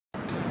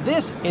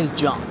This is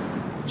John.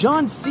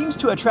 John seems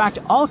to attract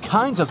all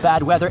kinds of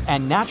bad weather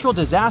and natural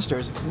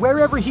disasters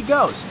wherever he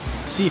goes.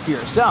 See for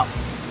yourself.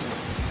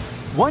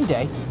 One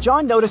day,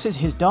 John notices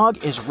his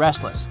dog is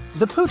restless.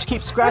 The pooch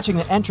keeps scratching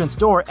the entrance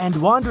door and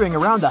wandering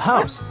around the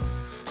house.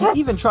 He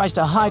even tries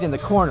to hide in the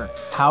corner,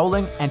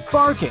 howling and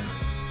barking.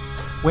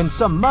 When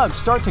some mugs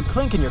start to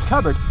clink in your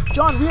cupboard,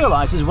 John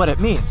realizes what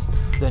it means.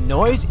 The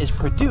noise is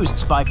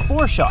produced by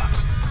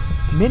foreshocks,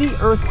 mini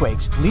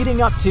earthquakes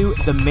leading up to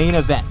the main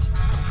event.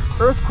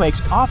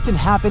 Earthquakes often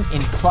happen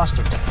in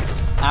clusters.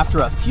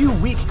 After a few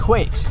weak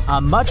quakes, a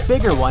much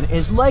bigger one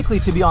is likely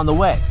to be on the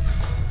way.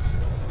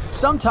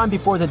 Sometime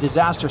before the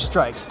disaster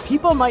strikes,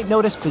 people might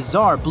notice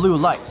bizarre blue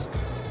lights.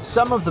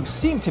 Some of them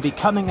seem to be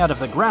coming out of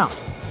the ground.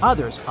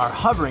 Others are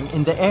hovering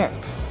in the air.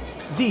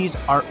 These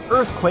are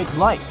earthquake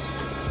lights.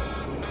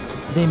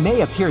 They may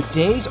appear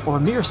days or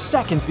mere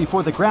seconds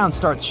before the ground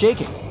starts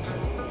shaking.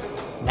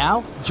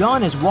 Now,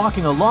 John is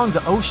walking along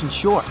the ocean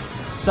shore.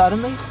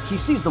 Suddenly, he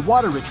sees the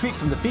water retreat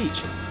from the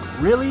beach.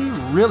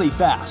 Really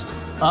fast.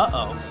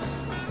 Uh-oh.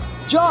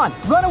 John,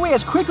 run away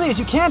as quickly as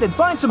you can and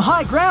find some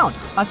high ground.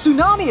 A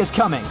tsunami is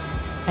coming.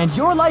 And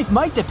your life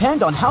might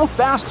depend on how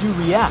fast you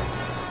react.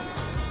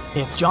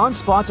 If John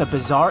spots a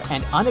bizarre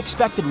and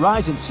unexpected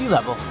rise in sea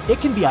level, it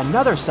can be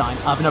another sign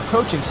of an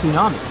approaching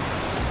tsunami.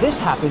 This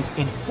happens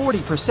in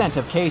 40%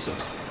 of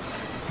cases.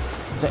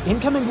 The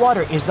incoming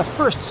water is the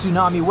first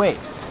tsunami wave.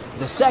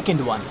 The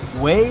second one,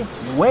 way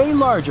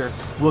larger,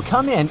 will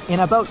come in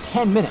about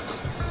 10 minutes.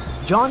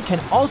 John can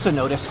also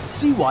notice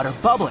seawater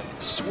bubbling,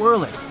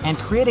 swirling, and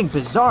creating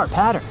bizarre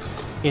patterns.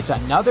 It's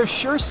another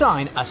sure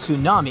sign a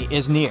tsunami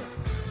is near.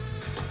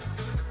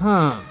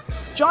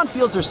 John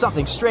feels there's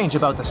something strange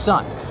about the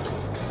sun.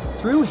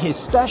 Through his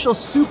special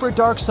super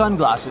dark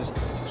sunglasses,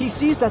 he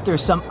sees that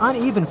there's some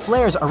uneven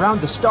flares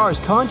around the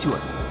star's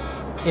contour.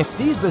 If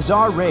these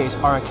bizarre rays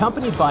are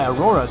accompanied by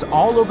auroras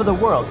all over the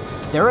world,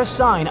 they're a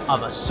sign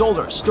of a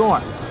solar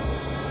storm.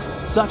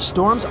 Such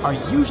storms are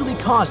usually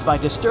caused by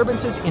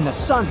disturbances in the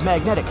sun's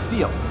magnetic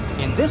field.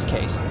 In this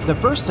case, the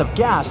bursts of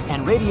gas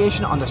and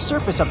radiation on the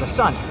surface of the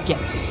sun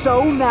get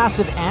so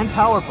massive and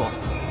powerful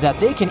that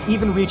they can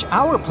even reach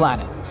our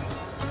planet.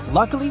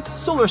 Luckily,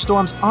 solar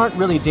storms aren't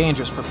really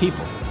dangerous for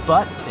people,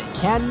 but they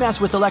can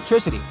mess with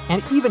electricity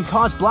and even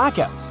cause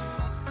blackouts.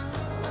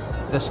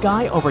 The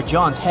sky over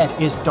John's head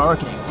is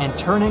darkening and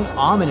turning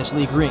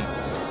ominously green.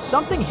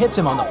 Something hits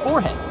him on the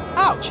forehead.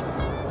 Ouch!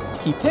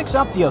 He picks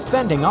up the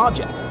offending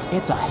object.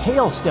 It's a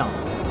hailstone,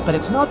 but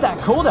it's not that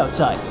cold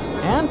outside,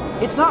 and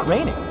it's not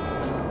raining.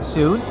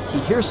 Soon, he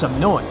hears some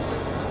noise.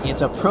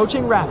 It's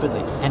approaching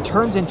rapidly and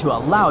turns into a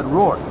loud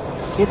roar.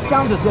 It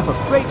sounds as if a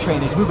freight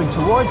train is moving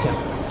towards him,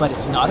 but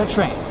it's not a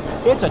train.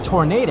 It's a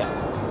tornado.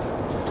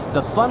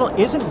 The funnel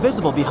isn't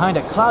visible behind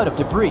a cloud of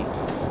debris,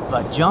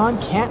 but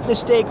John can't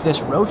mistake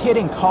this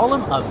rotating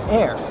column of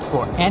air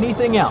for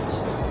anything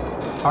else.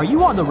 Are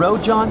you on the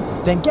road, John?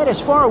 Then get as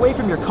far away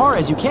from your car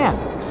as you can.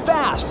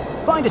 Fast!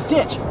 Find a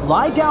ditch,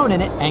 lie down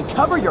in it, and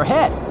cover your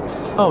head.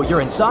 Oh,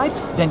 you're inside?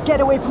 Then get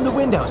away from the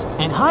windows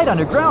and hide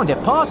underground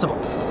if possible.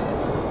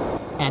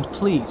 And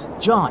please,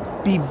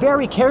 John, be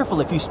very careful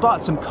if you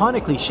spot some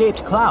conically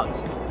shaped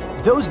clouds.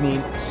 Those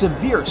mean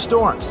severe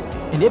storms.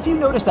 And if you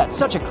notice that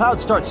such a cloud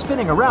starts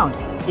spinning around,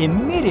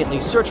 immediately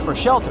search for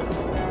shelter.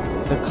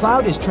 The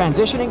cloud is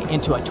transitioning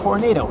into a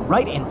tornado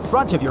right in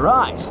front of your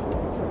eyes.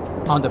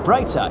 On the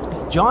bright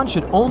side, John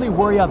should only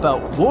worry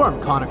about warm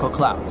conical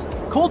clouds.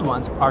 Cold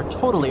ones are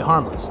totally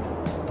harmless.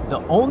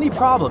 The only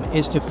problem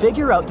is to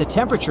figure out the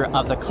temperature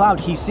of the cloud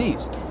he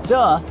sees.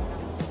 Duh!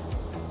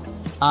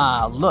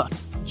 Ah, look.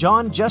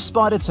 John just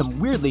spotted some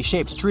weirdly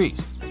shaped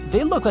trees.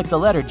 They look like the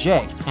letter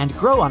J and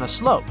grow on a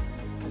slope.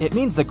 It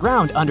means the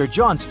ground under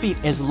John's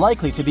feet is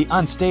likely to be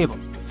unstable.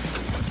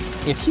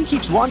 If he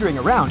keeps wandering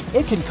around,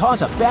 it can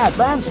cause a bad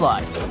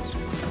landslide.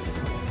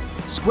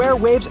 Square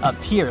waves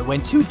appear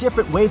when two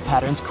different wave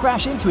patterns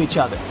crash into each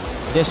other.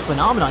 This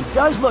phenomenon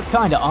does look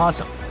kinda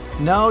awesome.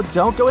 No,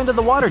 don't go into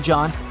the water,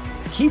 John.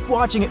 Keep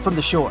watching it from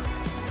the shore.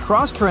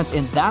 Cross currents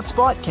in that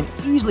spot can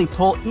easily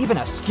pull even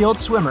a skilled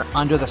swimmer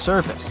under the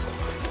surface.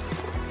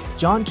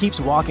 John keeps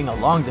walking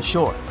along the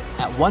shore.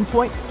 At one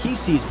point, he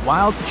sees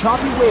wild,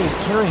 choppy waves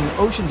carrying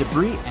ocean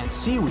debris and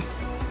seaweed.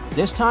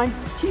 This time,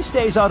 he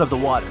stays out of the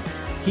water.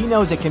 He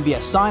knows it can be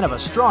a sign of a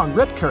strong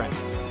rip current.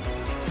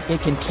 It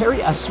can carry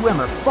a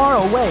swimmer far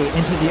away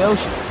into the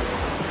ocean.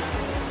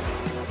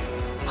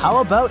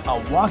 How about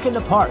a walk in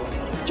the park?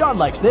 John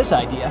likes this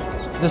idea.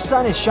 The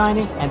sun is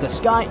shining and the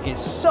sky is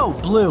so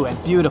blue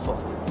and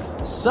beautiful.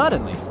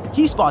 Suddenly,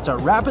 he spots a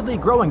rapidly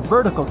growing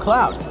vertical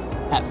cloud.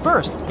 At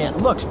first, it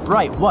looks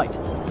bright white.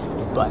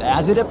 But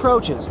as it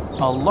approaches,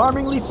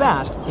 alarmingly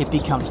fast, it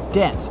becomes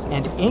dense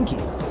and inky.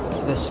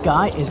 The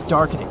sky is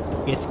darkening.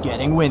 It's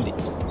getting windy.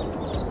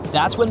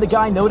 That's when the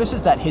guy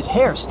notices that his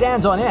hair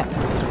stands on end.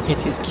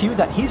 It's his cue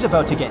that he's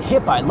about to get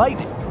hit by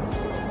lightning.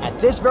 At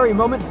this very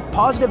moment,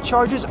 positive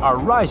charges are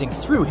rising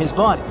through his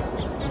body.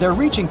 They're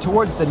reaching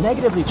towards the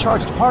negatively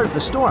charged part of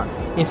the storm.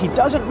 If he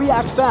doesn't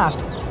react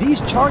fast,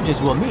 these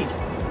charges will meet.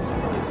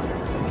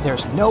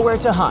 There's nowhere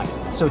to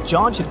hide, so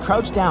John should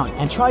crouch down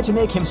and try to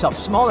make himself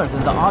smaller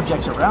than the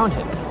objects around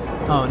him.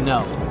 Oh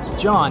no.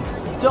 John,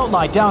 don't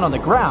lie down on the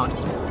ground.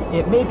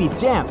 It may be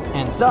damp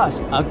and thus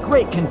a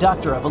great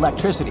conductor of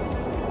electricity.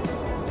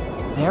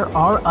 There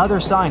are other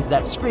signs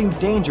that scream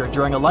danger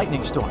during a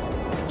lightning storm.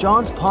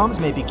 John's palms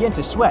may begin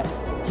to sweat.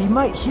 He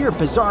might hear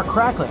bizarre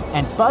crackling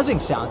and buzzing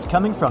sounds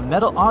coming from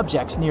metal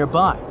objects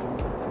nearby.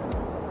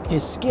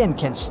 His skin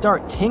can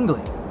start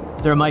tingling.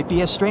 There might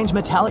be a strange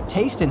metallic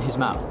taste in his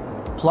mouth.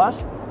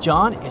 Plus,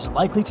 John is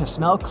likely to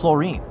smell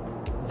chlorine.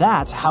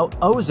 That's how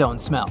ozone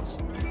smells.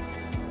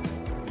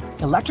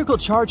 Electrical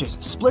charges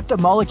split the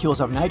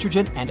molecules of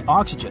nitrogen and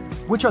oxygen,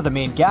 which are the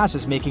main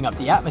gases making up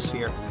the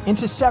atmosphere,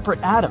 into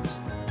separate atoms.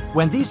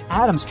 When these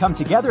atoms come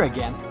together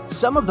again,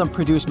 some of them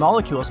produce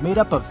molecules made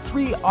up of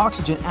 3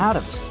 oxygen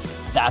atoms.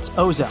 That's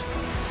ozone.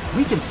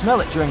 We can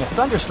smell it during a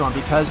thunderstorm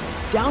because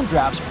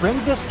downdrafts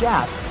bring this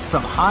gas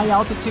from high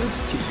altitudes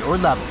to your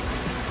level.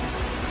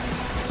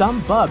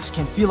 Some bugs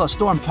can feel a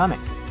storm coming.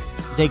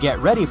 They get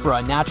ready for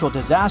a natural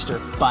disaster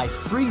by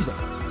freezing.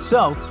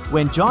 So,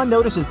 when John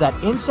notices that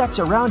insects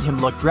around him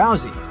look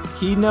drowsy,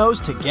 he knows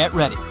to get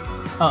ready.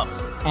 Oh,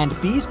 and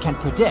bees can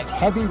predict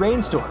heavy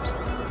rainstorms.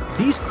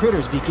 These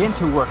critters begin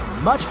to work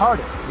much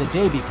harder the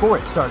day before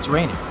it starts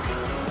raining.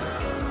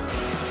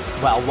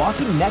 While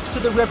walking next to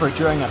the river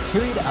during a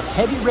period of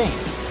heavy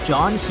rains,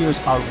 John hears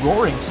a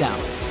roaring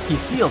sound. He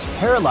feels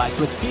paralyzed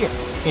with fear.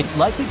 It's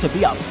likely to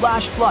be a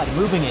flash flood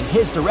moving in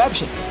his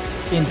direction.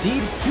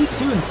 Indeed, he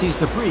soon sees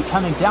debris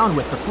coming down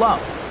with the flow.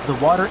 The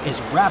water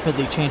is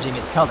rapidly changing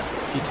its color,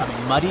 becoming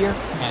muddier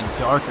and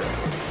darker.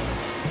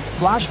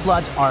 Flash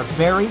floods are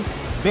very,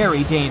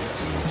 very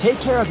dangerous. Take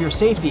care of your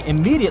safety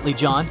immediately,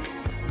 John.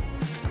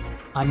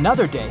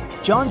 Another day,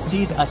 John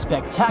sees a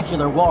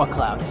spectacular wall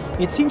cloud.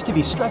 It seems to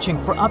be stretching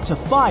for up to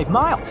 5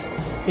 miles.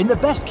 In the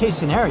best case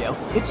scenario,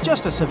 it's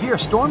just a severe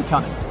storm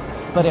coming.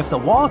 But if the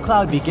wall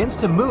cloud begins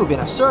to move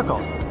in a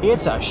circle,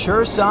 it's a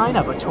sure sign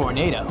of a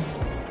tornado.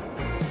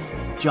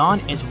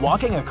 John is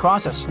walking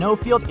across a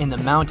snowfield in the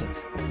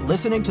mountains,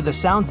 listening to the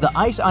sounds the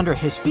ice under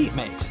his feet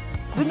makes.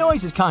 The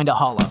noise is kinda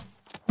hollow.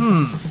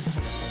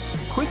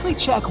 Quickly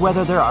check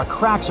whether there are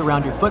cracks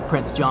around your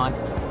footprints, John.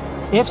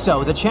 If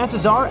so, the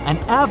chances are an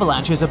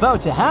avalanche is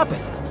about to happen.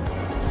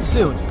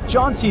 Soon,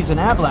 John sees an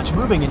avalanche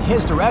moving in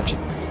his direction.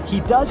 He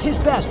does his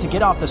best to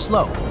get off the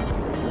slope.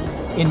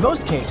 In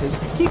most cases,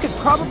 he could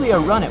probably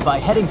outrun it by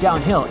heading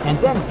downhill and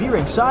then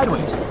veering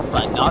sideways,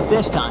 but not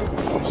this time.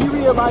 He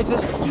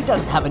realizes he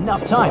doesn't have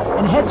enough time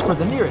and heads for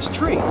the nearest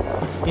tree.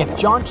 If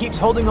John keeps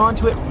holding on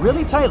to it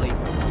really tightly,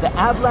 the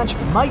avalanche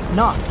might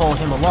not pull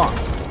him along.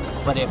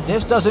 But if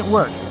this doesn't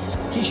work,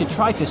 he should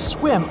try to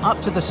swim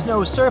up to the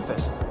snow's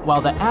surface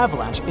while the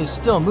avalanche is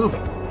still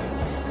moving.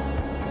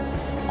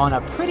 On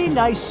a pretty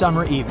nice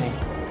summer evening,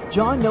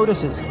 John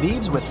notices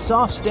leaves with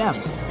soft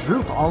stems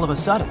droop all of a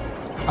sudden.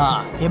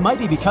 It might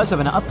be because of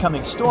an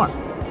upcoming storm.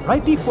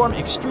 Right before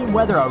extreme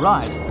weather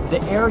arrives,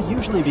 the air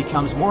usually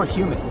becomes more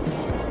humid.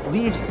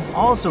 Leaves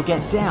also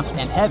get damp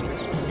and heavy,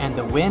 and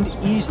the wind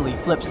easily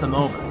flips them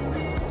over.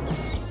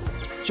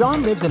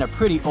 John lives in a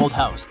pretty old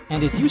house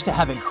and is used to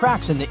having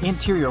cracks in the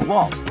interior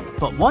walls,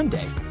 but one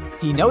day,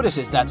 he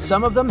notices that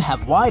some of them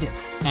have widened.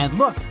 And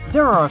look,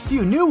 there are a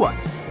few new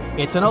ones.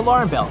 It's an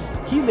alarm bell.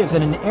 He lives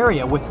in an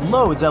area with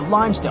loads of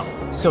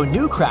limestone, so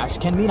new cracks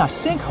can mean a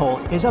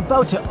sinkhole is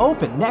about to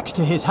open next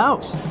to his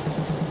house.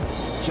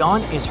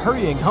 John is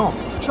hurrying home,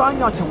 trying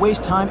not to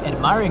waste time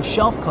admiring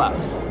shelf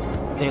clouds.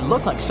 They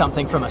look like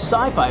something from a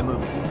sci-fi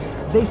movie.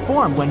 They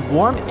form when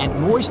warm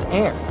and moist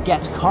air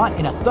gets caught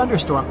in a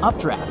thunderstorm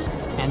updraft,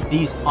 and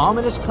these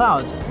ominous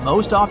clouds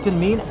most often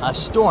mean a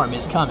storm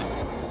is coming.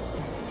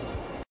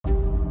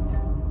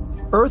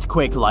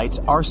 Earthquake lights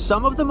are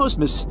some of the most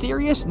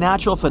mysterious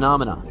natural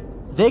phenomena.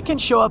 They can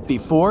show up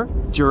before,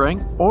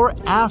 during, or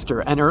after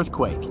an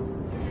earthquake.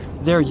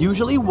 They're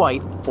usually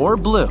white or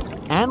blue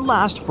and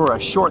last for a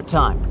short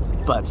time,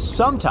 but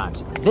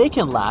sometimes they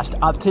can last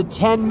up to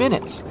 10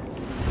 minutes.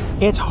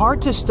 It's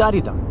hard to study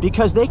them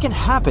because they can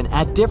happen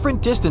at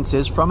different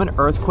distances from an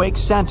earthquake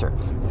center.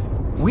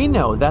 We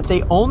know that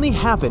they only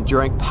happen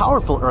during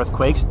powerful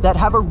earthquakes that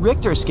have a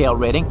Richter scale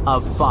rating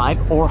of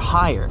 5 or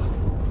higher.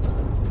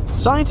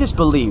 Scientists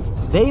believe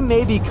they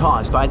may be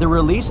caused by the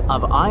release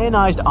of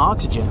ionized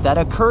oxygen that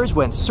occurs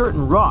when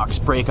certain rocks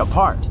break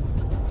apart.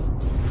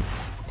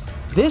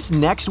 This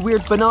next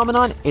weird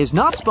phenomenon is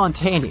not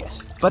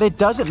spontaneous, but it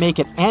doesn't make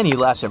it any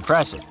less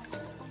impressive.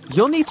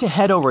 You'll need to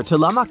head over to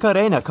La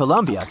Macarena,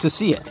 Colombia to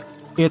see it.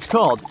 It's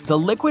called the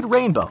Liquid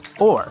Rainbow,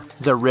 or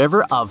the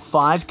River of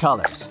 5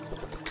 Colors.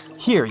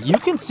 Here you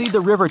can see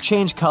the river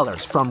change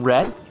colors from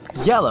red,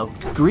 yellow,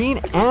 green,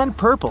 and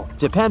purple,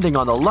 depending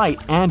on the light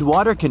and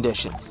water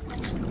conditions.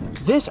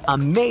 This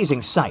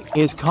amazing sight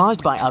is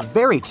caused by a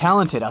very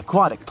talented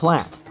aquatic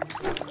plant.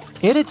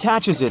 It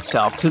attaches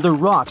itself to the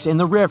rocks in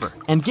the river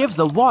and gives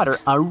the water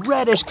a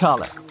reddish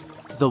color.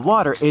 The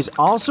water is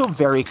also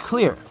very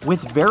clear,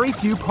 with very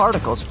few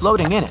particles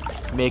floating in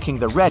it, making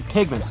the red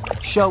pigments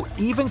show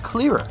even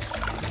clearer.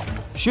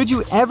 Should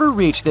you ever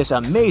reach this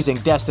amazing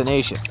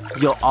destination,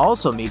 you'll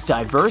also meet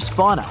diverse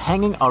fauna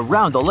hanging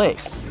around the lake.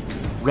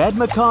 Red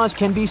macaws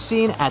can be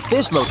seen at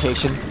this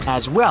location,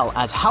 as well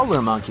as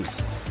howler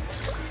monkeys.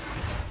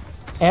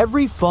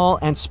 Every fall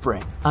and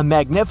spring, a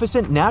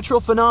magnificent natural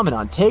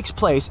phenomenon takes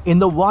place in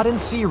the Wadden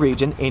Sea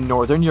region in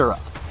northern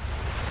Europe.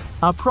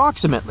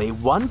 Approximately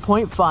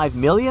 1.5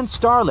 million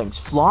starlings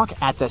flock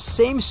at the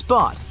same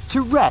spot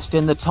to rest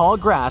in the tall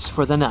grass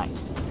for the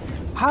night.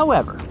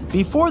 However,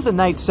 before the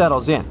night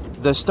settles in,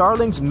 the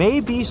starlings may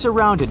be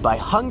surrounded by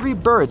hungry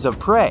birds of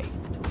prey.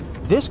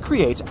 This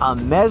creates a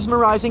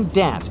mesmerizing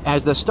dance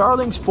as the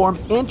starlings form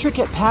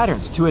intricate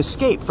patterns to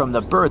escape from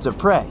the birds of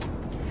prey.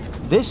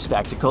 This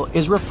spectacle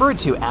is referred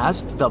to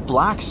as the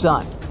Black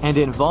Sun and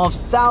involves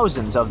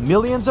thousands of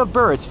millions of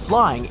birds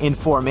flying in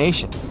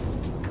formation.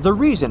 The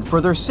reason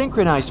for their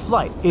synchronized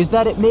flight is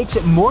that it makes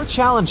it more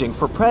challenging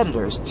for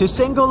predators to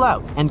single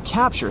out and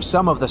capture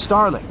some of the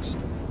starlings.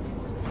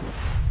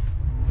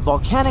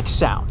 Volcanic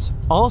sounds,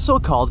 also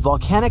called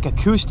volcanic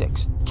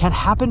acoustics, can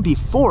happen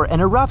before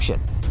an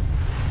eruption.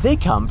 They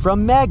come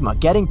from magma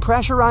getting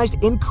pressurized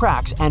in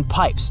cracks and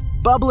pipes,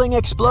 bubbling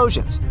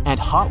explosions, and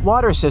hot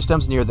water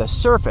systems near the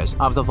surface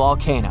of the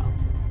volcano.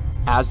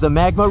 As the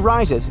magma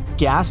rises,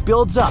 gas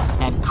builds up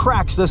and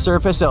cracks the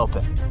surface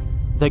open.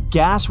 The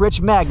gas-rich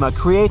magma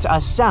creates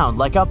a sound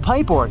like a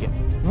pipe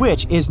organ,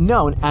 which is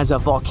known as a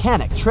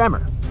volcanic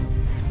tremor.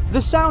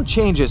 The sound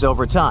changes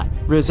over time,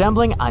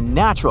 resembling a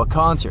natural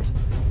concert.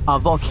 A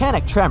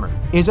volcanic tremor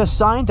is a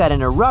sign that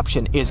an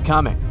eruption is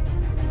coming.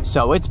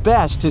 So it's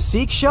best to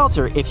seek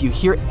shelter if you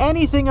hear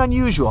anything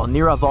unusual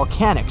near a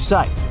volcanic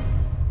site.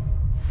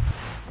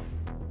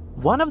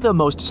 One of the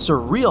most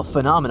surreal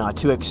phenomena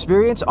to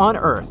experience on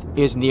Earth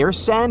is near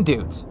sand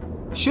dunes.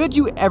 Should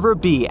you ever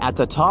be at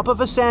the top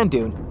of a sand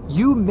dune,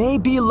 you may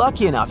be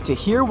lucky enough to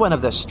hear one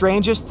of the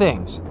strangest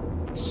things: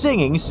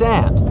 singing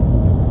sand.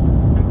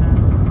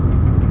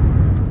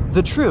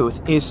 The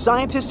truth is,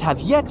 scientists have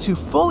yet to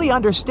fully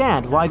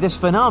understand why this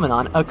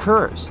phenomenon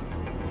occurs.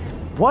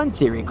 One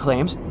theory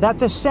claims that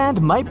the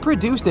sand might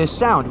produce this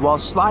sound while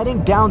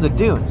sliding down the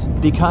dunes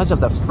because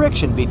of the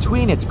friction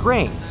between its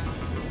grains.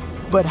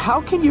 But how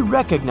can you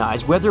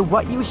recognize whether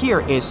what you hear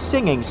is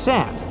singing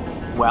sand?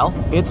 Well,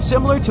 it's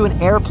similar to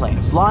an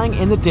airplane flying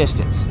in the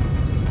distance.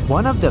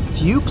 One of the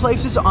few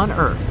places on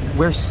Earth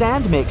where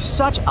sand makes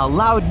such a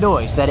loud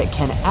noise that it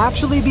can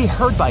actually be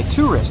heard by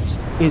tourists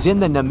is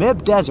in the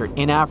Namib Desert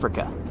in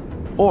Africa,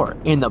 or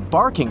in the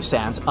barking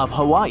sands of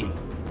Hawaii.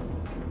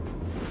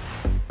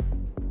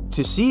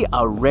 To see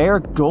a rare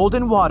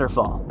golden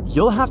waterfall,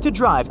 you'll have to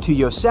drive to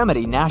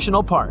Yosemite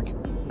National Park,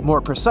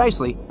 more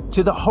precisely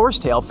to the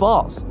Horsetail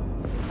Falls.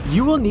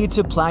 You will need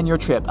to plan your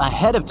trip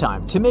ahead of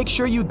time to make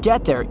sure you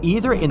get there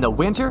either in the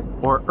winter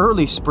or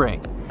early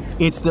spring.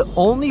 It's the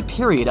only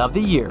period of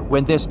the year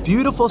when this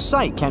beautiful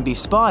sight can be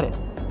spotted.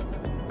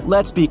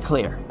 Let's be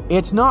clear,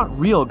 it's not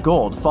real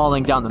gold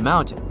falling down the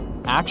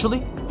mountain.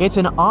 Actually, it's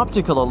an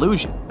optical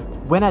illusion.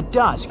 When at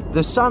dusk,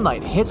 the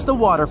sunlight hits the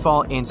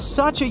waterfall in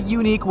such a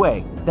unique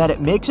way that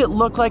it makes it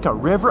look like a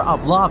river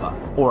of lava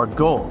or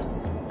gold.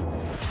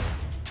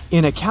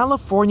 In a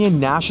California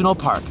national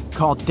park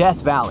called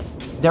Death Valley,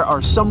 there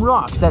are some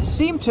rocks that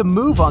seem to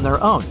move on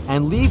their own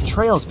and leave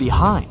trails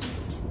behind.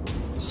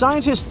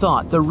 Scientists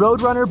thought the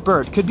roadrunner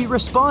bird could be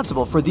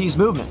responsible for these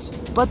movements,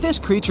 but this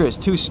creature is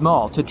too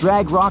small to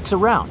drag rocks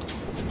around.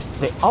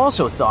 They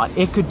also thought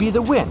it could be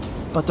the wind,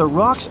 but the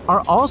rocks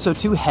are also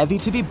too heavy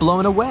to be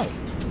blown away.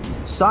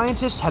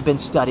 Scientists have been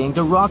studying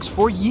the rocks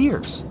for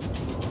years.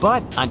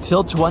 But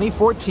until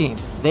 2014,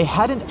 they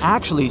hadn't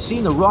actually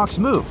seen the rocks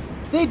move.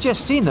 They'd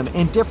just seen them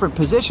in different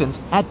positions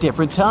at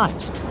different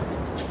times.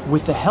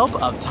 With the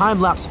help of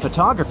time-lapse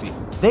photography,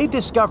 they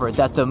discovered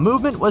that the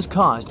movement was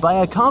caused by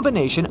a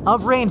combination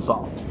of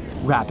rainfall,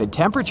 rapid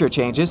temperature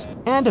changes,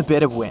 and a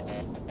bit of wind.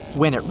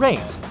 When it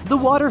rains, the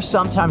water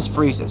sometimes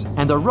freezes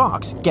and the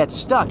rocks get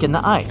stuck in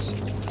the ice.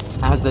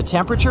 As the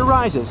temperature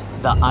rises,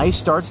 the ice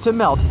starts to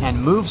melt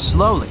and move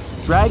slowly,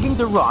 dragging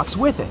the rocks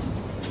with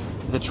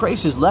it. The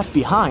traces left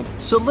behind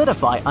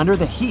solidify under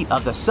the heat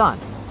of the sun.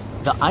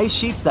 The ice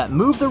sheets that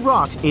move the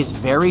rocks is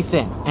very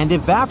thin and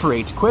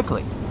evaporates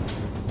quickly,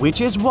 which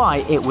is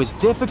why it was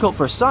difficult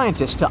for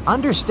scientists to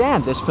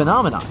understand this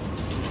phenomenon.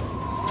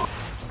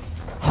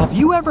 Have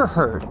you ever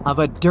heard of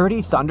a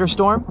dirty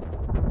thunderstorm?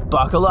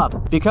 Buckle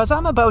up, because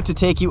I'm about to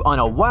take you on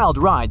a wild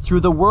ride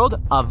through the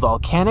world of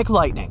volcanic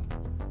lightning.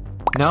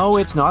 No,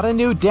 it's not a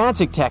new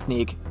dancing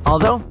technique,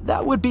 although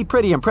that would be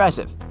pretty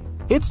impressive.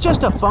 It's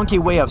just a funky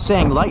way of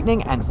saying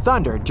lightning and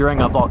thunder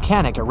during a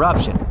volcanic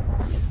eruption.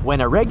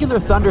 When a regular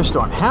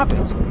thunderstorm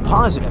happens,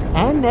 positive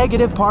and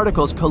negative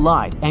particles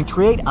collide and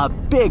create a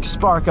big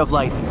spark of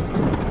lightning.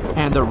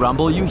 And the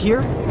rumble you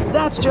hear?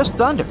 That's just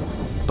thunder.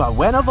 But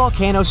when a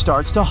volcano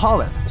starts to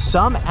holler,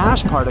 some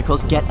ash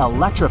particles get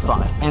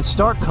electrified and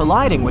start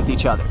colliding with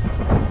each other.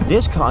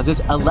 This causes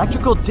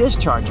electrical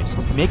discharges,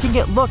 making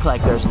it look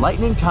like there's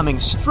lightning coming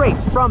straight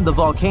from the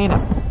volcano.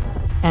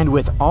 And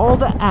with all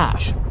the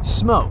ash,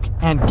 smoke,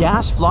 and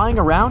gas flying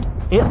around,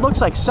 it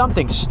looks like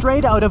something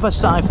straight out of a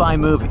sci-fi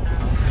movie.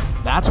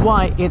 That's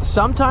why it's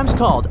sometimes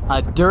called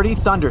a dirty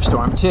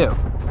thunderstorm too.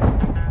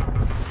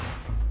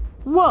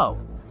 Whoa!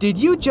 Did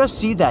you just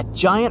see that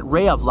giant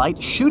ray of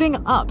light shooting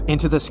up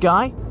into the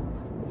sky?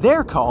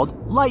 They're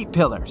called light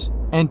pillars.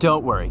 And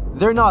don't worry,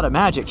 they're not a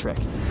magic trick,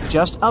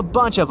 just a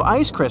bunch of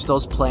ice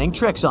crystals playing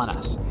tricks on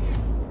us.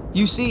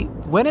 You see,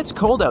 when it's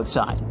cold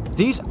outside,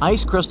 these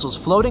ice crystals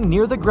floating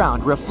near the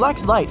ground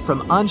reflect light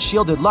from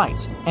unshielded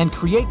lights and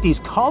create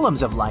these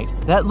columns of light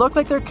that look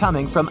like they're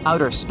coming from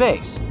outer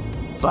space.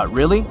 But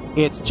really,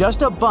 it's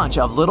just a bunch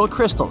of little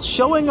crystals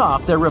showing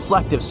off their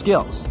reflective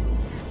skills.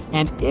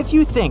 And if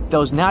you think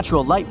those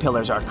natural light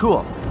pillars are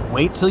cool,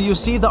 wait till you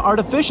see the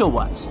artificial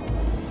ones.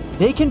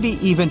 They can be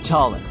even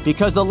taller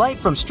because the light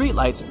from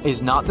streetlights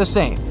is not the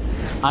same.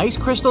 Ice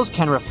crystals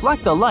can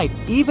reflect the light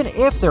even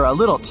if they're a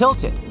little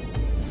tilted.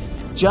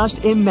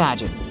 Just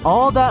imagine,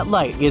 all that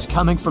light is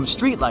coming from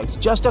streetlights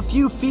just a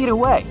few feet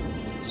away.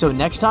 So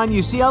next time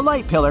you see a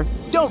light pillar,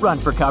 don't run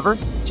for cover,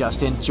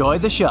 just enjoy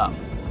the show.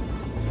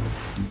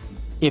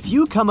 If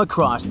you come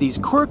across these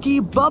quirky,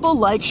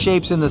 bubble-like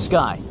shapes in the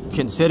sky,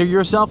 consider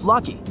yourself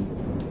lucky.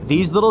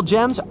 These little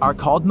gems are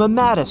called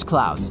mammatus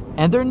clouds,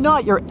 and they're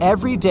not your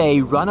everyday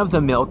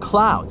run-of-the-mill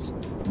clouds.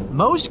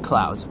 Most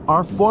clouds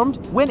are formed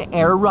when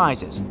air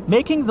rises,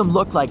 making them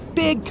look like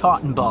big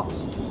cotton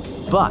balls.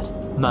 But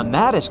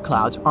mammatus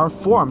clouds are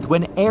formed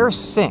when air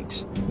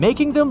sinks,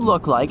 making them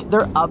look like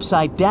they're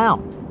upside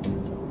down.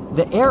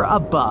 The air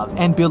above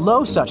and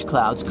below such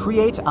clouds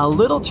creates a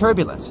little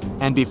turbulence,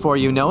 and before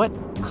you know it,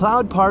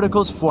 cloud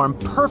particles form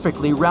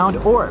perfectly round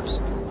orbs.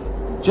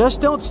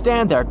 Just don't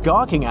stand there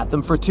gawking at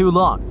them for too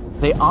long.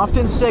 They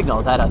often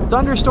signal that a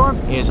thunderstorm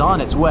is on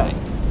its way.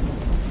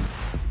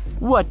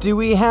 What do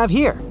we have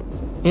here?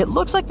 It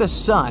looks like the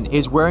sun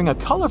is wearing a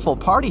colorful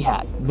party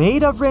hat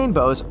made of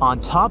rainbows on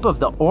top of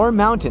the Ore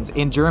Mountains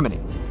in Germany.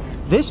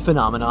 This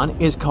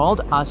phenomenon is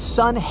called a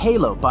sun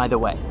halo, by the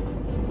way.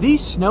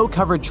 These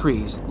snow-covered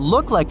trees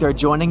look like they're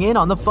joining in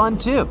on the fun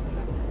too.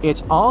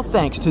 It's all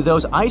thanks to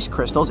those ice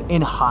crystals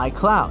in high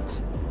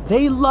clouds.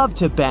 They love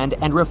to bend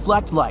and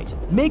reflect light,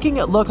 making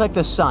it look like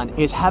the sun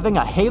is having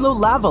a halo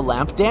lava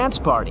lamp dance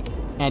party.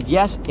 And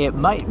yes, it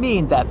might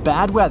mean that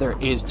bad weather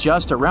is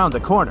just around the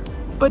corner,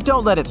 but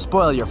don't let it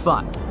spoil your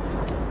fun.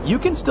 You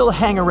can still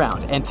hang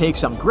around and take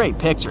some great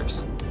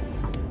pictures.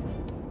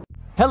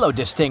 Hello,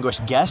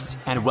 distinguished guests,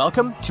 and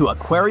welcome to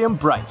Aquarium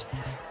Bright.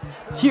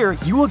 Here,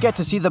 you will get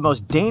to see the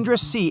most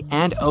dangerous sea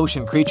and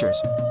ocean creatures.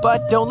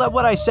 But don't let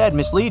what I said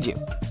mislead you.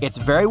 It's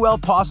very well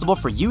possible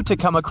for you to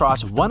come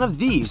across one of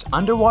these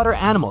underwater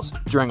animals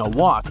during a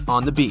walk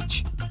on the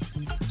beach.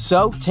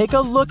 So take a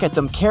look at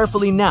them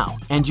carefully now,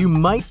 and you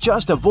might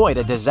just avoid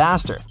a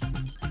disaster.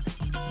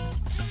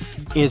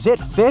 Is it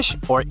fish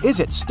or is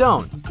it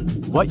stone?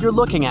 What you're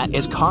looking at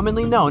is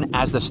commonly known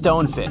as the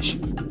stonefish,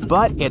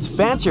 but its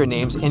fancier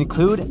names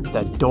include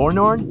the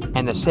Dornorn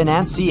and the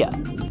Sinancia.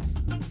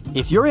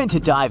 If you're into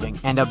diving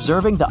and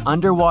observing the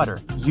underwater,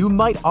 you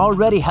might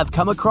already have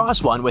come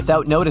across one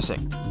without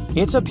noticing.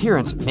 Its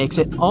appearance makes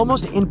it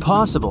almost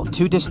impossible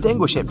to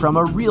distinguish it from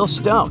a real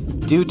stone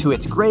due to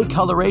its gray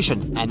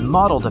coloration and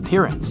mottled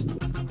appearance.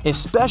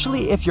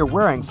 Especially if you're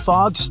wearing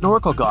fogged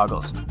snorkel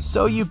goggles,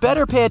 so you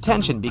better pay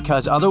attention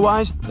because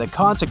otherwise the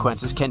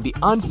consequences can be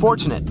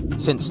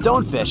unfortunate since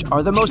stonefish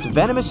are the most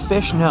venomous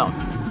fish known.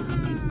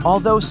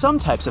 Although some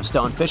types of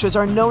stonefishes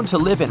are known to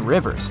live in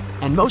rivers,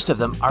 and most of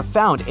them are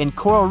found in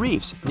coral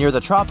reefs near the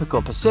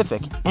tropical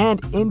Pacific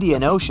and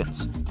Indian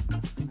Oceans.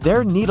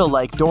 Their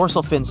needle-like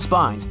dorsal fin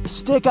spines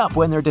stick up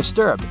when they're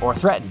disturbed or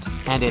threatened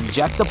and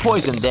inject the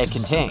poison they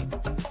contain.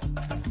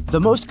 The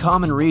most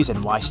common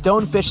reason why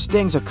stonefish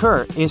stings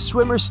occur is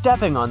swimmers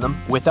stepping on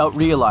them without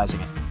realizing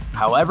it.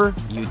 However,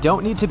 you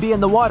don't need to be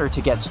in the water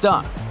to get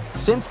stung.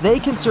 Since they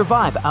can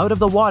survive out of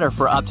the water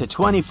for up to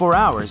 24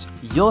 hours,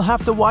 you'll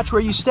have to watch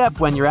where you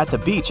step when you're at the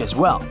beach as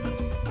well.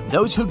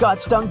 Those who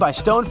got stung by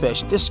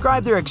stonefish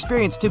describe their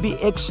experience to be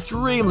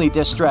extremely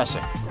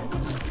distressing.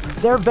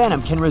 Their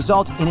venom can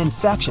result in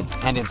infection,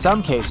 and in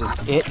some cases,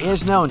 it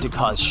is known to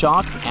cause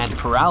shock and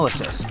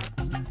paralysis.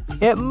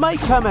 It might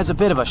come as a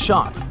bit of a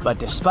shock, but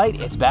despite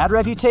its bad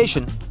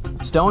reputation,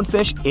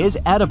 stonefish is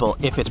edible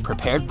if it's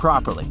prepared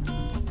properly.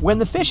 When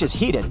the fish is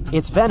heated,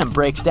 its venom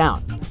breaks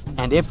down.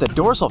 And if the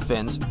dorsal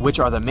fins, which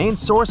are the main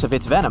source of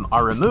its venom,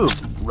 are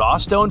removed, raw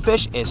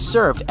stonefish is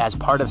served as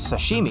part of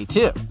sashimi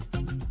too.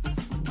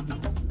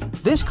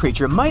 This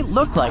creature might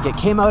look like it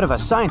came out of a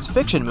science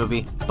fiction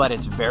movie, but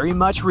it's very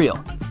much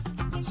real.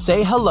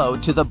 Say hello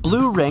to the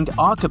blue-ringed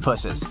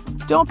octopuses.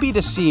 Don't be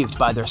deceived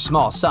by their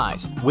small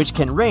size, which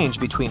can range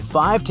between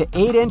 5 to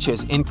 8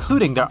 inches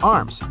including their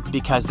arms,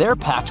 because they're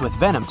packed with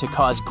venom to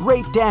cause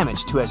great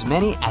damage to as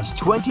many as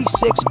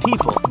 26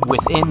 people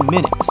within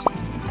minutes.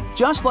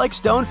 Just like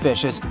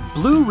stonefishes,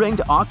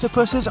 blue-ringed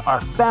octopuses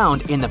are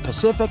found in the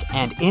Pacific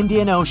and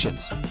Indian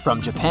Oceans,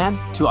 from Japan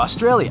to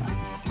Australia.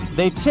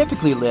 They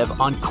typically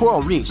live on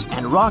coral reefs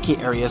and rocky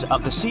areas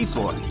of the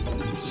seafloor.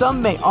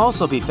 Some may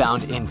also be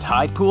found in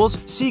tide pools,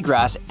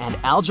 seagrass, and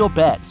algal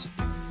beds.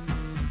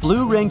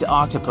 Blue-ringed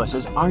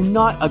octopuses are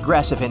not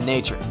aggressive in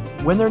nature.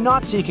 When they're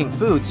not seeking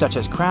food such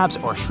as crabs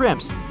or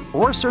shrimps,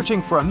 or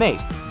searching for a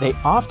mate, they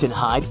often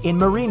hide in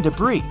marine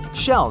debris,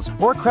 shells,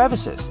 or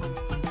crevices.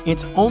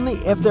 It's only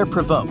if they're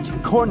provoked,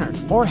 cornered,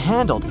 or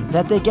handled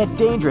that they get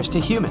dangerous to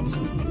humans.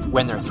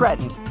 When they're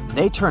threatened,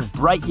 they turn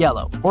bright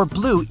yellow or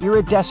blue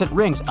iridescent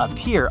rings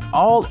appear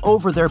all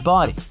over their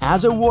body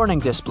as a warning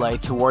display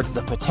towards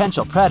the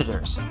potential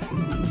predators.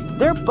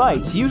 Their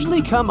bites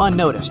usually come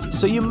unnoticed,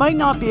 so you might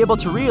not be able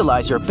to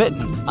realize you're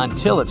bitten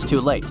until it's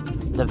too late.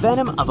 The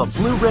venom of a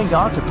blue-ringed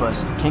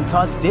octopus can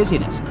cause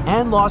dizziness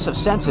and loss of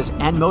senses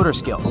and motor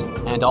skills,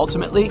 and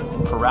ultimately,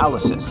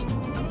 paralysis.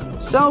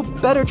 So,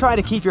 better try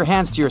to keep your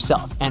hands to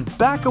yourself and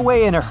back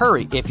away in a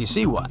hurry if you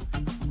see one.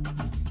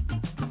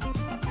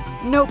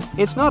 Nope,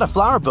 it's not a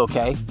flower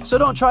bouquet, so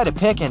don't try to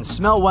pick and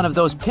smell one of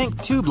those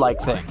pink tube-like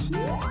things.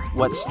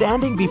 What's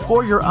standing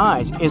before your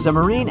eyes is a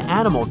marine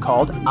animal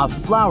called a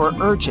flower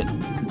urchin.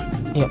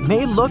 It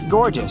may look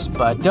gorgeous,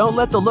 but don't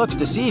let the looks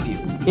deceive you.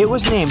 It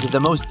was named the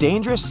most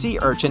dangerous sea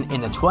urchin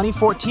in the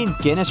 2014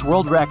 Guinness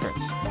World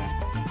Records.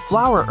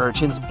 Flower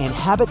urchins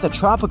inhabit the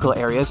tropical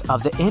areas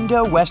of the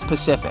Indo-West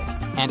Pacific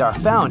and are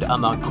found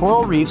among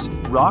coral reefs,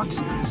 rocks,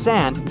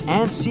 sand,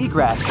 and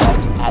seagrass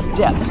beds at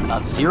depths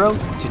of 0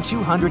 to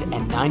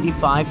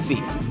 295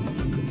 feet.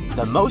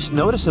 The most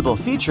noticeable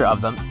feature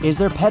of them is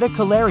their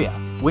pedicularia,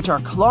 which are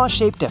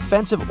claw-shaped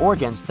defensive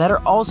organs that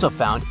are also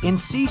found in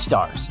sea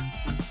stars.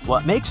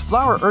 What makes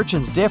flower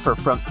urchins differ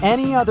from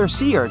any other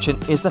sea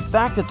urchin is the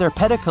fact that their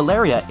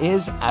pedicularia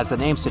is, as the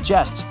name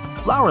suggests,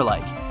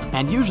 flower-like,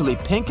 and usually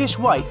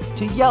pinkish-white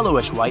to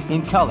yellowish-white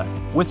in color,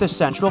 with a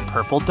central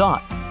purple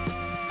dot.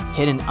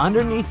 Hidden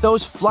underneath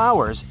those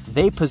flowers,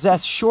 they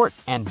possess short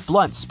and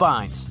blunt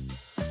spines.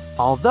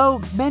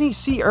 Although many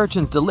sea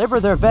urchins deliver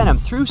their venom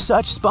through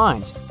such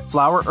spines,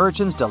 flower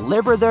urchins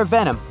deliver their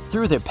venom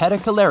through their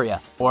pedicularia,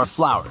 or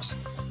flowers.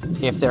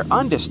 If they're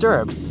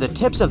undisturbed, the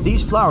tips of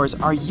these flowers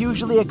are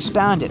usually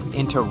expanded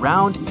into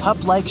round,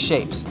 cup-like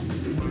shapes.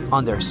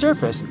 On their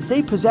surface,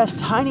 they possess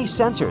tiny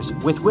sensors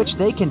with which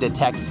they can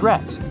detect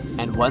threats,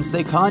 and once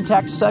they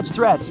contact such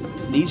threats,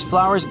 these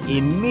flowers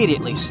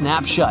immediately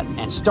snap shut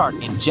and start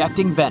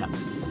injecting venom.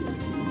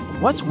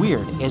 What's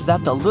weird is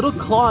that the little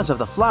claws of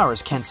the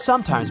flowers can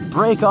sometimes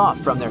break off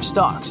from their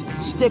stalks,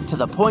 stick to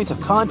the point of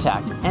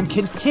contact, and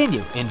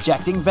continue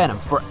injecting venom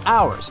for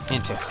hours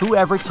into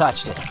whoever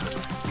touched it.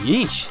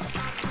 Yeesh!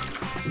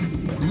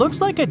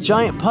 Looks like a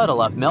giant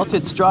puddle of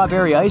melted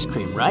strawberry ice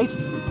cream, right?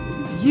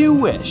 You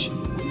wish.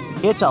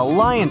 It's a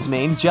lion's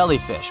mane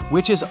jellyfish,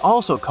 which is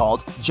also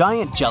called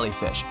giant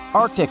jellyfish,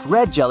 Arctic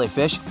red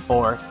jellyfish,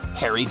 or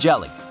hairy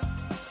jelly.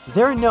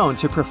 They're known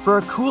to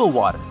prefer cool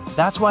water.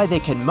 That's why they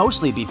can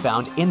mostly be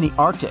found in the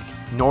Arctic,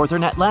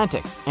 northern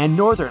Atlantic, and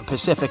northern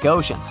Pacific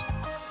Oceans.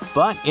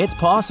 But it's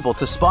possible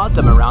to spot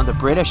them around the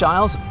British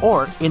Isles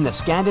or in the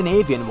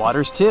Scandinavian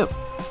waters too.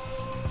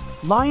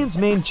 Lion's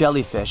mane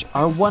jellyfish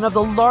are one of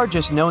the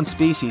largest known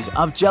species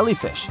of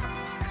jellyfish.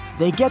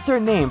 They get their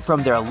name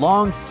from their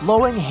long,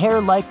 flowing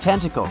hair-like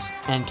tentacles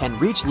and can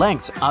reach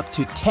lengths up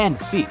to 10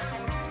 feet.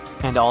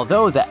 And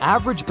although the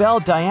average bell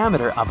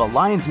diameter of a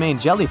lion's mane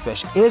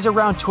jellyfish is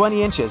around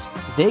 20 inches,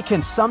 they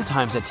can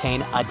sometimes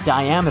attain a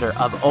diameter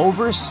of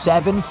over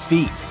 7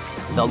 feet.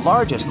 The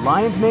largest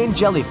lion's mane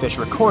jellyfish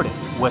recorded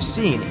was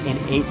seen in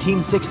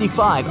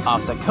 1865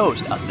 off the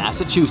coast of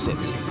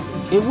Massachusetts.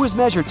 It was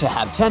measured to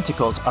have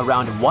tentacles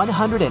around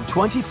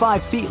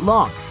 125 feet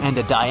long and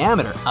a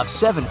diameter of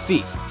 7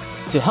 feet.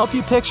 To help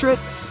you picture it,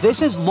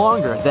 this is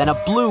longer than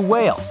a blue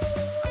whale.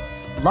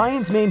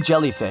 Lion's mane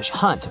jellyfish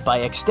hunt by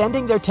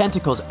extending their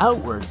tentacles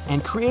outward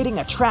and creating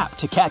a trap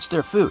to catch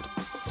their food.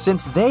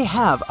 Since they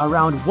have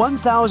around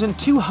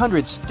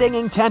 1,200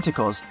 stinging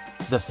tentacles,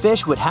 the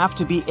fish would have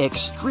to be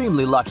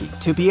extremely lucky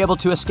to be able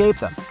to escape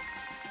them.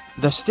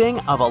 The sting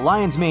of a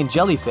lion's mane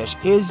jellyfish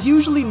is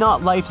usually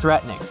not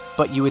life-threatening,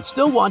 but you would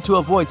still want to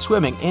avoid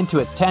swimming into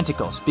its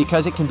tentacles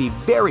because it can be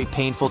very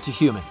painful to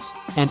humans.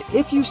 And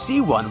if you see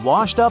one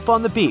washed up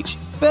on the beach,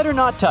 better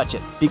not touch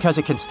it because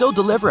it can still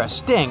deliver a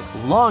sting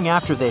long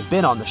after they've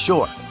been on the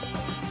shore.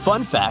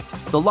 Fun fact,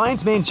 the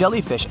lion's mane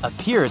jellyfish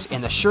appears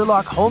in the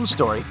Sherlock Holmes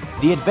story,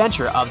 The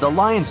Adventure of the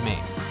Lion's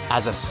Mane,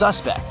 as a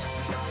suspect.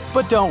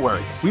 But don't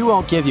worry, we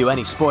won't give you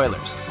any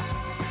spoilers.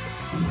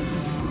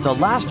 The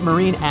last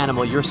marine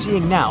animal you're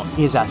seeing now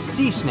is a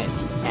sea snake,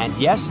 and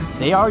yes,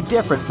 they are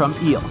different from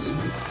eels.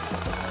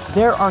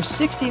 There are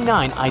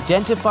 69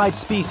 identified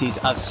species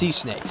of sea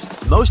snakes.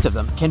 Most of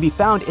them can be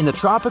found in the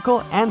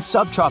tropical and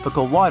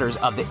subtropical waters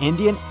of the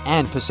Indian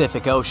and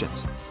Pacific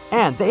Oceans,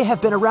 and they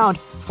have been around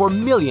for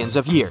millions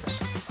of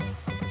years.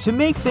 To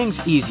make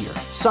things easier,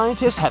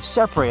 scientists have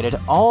separated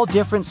all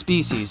different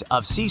species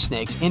of sea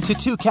snakes into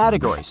two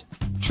categories: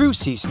 true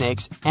sea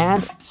snakes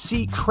and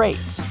sea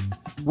kraits.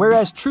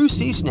 Whereas true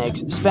sea snakes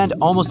spend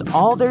almost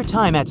all their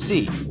time at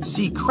sea,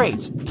 sea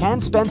kraits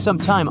can spend some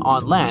time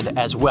on land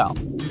as well.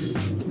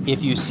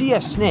 If you see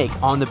a snake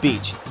on the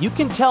beach, you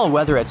can tell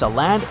whether it's a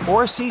land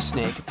or sea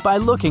snake by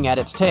looking at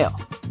its tail.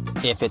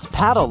 If it's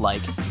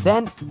paddle-like,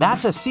 then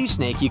that's a sea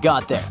snake you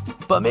got there,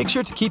 but make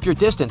sure to keep your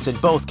distance in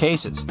both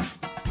cases.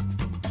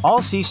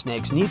 All sea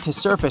snakes need to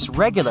surface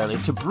regularly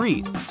to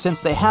breathe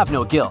since they have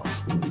no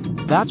gills.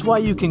 That's why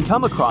you can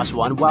come across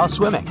one while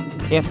swimming.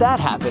 If that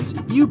happens,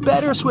 you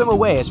better swim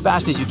away as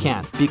fast as you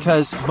can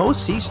because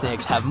most sea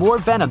snakes have more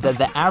venom than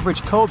the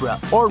average cobra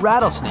or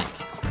rattlesnake.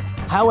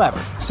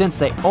 However, since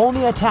they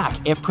only attack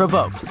if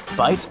provoked,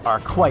 bites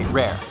are quite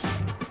rare.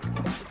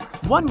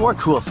 One more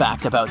cool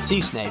fact about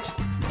sea snakes: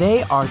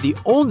 they are the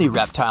only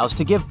reptiles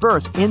to give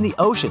birth in the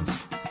oceans.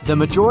 The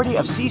majority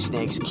of sea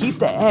snakes keep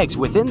the eggs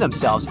within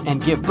themselves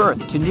and give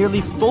birth to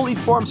nearly fully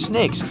formed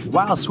snakes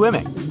while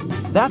swimming.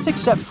 That's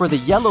except for the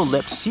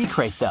yellow-lipped sea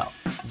crate though.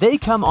 They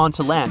come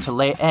onto land to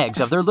lay eggs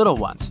of their little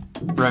ones.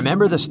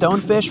 Remember the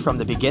stonefish from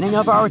the beginning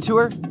of our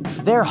tour?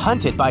 They're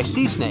hunted by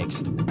sea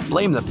snakes.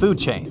 Blame the food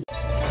chain.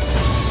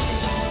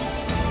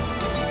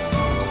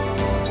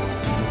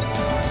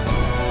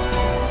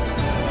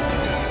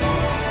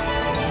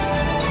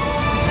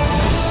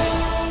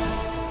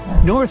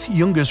 North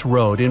Yungas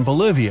Road in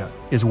Bolivia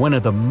is one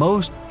of the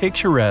most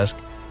picturesque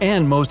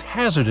and most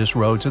hazardous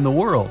roads in the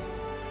world.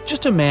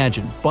 Just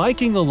imagine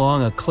biking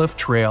along a cliff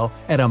trail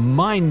at a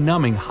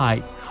mind-numbing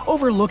height,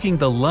 overlooking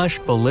the lush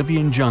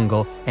Bolivian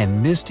jungle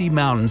and misty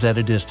mountains at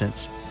a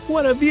distance.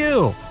 What a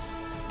view!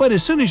 But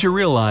as soon as you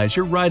realize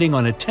you're riding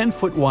on a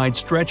 10-foot wide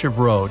stretch of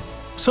road,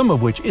 some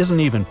of which isn't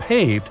even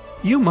paved,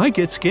 you might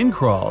get skin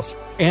crawls.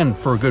 And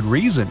for a good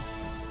reason.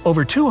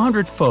 Over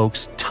 200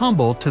 folks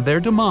tumble to their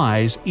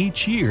demise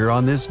each year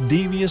on this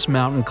devious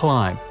mountain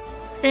climb.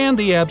 And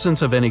the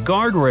absence of any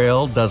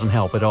guardrail doesn't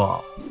help at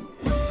all.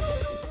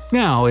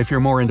 Now, if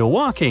you're more into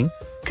walking,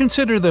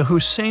 consider the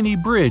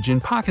Husseini Bridge in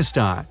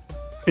Pakistan.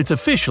 It's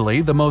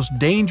officially the most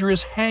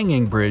dangerous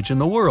hanging bridge in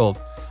the world,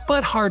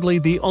 but hardly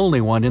the only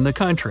one in the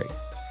country.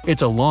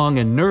 It's a long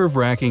and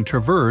nerve-wracking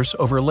traverse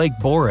over Lake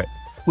Boret,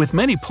 with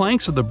many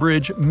planks of the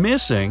bridge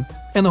missing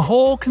and the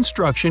whole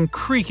construction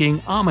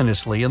creaking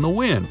ominously in the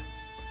wind.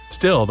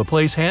 Still, the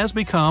place has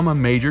become a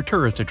major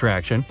tourist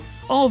attraction,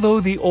 although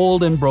the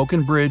old and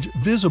broken bridge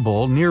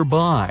visible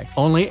nearby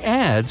only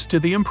adds to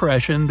the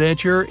impression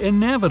that you're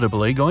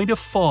inevitably going to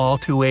fall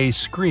to a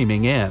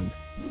screaming end.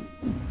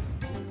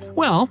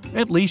 Well,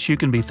 at least you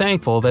can be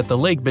thankful that the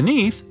lake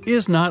beneath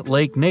is not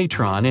Lake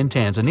Natron in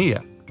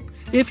Tanzania.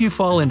 If you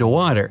fall into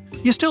water,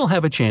 you still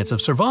have a chance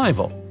of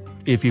survival.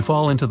 If you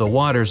fall into the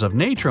waters of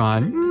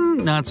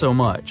Natron, not so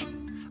much.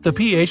 The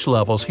pH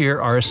levels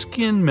here are a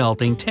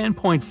skin-melting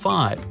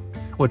 10.5.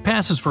 What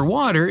passes for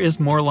water is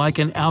more like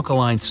an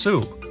alkaline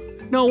soup.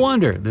 No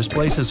wonder this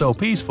place is so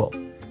peaceful.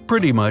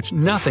 Pretty much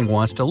nothing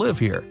wants to live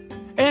here.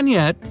 And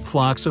yet,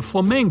 flocks of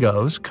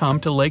flamingos come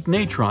to Lake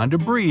Natron to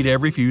breed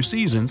every few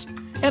seasons,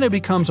 and it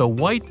becomes a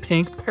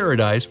white-pink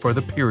paradise for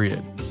the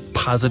period.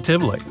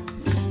 Positively.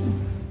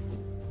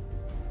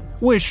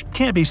 Which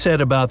can't be said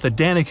about the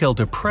Danakil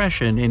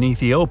Depression in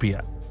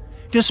Ethiopia.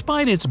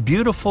 Despite its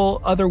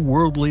beautiful,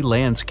 otherworldly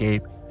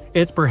landscape,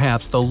 it's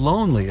perhaps the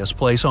loneliest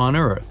place on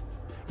Earth.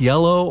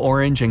 Yellow,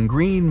 orange, and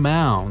green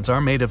mounds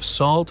are made of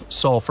salt,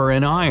 sulfur,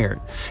 and iron,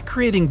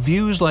 creating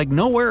views like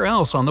nowhere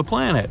else on the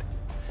planet.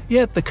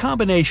 Yet the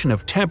combination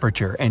of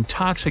temperature and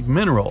toxic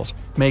minerals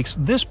makes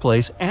this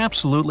place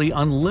absolutely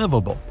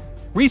unlivable.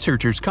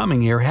 Researchers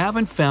coming here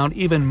haven't found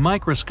even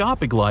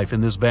microscopic life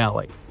in this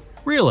valley.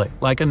 Really,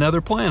 like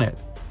another planet.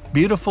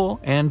 Beautiful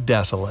and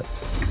desolate.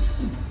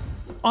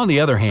 On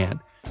the other hand,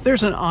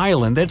 there's an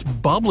island that's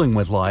bubbling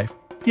with life,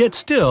 yet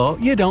still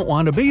you don't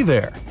want to be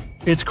there.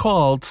 It's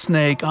called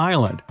Snake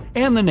Island,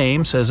 and the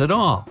name says it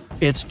all.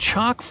 It's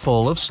chock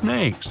full of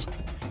snakes.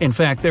 In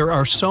fact, there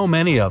are so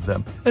many of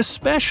them,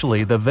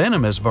 especially the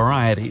venomous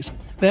varieties,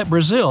 that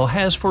Brazil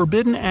has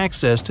forbidden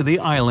access to the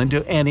island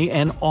to any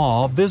and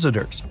all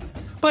visitors.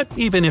 But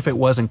even if it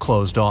wasn't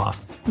closed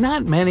off,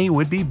 not many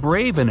would be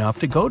brave enough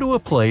to go to a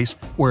place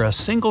where a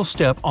single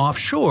step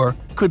offshore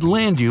could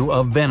land you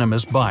a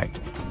venomous bite.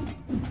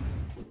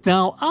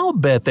 Now, I'll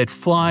bet that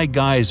Fly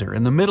Geyser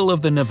in the middle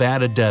of the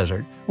Nevada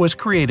desert was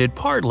created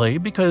partly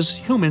because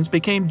humans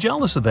became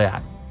jealous of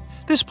that.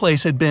 This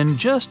place had been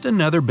just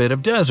another bit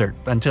of desert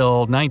until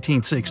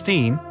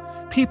 1916.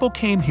 People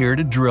came here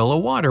to drill a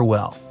water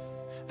well.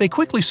 They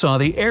quickly saw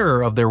the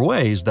error of their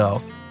ways,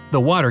 though. The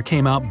water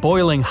came out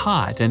boiling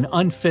hot and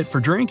unfit for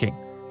drinking.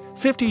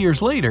 50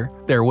 years later,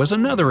 there was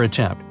another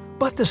attempt,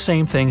 but the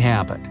same thing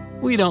happened.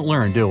 We don't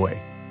learn, do we?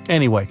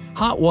 Anyway,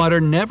 hot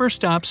water never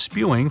stops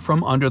spewing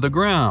from under the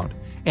ground,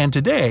 and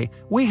today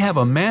we have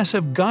a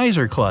massive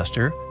geyser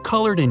cluster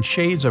colored in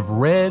shades of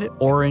red,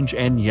 orange,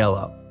 and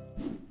yellow.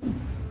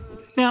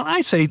 Now,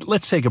 I say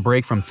let's take a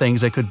break from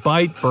things that could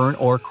bite, burn,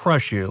 or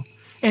crush you,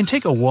 and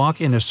take a walk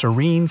in a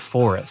serene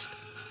forest.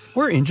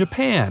 We're in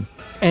Japan,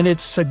 and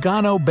it's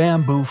Sagano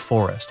Bamboo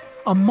Forest,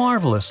 a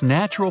marvelous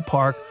natural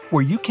park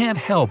where you can't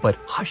help but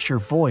hush your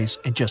voice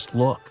and just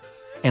look.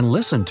 And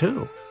listen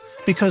too,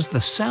 because the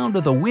sound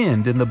of the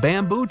wind in the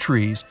bamboo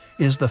trees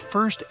is the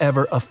first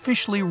ever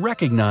officially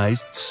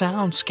recognized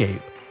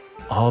soundscape.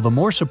 All the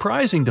more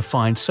surprising to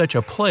find such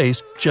a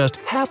place just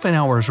half an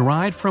hour's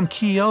ride from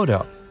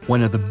Kyoto,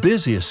 one of the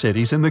busiest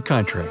cities in the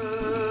country.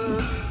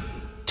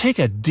 Take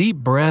a deep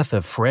breath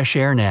of fresh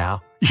air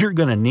now. You're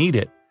gonna need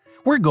it.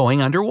 We're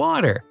going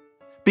underwater.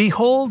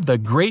 Behold the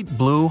Great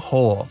Blue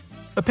Hole,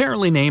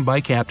 apparently named by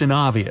Captain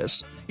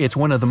Obvious. It's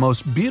one of the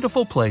most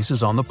beautiful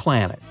places on the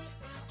planet.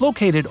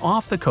 Located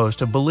off the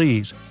coast of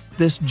Belize,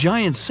 this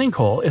giant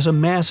sinkhole is a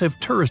massive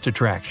tourist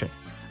attraction,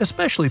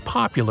 especially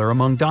popular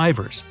among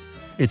divers.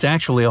 It's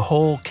actually a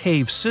whole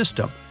cave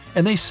system,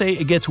 and they say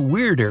it gets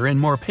weirder and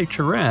more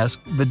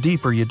picturesque the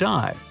deeper you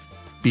dive.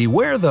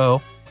 Beware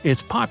though,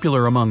 it's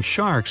popular among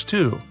sharks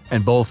too,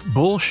 and both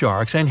bull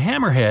sharks and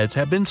hammerheads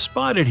have been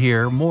spotted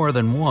here more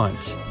than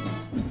once.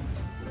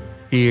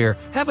 Here,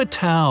 have a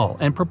towel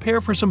and prepare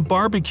for some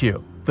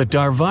barbecue. The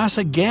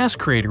Darvasa gas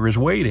crater is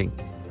waiting.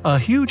 A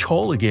huge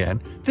hole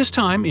again, this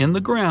time in the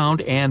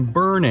ground and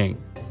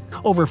burning.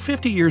 Over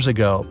 50 years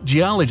ago,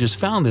 geologists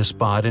found this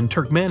spot in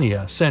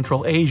Turkmenia,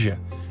 Central Asia,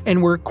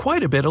 and were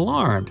quite a bit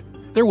alarmed.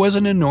 There was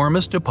an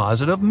enormous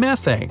deposit of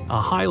methane,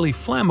 a highly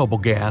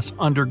flammable gas,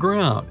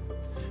 underground.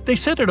 They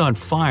set it on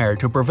fire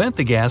to prevent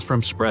the gas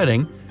from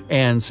spreading,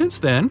 and since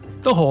then,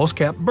 the holes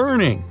kept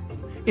burning.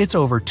 It's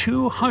over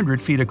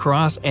 200 feet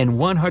across and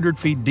 100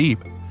 feet deep,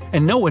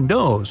 and no one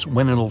knows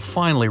when it'll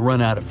finally run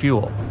out of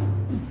fuel.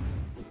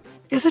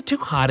 Is it too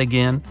hot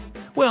again?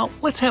 Well,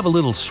 let's have a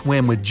little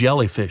swim with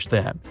jellyfish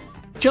then.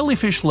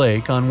 Jellyfish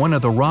Lake on one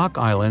of the rock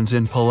islands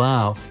in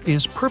Palau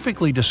is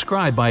perfectly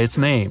described by its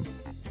name.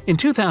 In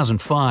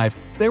 2005,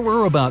 there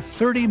were about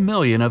 30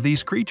 million of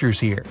these creatures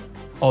here.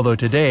 Although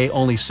today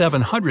only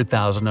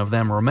 700,000 of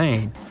them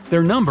remain,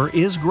 their number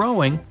is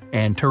growing,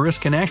 and tourists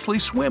can actually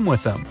swim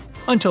with them.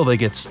 Until they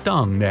get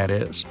stung, that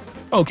is.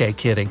 Okay,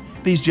 kidding.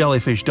 These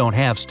jellyfish don't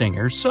have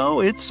stingers,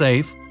 so it's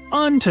safe.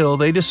 Until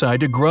they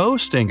decide to grow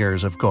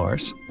stingers, of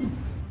course.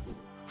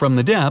 From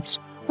the depths,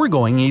 we're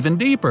going even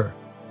deeper.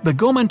 The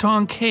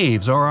Gomantong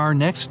Caves are our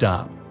next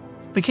stop.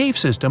 The cave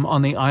system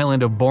on the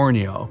island of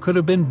Borneo could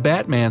have been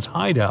Batman's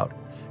hideout,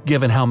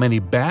 given how many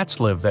bats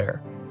live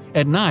there.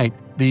 At night,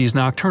 these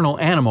nocturnal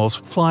animals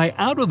fly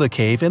out of the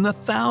cave in the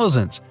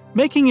thousands,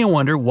 making you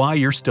wonder why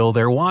you're still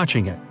there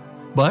watching it.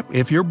 But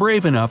if you're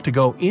brave enough to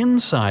go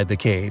inside the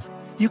cave,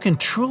 you can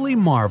truly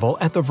marvel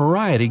at the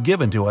variety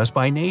given to us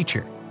by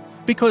nature.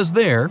 Because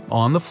there,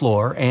 on the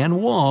floor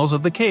and walls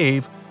of the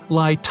cave,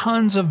 lie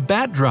tons of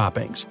bat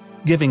droppings,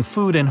 giving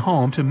food and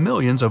home to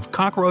millions of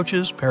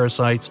cockroaches,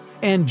 parasites,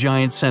 and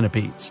giant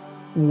centipedes.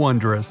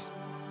 Wondrous.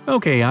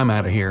 Okay, I'm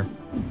out of here.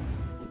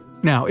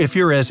 Now, if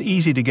you're as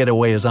easy to get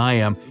away as I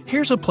am,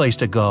 here's a place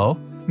to go: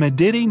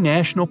 Madidi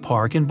National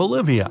Park in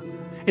Bolivia.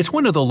 It's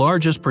one of the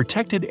largest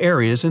protected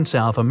areas in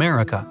South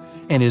America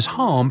and is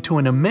home to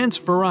an immense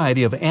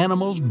variety of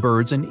animals,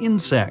 birds, and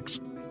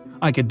insects.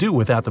 I could do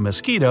without the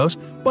mosquitoes,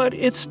 but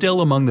it's still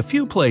among the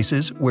few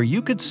places where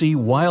you could see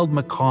wild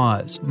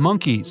macaws,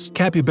 monkeys,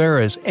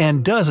 capybaras,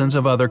 and dozens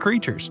of other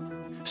creatures.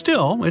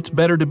 Still, it's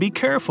better to be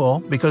careful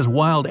because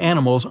wild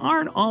animals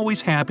aren't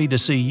always happy to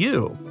see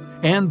you,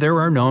 and there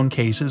are known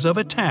cases of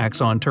attacks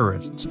on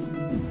tourists.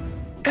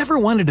 Ever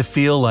wanted to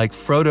feel like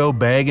Frodo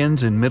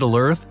Baggins in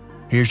Middle-earth?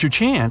 Here's your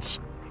chance.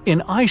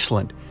 In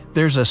Iceland,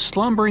 there's a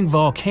slumbering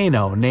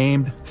volcano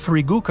named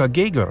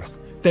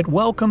Þrígukageigur that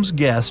welcomes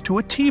guests to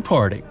a tea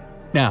party.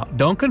 Now,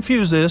 don't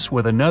confuse this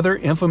with another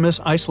infamous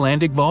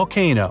Icelandic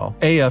volcano,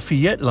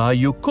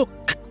 Eyjafjallajökull.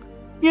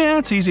 Yeah,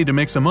 it's easy to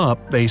mix them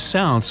up, they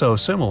sound so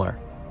similar.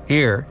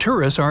 Here,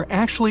 tourists are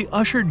actually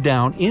ushered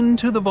down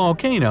into the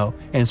volcano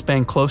and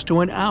spend close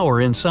to an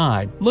hour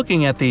inside,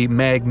 looking at the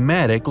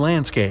magmatic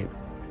landscape.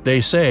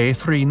 They say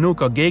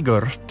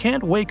Þrígukageigur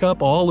can't wake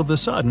up all of a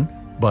sudden,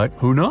 but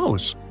who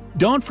knows?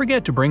 Don't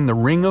forget to bring the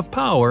Ring of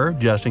Power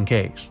just in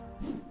case.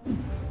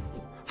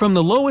 From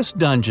the lowest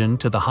dungeon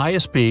to the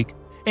highest peak,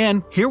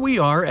 and here we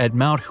are at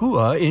Mount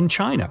Hua in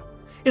China.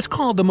 It's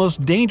called the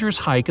most dangerous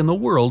hike in the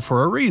world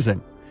for a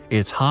reason.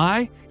 It's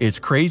high, it's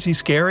crazy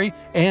scary,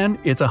 and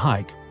it's a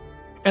hike.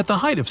 At the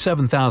height of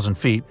 7,000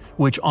 feet,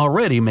 which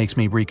already makes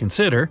me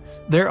reconsider,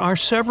 there are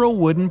several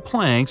wooden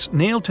planks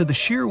nailed to the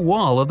sheer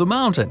wall of the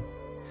mountain.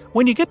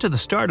 When you get to the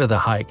start of the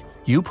hike,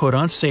 you put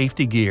on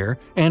safety gear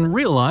and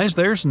realize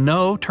there's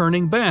no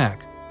turning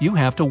back. You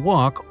have to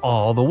walk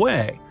all the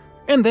way.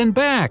 And then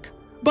back.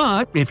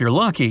 But if you're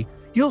lucky,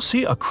 you'll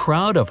see a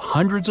crowd of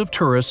hundreds of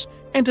tourists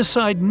and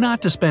decide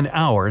not to spend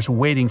hours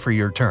waiting for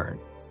your turn.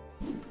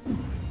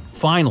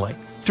 Finally,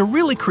 to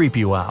really creep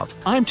you out,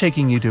 I'm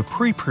taking you to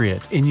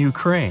Pripyat in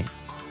Ukraine.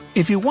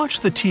 If you watch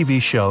the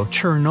TV show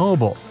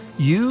Chernobyl,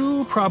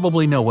 you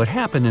probably know what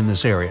happened in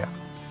this area.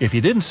 If you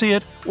didn't see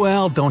it,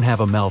 well, don't have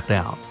a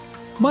meltdown.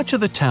 Much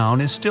of the town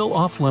is still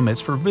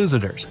off-limits for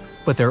visitors,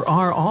 but there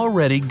are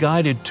already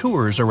guided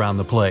tours around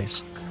the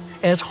place.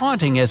 As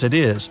haunting as it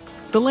is,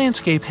 the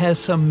landscape has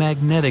some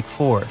magnetic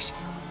force.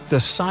 The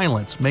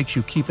silence makes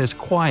you keep as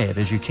quiet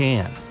as you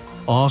can.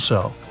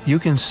 Also, you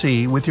can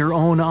see with your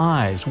own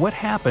eyes what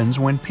happens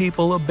when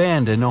people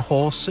abandon a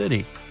whole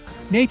city.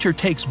 Nature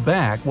takes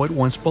back what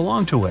once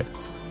belonged to it.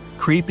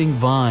 Creeping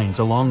vines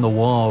along the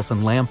walls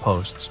and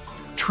lampposts,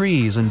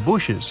 trees and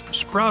bushes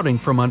sprouting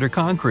from under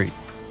concrete.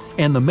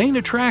 And the main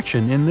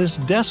attraction in this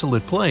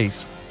desolate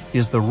place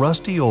is the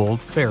rusty old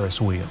Ferris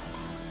wheel.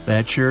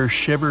 That sure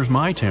shivers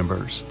my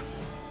timbers.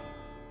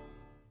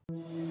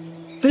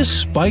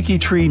 This spiky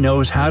tree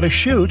knows how to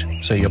shoot,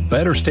 so you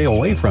better stay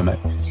away from it.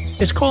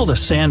 It's called a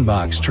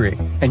sandbox tree,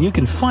 and you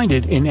can find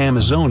it in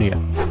Amazonia.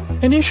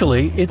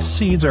 Initially, its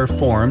seeds are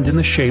formed in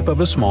the shape of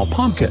a small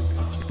pumpkin.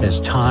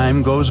 As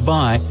time goes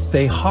by,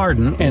 they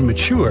harden and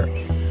mature.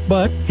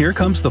 But here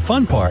comes the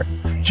fun part.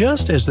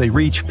 Just as they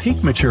reach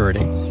peak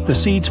maturity, the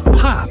seeds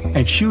pop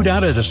and shoot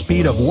out at a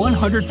speed of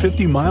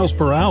 150 miles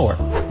per hour.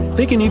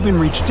 They can even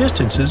reach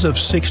distances of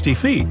 60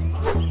 feet.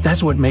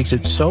 That's what makes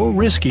it so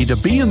risky to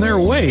be in their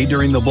way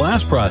during the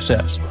blast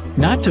process.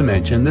 Not to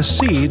mention the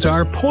seeds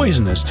are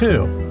poisonous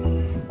too.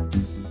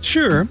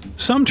 Sure,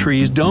 some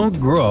trees don't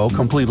grow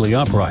completely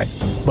upright,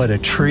 but a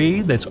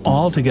tree that's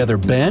altogether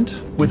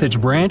bent, with its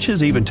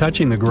branches even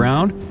touching the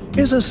ground,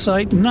 is a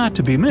sight not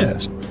to be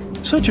missed.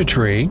 Such a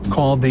tree,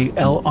 called the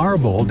El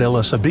Árbol de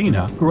la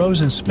Sabina,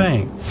 grows in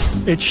Spain.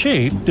 Its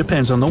shape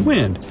depends on the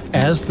wind,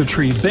 as the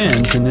tree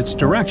bends in its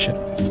direction.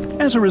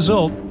 As a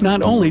result,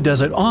 not only does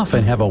it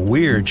often have a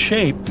weird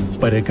shape,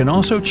 but it can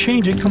also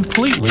change it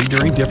completely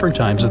during different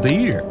times of the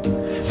year.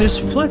 This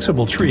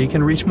flexible tree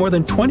can reach more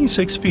than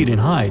 26 feet in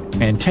height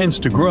and tends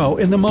to grow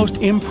in the most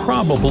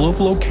improbable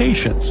of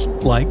locations,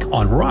 like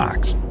on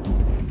rocks.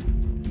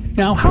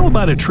 Now, how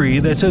about a tree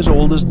that's as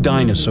old as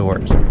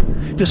dinosaurs?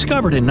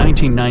 Discovered in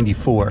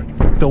 1994,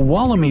 the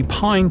Wollemi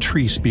pine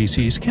tree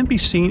species can be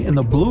seen in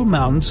the Blue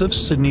Mountains of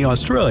Sydney,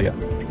 Australia.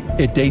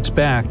 It dates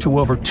back to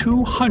over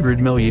 200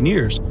 million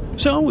years,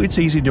 so it's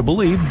easy to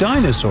believe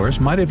dinosaurs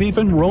might have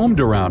even roamed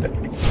around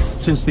it.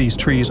 Since these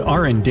trees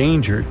are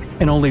endangered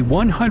and only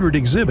 100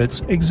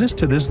 exhibits exist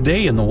to this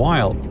day in the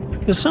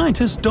wild, the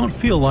scientists don't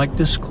feel like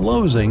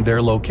disclosing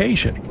their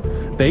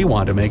location. They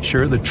want to make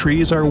sure the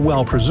trees are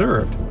well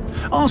preserved.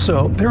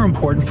 Also, they're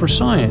important for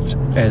science,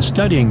 as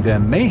studying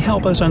them may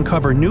help us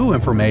uncover new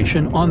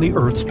information on the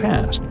Earth's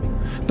past.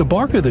 The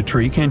bark of the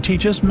tree can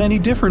teach us many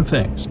different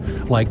things,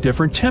 like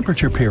different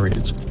temperature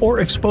periods or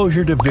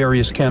exposure to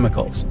various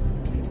chemicals.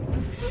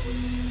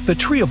 The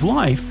tree of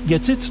life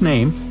gets its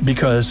name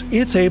because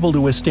it's able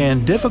to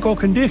withstand difficult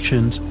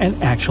conditions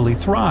and actually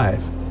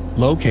thrive.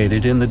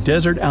 Located in the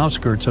desert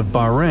outskirts of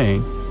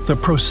Bahrain, the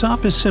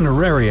Prosopis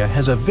cineraria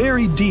has a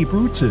very deep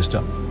root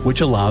system,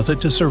 which allows it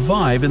to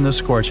survive in the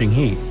scorching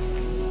heat.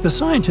 The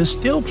scientists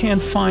still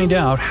can't find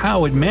out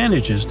how it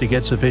manages to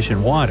get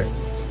sufficient water.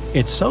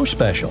 It's so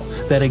special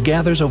that it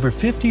gathers over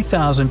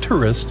 50,000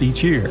 tourists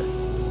each year.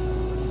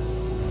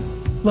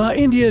 La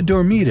India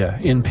Dormida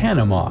in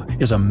Panama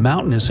is a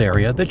mountainous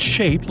area that's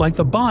shaped like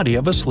the body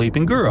of a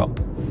sleeping girl.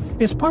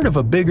 It's part of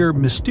a bigger,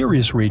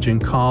 mysterious region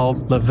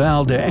called La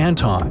Val de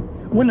Anton,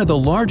 one of the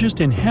largest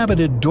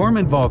inhabited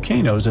dormant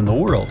volcanoes in the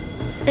world.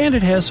 And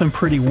it has some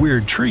pretty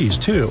weird trees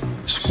too,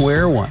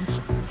 square ones.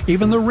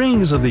 Even the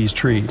rings of these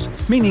trees,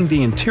 meaning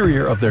the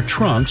interior of their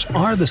trunks,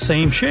 are the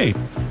same shape,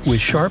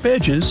 with sharp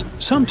edges,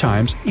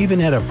 sometimes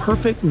even at a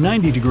perfect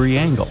 90-degree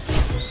angle.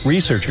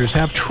 Researchers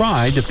have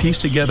tried to piece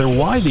together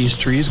why these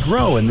trees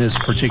grow in this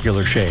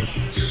particular shape.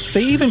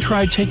 They even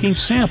tried taking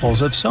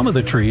samples of some of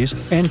the trees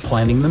and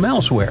planting them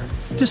elsewhere,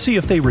 to see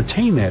if they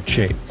retain that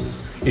shape.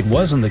 It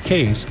wasn't the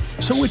case,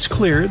 so it's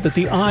clear that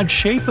the odd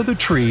shape of the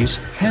trees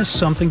has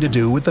something to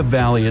do with the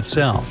valley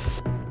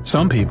itself.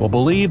 Some people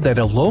believe that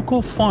a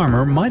local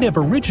farmer might have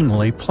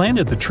originally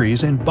planted the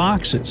trees in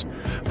boxes,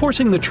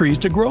 forcing the trees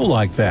to grow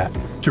like that,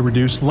 to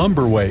reduce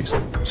lumber waste,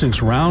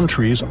 since round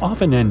trees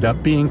often end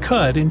up being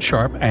cut in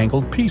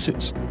sharp-angled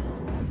pieces.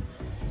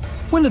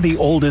 One of the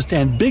oldest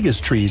and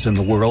biggest trees in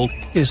the world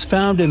is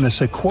found in the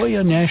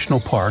Sequoia National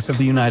Park of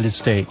the United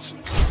States.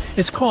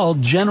 It's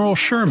called General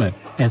Sherman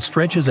and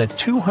stretches at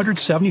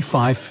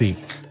 275 feet.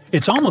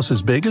 It's almost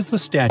as big as the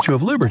Statue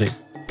of Liberty.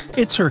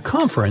 Its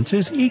circumference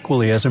is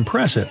equally as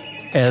impressive,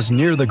 as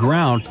near the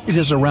ground it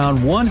is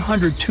around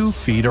 102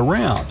 feet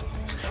around.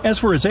 As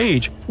for its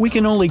age, we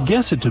can only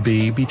guess it to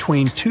be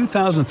between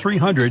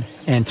 2,300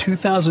 and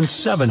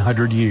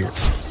 2,700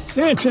 years.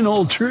 That's an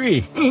old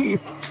tree.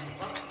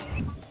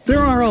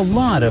 There are a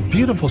lot of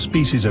beautiful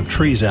species of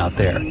trees out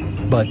there,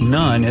 but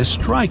none as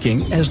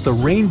striking as the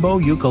rainbow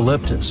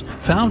eucalyptus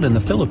found in the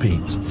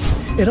Philippines.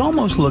 It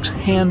almost looks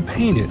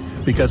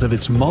hand-painted because of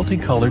its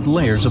multicolored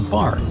layers of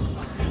bark.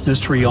 This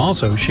tree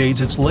also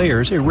shades its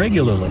layers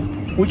irregularly,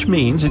 which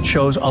means it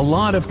shows a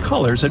lot of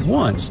colors at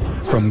once,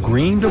 from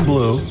green to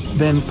blue,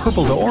 then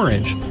purple to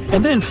orange,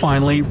 and then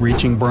finally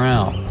reaching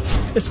brown.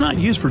 It's not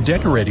used for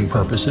decorating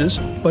purposes,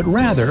 but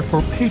rather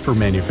for paper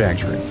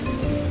manufacturing.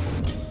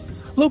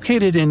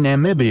 Located in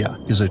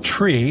Namibia is a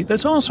tree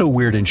that's also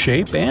weird in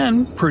shape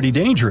and pretty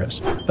dangerous,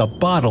 the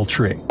bottle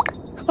tree.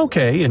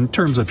 Okay, in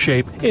terms of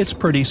shape, it's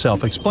pretty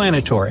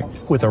self-explanatory,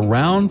 with a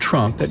round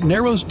trunk that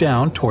narrows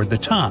down toward the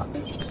top.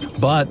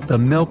 But the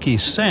milky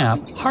sap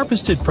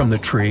harvested from the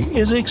tree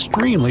is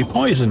extremely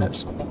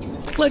poisonous.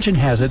 Legend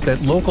has it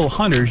that local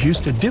hunters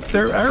used to dip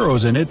their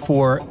arrows in it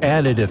for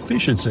added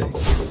efficiency.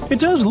 It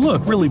does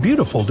look really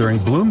beautiful during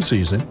bloom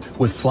season,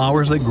 with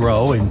flowers that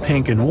grow in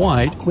pink and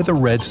white with a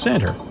red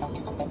center.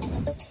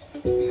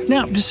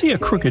 Now, to see a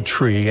crooked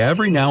tree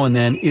every now and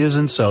then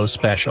isn't so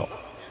special.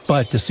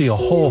 But to see a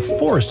whole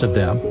forest of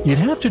them, you'd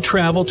have to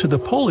travel to the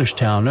Polish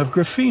town of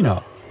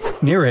Gryfino,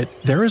 Near it,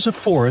 there is a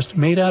forest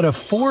made out of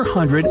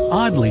 400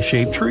 oddly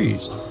shaped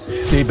trees.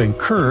 They've been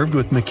curved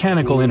with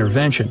mechanical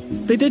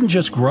intervention. They didn't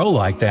just grow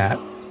like that,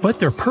 but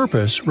their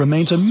purpose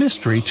remains a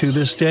mystery to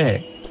this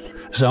day.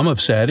 Some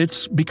have said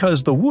it's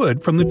because the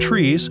wood from the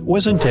trees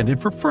was intended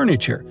for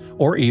furniture,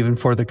 or even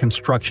for the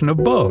construction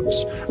of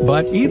boats.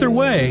 But either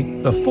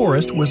way, the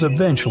forest was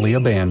eventually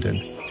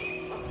abandoned.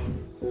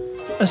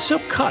 A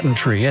silk cotton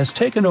tree has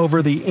taken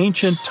over the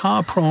ancient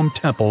Ta Prohm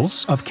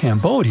temples of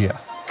Cambodia,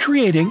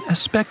 creating a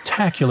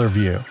spectacular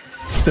view.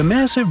 The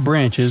massive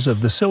branches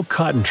of the silk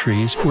cotton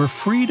trees were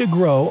free to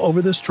grow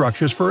over the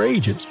structures for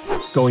ages,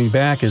 going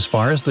back as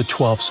far as the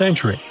 12th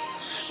century.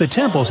 The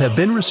temples have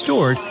been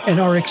restored and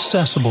are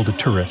accessible to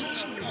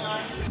tourists.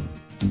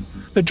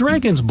 The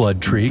dragon's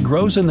blood tree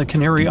grows in the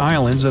Canary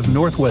Islands of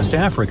northwest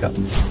Africa.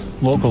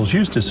 Locals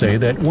used to say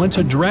that once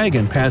a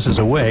dragon passes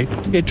away,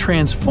 it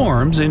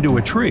transforms into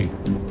a tree.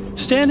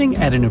 Standing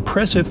at an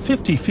impressive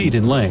 50 feet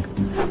in length,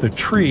 the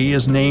tree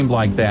is named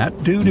like that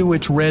due to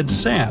its red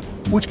sap,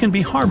 which can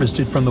be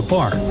harvested from the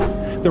bark.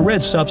 The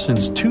red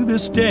substance to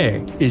this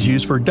day is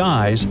used for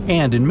dyes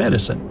and in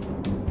medicine.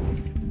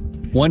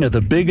 One of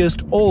the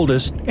biggest,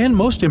 oldest, and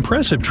most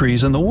impressive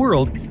trees in the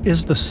world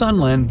is the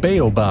Sunland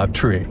Baobab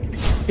tree.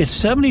 It's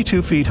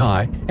 72 feet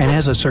high and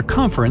has a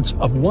circumference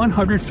of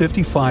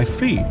 155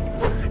 feet.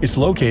 It's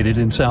located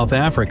in South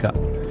Africa.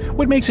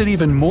 What makes it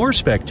even more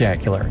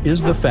spectacular is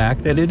the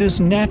fact that it is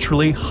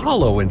naturally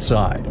hollow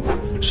inside.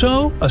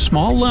 So, a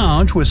small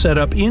lounge was set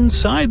up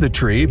inside the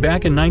tree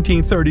back in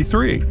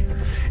 1933.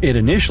 It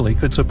initially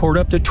could support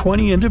up to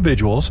 20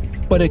 individuals,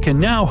 but it can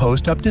now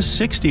host up to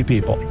 60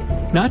 people.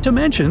 Not to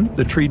mention,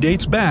 the tree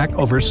dates back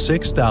over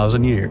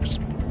 6,000 years.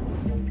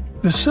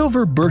 The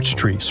silver birch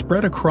tree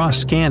spread across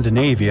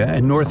Scandinavia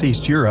and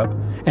northeast Europe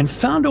and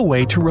found a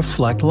way to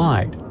reflect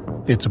light.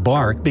 Its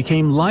bark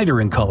became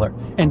lighter in color,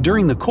 and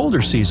during the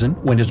colder season,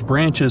 when its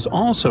branches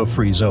also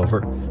freeze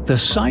over, the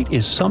site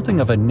is something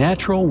of a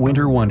natural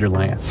winter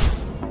wonderland.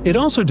 It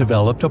also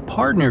developed a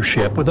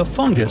partnership with a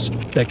fungus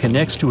that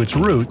connects to its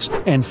roots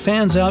and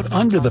fans out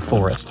under the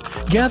forest,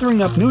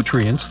 gathering up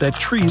nutrients that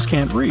trees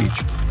can't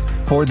reach.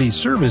 For these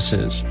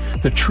services,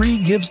 the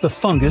tree gives the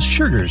fungus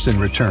sugars in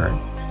return.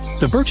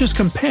 The birch's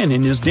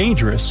companion is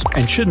dangerous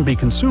and shouldn't be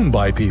consumed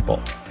by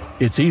people.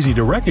 It's easy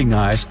to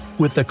recognize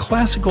with the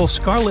classical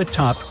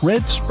scarlet-topped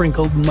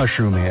red-sprinkled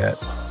mushroom head.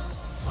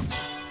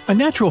 A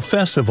natural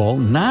festival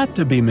not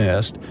to be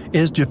missed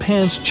is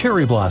Japan's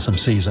cherry blossom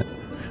season.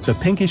 The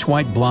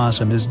pinkish-white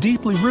blossom is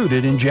deeply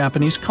rooted in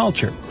Japanese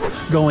culture,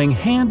 going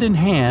hand in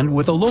hand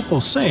with a local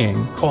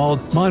saying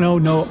called Mono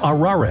no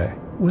Arare.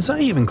 Was I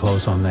even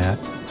close on that?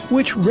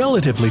 Which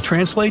relatively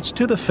translates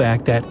to the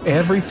fact that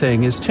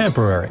everything is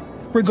temporary,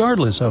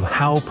 regardless of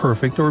how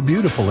perfect or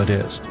beautiful it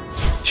is.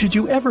 Should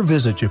you ever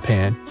visit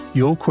Japan,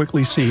 you'll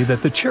quickly see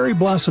that the cherry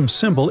blossom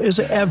symbol is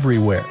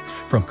everywhere,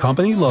 from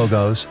company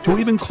logos to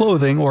even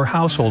clothing or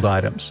household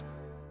items.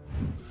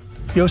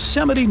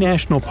 Yosemite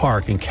National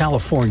Park in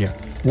California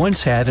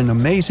once had an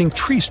amazing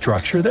tree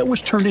structure that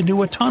was turned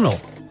into a tunnel.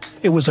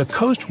 It was a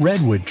coast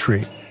redwood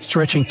tree,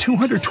 stretching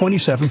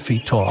 227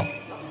 feet tall.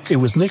 It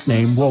was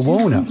nicknamed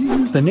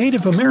Wawona, the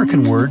Native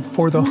American word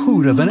for the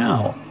hoot of an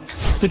owl.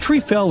 The tree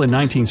fell in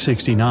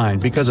 1969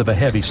 because of a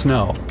heavy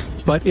snow,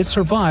 but it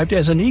survived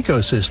as an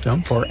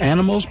ecosystem for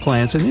animals,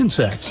 plants, and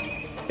insects.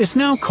 It's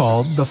now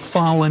called the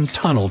fallen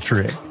tunnel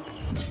tree.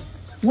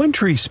 One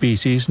tree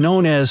species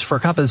known as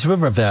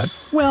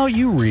Verkapelsrivervet, well,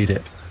 you read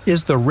it,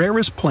 is the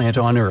rarest plant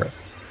on Earth.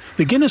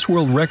 The Guinness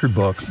World Record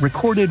book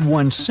recorded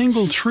one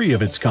single tree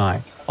of its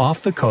kind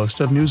off the coast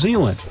of New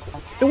Zealand.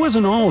 It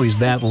wasn't always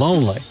that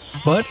lonely,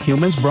 but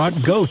humans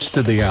brought goats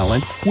to the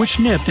island, which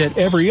nipped at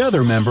every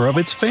other member of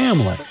its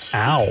family.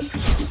 Ow!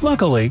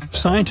 Luckily,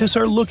 scientists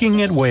are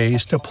looking at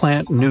ways to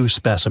plant new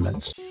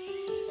specimens.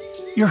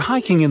 You're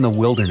hiking in the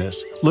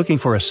wilderness, looking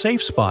for a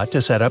safe spot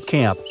to set up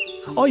camp.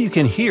 All you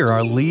can hear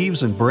are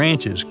leaves and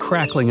branches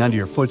crackling under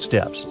your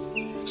footsteps.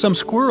 Some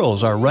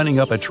squirrels are running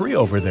up a tree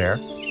over there,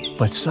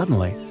 but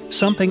suddenly,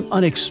 something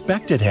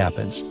unexpected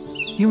happens.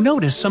 You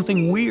notice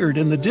something weird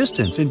in the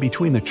distance in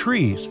between the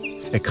trees.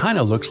 It kind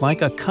of looks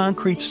like a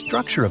concrete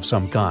structure of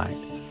some kind.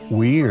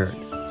 Weird.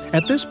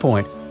 At this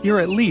point, you're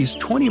at least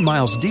 20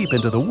 miles deep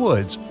into the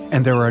woods,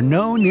 and there are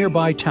no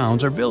nearby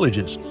towns or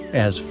villages,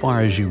 as far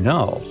as you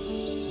know.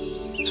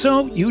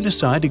 So you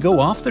decide to go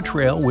off the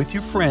trail with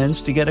your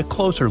friends to get a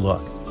closer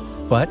look.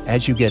 But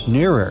as you get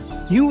nearer,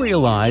 you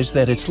realize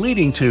that it's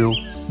leading to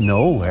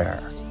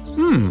nowhere.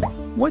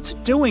 What's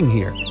it doing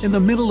here, in the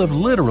middle of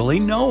literally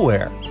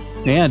nowhere?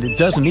 And it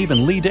doesn't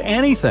even lead to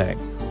anything.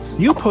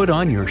 You put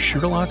on your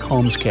Sherlock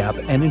Holmes cap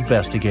and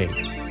investigate.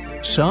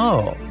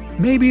 So,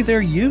 maybe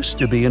there used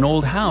to be an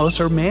old house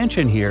or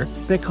mansion here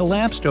that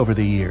collapsed over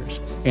the years,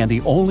 and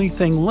the only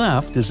thing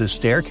left is a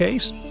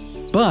staircase?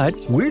 But,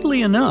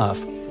 weirdly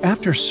enough,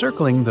 after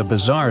circling the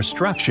bizarre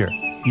structure,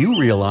 you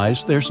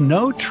realize there's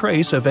no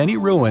trace of any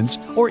ruins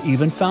or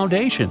even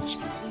foundations.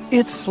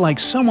 It's like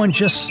someone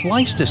just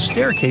sliced a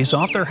staircase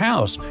off their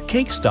house,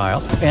 cake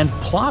style, and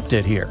plopped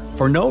it here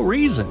for no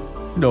reason.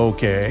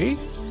 Okay?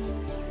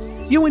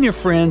 You and your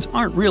friends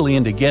aren't really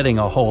into getting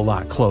a whole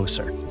lot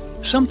closer.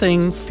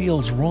 Something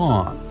feels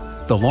wrong.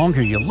 The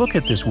longer you look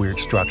at this weird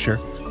structure,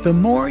 the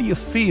more you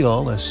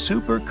feel a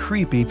super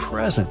creepy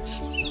presence.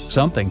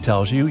 Something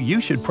tells you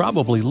you should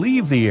probably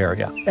leave the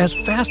area as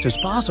fast as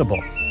possible.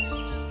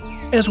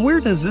 As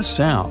weird as this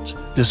sounds,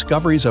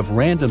 discoveries of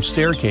random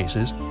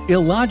staircases,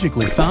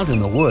 illogically found in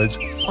the woods,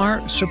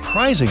 are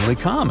surprisingly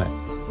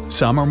common.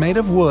 Some are made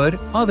of wood,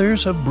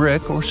 others of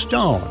brick or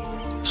stone.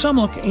 Some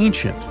look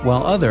ancient,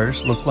 while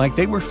others look like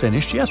they were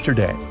finished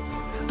yesterday.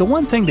 The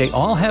one thing they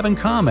all have in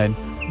common,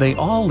 they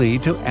all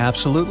lead to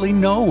absolutely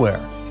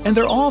nowhere, and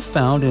they're all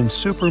found in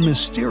super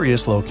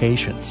mysterious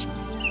locations.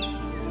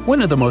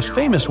 One of the most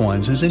famous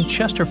ones is in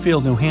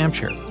Chesterfield, New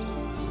Hampshire.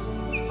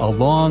 A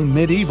long,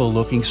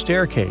 medieval-looking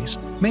staircase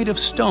made of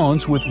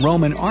stones with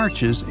Roman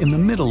arches in the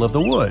middle of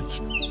the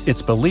woods.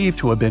 It's believed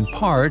to have been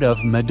part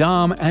of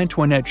Madame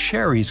Antoinette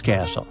Sherry's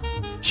castle.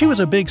 She was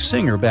a big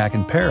singer back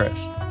in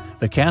Paris.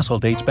 The castle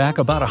dates back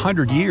about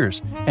 100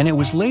 years, and it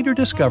was later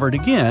discovered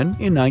again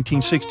in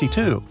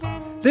 1962.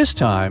 This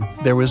time,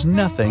 there was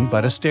nothing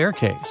but a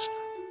staircase.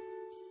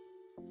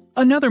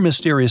 Another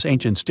mysterious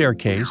ancient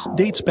staircase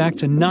dates back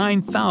to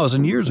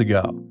 9,000 years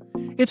ago.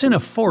 It's in a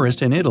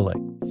forest in Italy.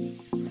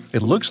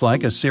 It looks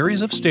like a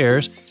series of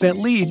stairs that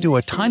lead to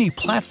a tiny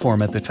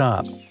platform at the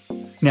top.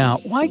 Now,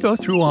 why go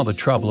through all the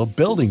trouble of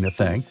building the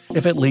thing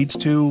if it leads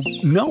to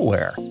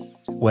nowhere?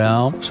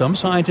 Well, some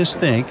scientists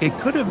think it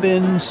could have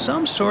been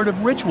some sort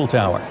of ritual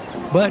tower,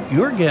 but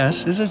your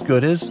guess is as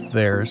good as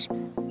theirs.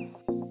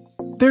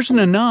 There's an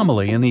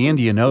anomaly in the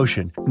Indian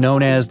Ocean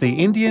known as the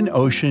Indian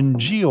Ocean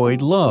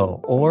Geoid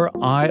Low, or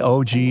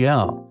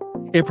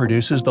IOGL. It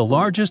produces the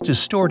largest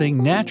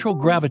distorting natural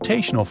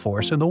gravitational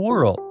force in the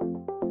world.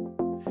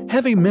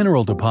 Heavy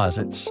mineral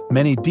deposits,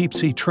 many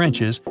deep-sea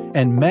trenches,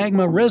 and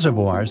magma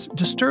reservoirs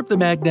disturb the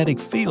magnetic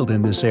field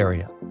in this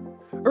area.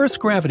 Earth's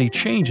gravity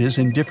changes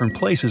in different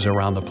places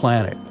around the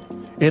planet.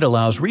 It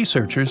allows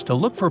researchers to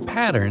look for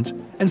patterns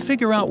and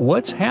figure out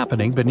what's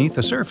happening beneath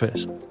the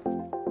surface.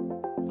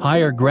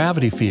 Higher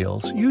gravity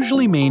fields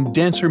usually mean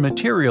denser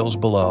materials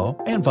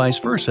below, and vice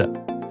versa.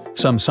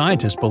 Some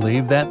scientists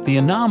believe that the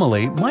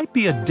anomaly might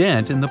be a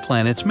dent in the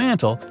planet's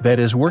mantle that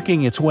is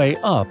working its way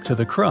up to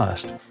the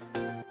crust.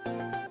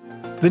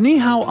 The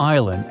Niihau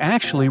Island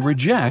actually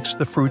rejects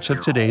the fruits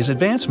of today's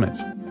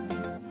advancements.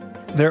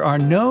 There are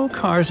no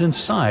cars in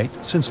sight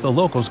since the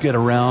locals get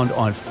around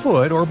on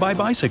foot or by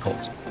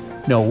bicycles.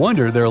 No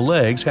wonder their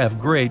legs have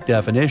great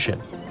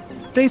definition.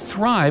 They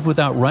thrive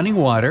without running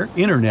water,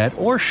 internet,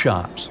 or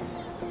shops.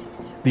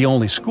 The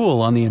only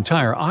school on the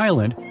entire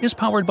island is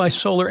powered by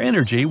solar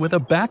energy with a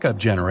backup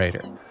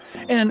generator.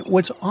 And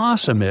what's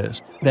awesome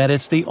is that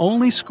it's the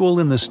only school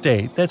in the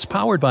state that's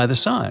powered by the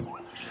sun.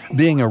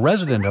 Being a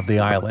resident of the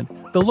island,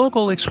 the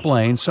local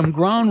explains some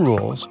ground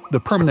rules the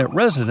permanent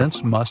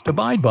residents must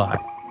abide by.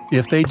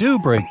 If they do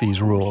break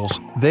these rules,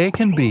 they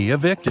can be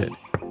evicted.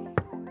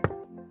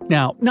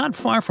 Now, not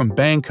far from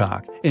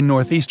Bangkok, in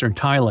northeastern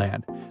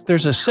Thailand,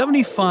 there's a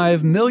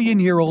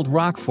 75-million-year-old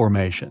rock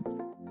formation.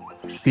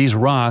 These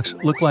rocks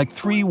look like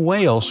three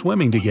whales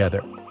swimming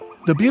together.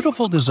 The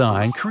beautiful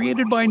design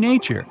created by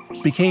nature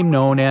became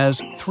known as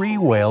Three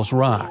Whales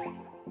Rock.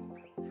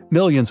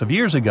 Millions of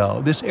years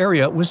ago, this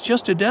area was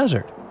just a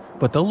desert,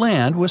 but the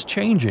land was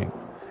changing.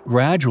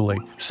 Gradually,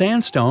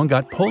 sandstone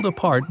got pulled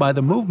apart by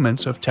the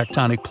movements of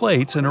tectonic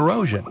plates and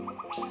erosion.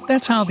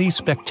 That's how these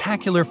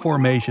spectacular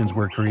formations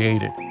were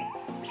created.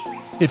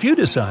 If you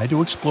decide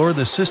to explore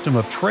the system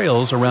of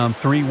trails around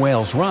Three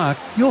Whales Rock,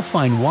 you'll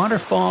find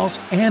waterfalls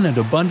and an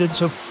abundance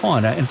of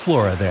fauna and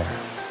flora there.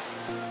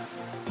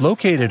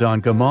 Located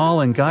on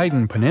Gamal and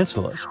Gaiden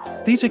peninsulas,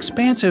 these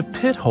expansive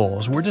pit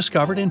holes were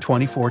discovered in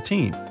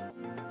 2014.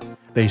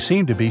 They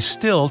seem to be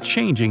still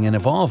changing and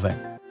evolving.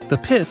 The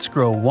pits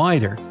grow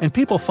wider, and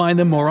people find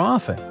them more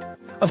often.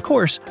 Of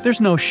course, there's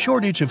no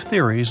shortage of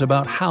theories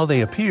about how they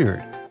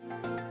appeared.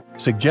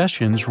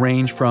 Suggestions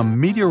range from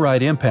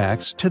meteorite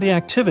impacts to the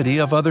activity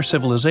of other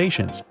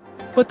civilizations.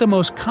 But the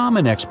most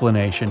common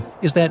explanation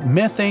is that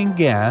methane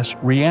gas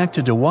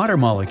reacted to water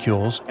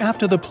molecules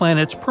after the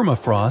planet's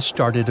permafrost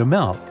started to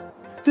melt.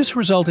 This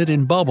resulted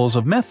in bubbles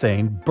of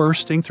methane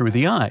bursting through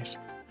the ice.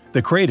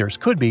 The craters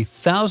could be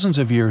thousands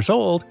of years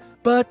old,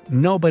 but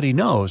nobody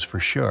knows for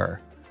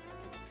sure.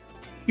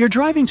 You're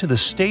driving to the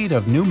state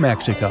of New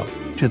Mexico,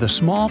 to the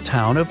small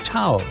town of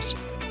Taos.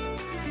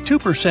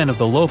 2% of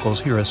the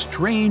locals hear a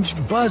strange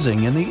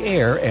buzzing in the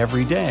air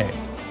every day.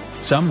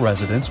 Some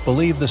residents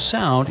believe the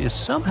sound is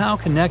somehow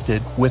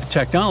connected with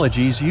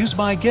technologies used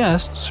by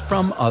guests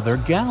from other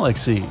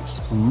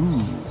galaxies.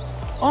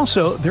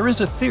 Also, there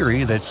is a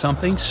theory that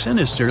something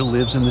sinister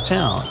lives in the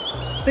town.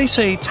 They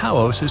say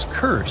Taos is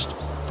cursed.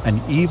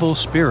 An evil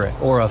spirit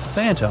or a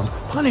phantom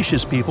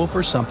punishes people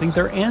for something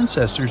their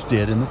ancestors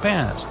did in the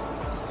past.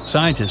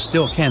 Scientists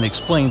still can't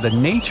explain the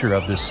nature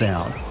of this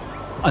sound.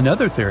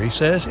 Another theory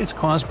says it's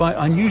caused by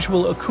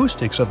unusual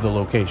acoustics of the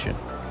location,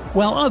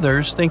 while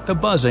others think the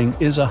buzzing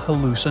is a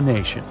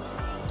hallucination.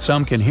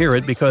 Some can hear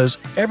it because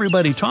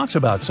Everybody talks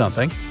about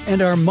something,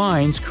 and our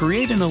minds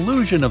create an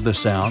illusion of the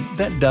sound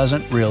that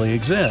doesn't really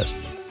exist.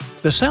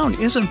 The sound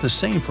isn't the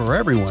same for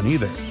everyone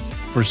either.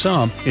 For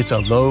some, it's a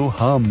low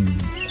hum.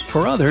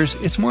 For others,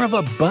 it's more of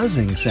a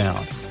buzzing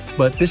sound.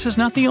 But this is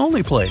not the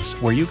only place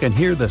where you can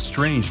hear the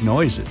strange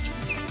noises.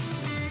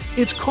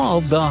 It's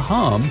called the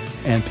hum,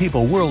 and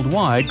people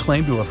worldwide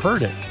claim to have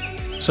heard it.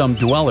 Some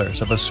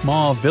dwellers of a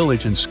small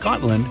village in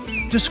Scotland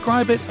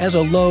describe it as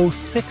a low,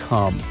 thick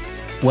hum,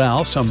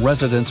 while some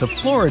residents of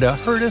Florida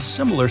heard a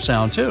similar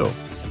sound too.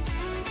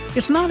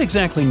 It's not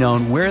exactly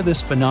known where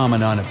this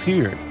phenomenon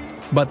appeared,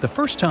 but the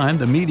first time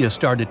the media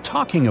started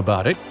talking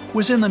about it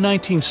was in the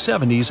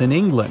 1970s in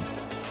England.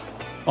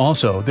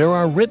 Also, there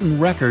are written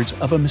records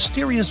of a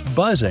mysterious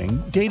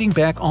buzzing dating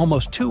back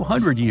almost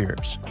 200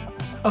 years.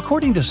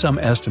 According to some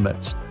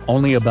estimates,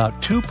 only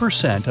about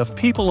 2% of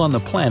people on the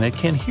planet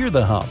can hear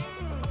the hum.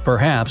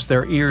 Perhaps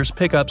their ears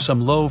pick up some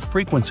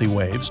low-frequency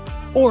waves,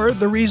 or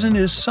the reason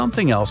is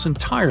something else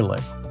entirely.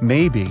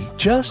 Maybe,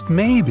 just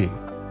maybe,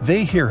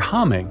 they hear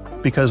humming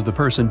because the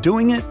person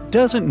doing it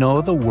doesn't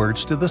know the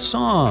words to the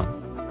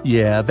song.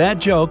 Yeah, that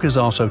joke is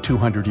also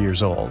 200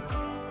 years old.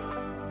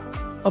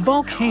 A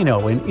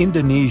volcano in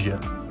Indonesia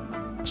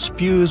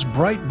spews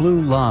bright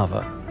blue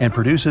lava and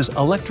produces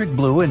electric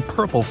blue and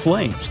purple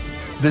flames.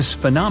 This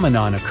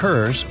phenomenon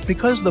occurs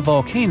because the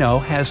volcano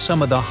has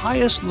some of the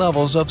highest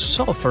levels of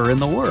sulfur in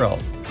the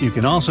world. You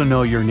can also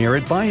know you're near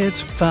it by its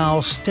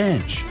foul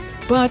stench.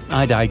 But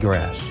I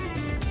digress.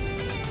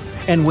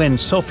 And when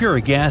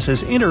sulfuric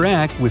gases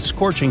interact with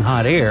scorching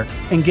hot air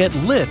and get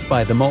lit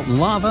by the molten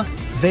lava,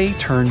 they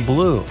turn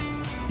blue.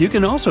 You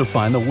can also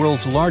find the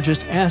world's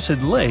largest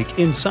acid lake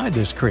inside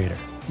this crater.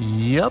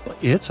 Yup,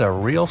 it's a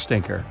real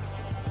stinker.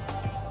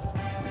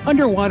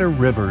 Underwater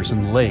rivers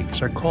and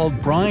lakes are called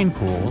brine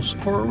pools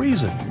for a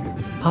reason.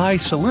 High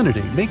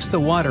salinity makes the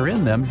water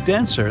in them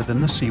denser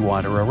than the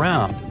seawater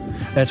around.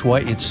 That's why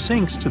it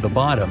sinks to the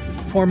bottom,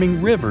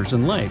 forming rivers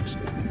and lakes.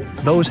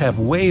 Those have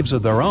waves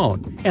of their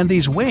own, and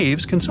these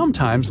waves can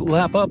sometimes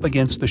lap up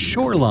against the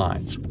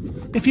shorelines.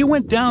 If you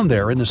went down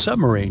there in a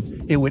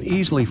submarine, it would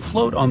easily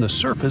float on the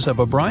surface of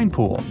a brine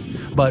pool.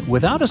 But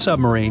without a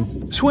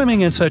submarine,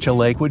 swimming in such a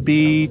lake would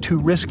be too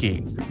risky.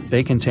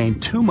 They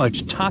contain too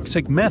much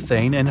toxic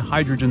methane and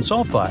hydrogen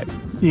sulfide.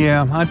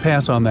 Yeah, I'd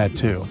pass on that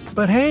too.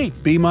 But hey,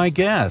 be my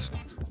guest.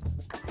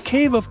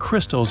 Cave of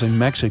Crystals in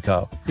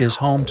Mexico is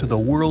home to the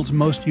world's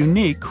most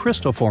unique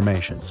crystal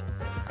formations.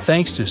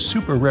 Thanks to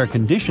super rare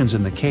conditions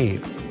in the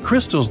cave,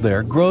 crystals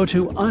there grow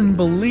to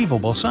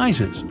unbelievable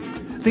sizes.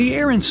 The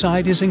air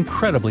inside is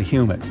incredibly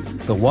humid.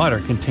 The water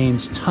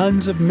contains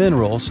tons of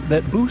minerals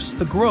that boost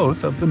the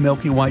growth of the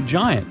Milky White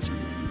giants.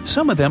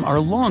 Some of them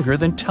are longer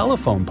than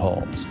telephone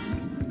poles.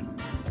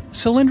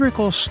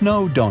 Cylindrical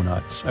snow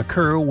donuts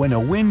occur when a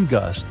wind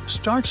gust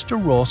starts to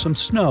roll some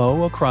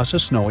snow across a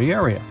snowy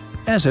area,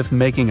 as if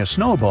making a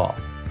snowball.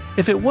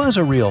 If it was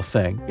a real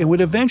thing, it would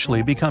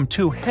eventually become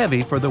too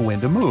heavy for the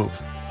wind to move.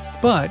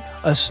 But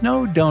a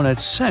snow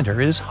donut's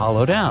center is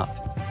hollowed out.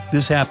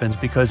 This happens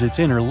because its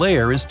inner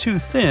layer is too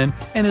thin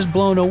and is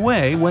blown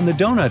away when the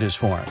donut is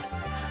formed.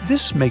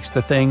 This makes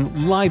the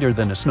thing lighter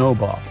than a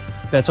snowball.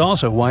 That's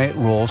also why it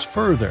rolls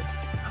further.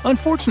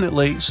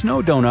 Unfortunately,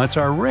 snow donuts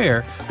are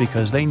rare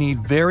because they need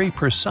very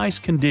precise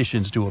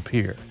conditions to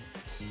appear.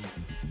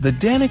 The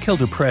Danakil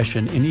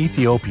Depression in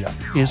Ethiopia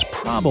is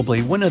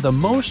probably one of the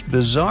most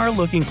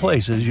bizarre-looking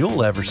places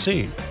you'll ever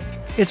see.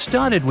 It's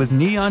dotted with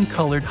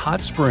neon-colored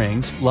hot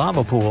springs,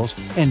 lava pools,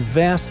 and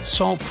vast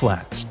salt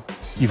flats.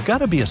 You've got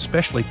to be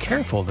especially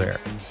careful there.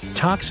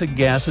 Toxic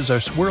gases are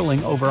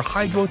swirling over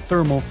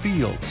hydrothermal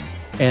fields,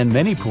 and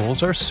many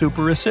pools are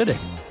super acidic.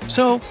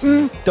 So,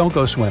 don't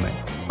go swimming.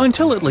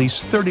 Until at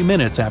least 30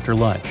 minutes after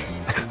lunch.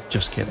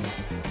 Just kidding.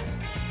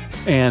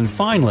 And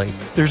finally,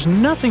 there's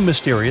nothing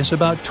mysterious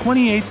about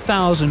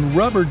 28,000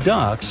 rubber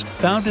ducks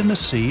found in the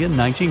sea in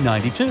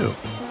 1992.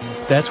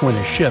 That's when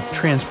a ship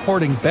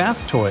transporting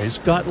bath toys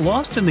got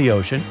lost in the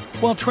ocean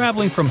while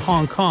traveling from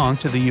Hong Kong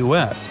to the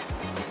U.S.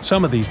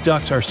 Some of these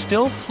ducks are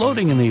still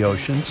floating in the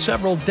ocean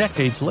several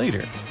decades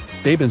later.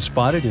 They've been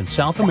spotted in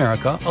South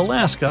America,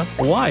 Alaska,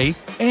 Hawaii,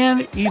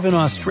 and even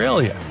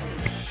Australia.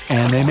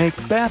 And they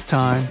make bath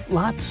time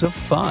lots of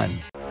fun.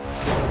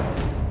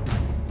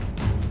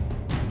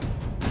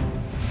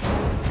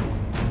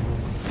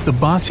 The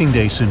Boxing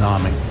Day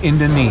Tsunami,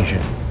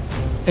 Indonesia.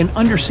 An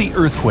undersea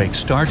earthquake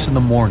starts in the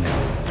morning.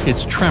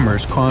 Its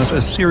tremors cause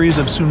a series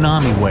of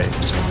tsunami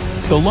waves.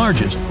 The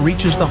largest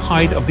reaches the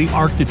height of the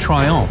Arc de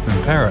Triomphe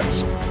in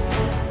Paris.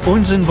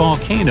 Unzen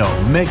Volcano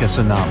Mega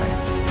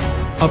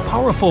Tsunami. A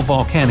powerful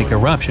volcanic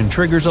eruption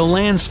triggers a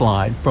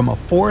landslide from a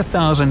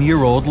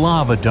 4,000-year-old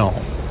lava dome.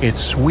 It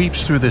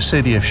sweeps through the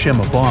city of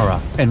Shimabara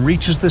and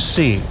reaches the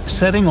sea,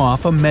 setting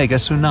off a mega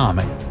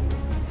tsunami.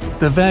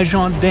 The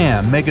Vajont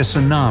Dam Mega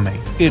Tsunami,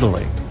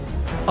 Italy.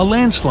 A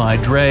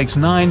landslide drags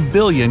 9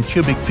 billion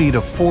cubic feet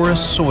of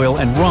forest, soil,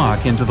 and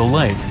rock into the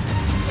lake.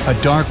 A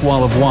dark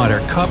wall of water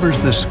covers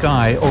the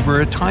sky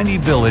over a tiny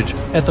village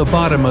at the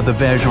bottom of the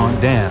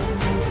Vajont Dam.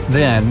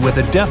 Then, with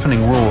a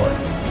deafening roar,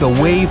 The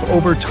wave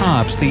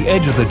overtops the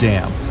edge of the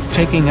dam,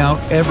 taking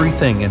out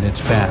everything in its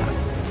path.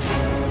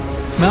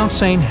 Mount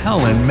St.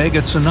 Helens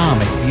Mega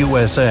Tsunami,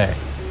 USA.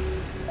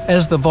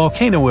 As the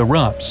volcano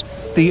erupts,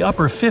 the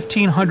upper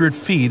 1,500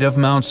 feet of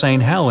Mount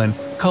St. Helens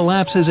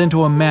collapses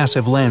into a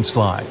massive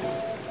landslide.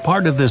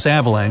 Part of this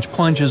avalanche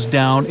plunges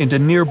down into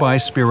nearby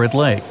Spirit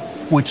Lake,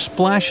 which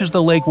splashes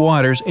the lake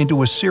waters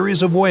into a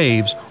series of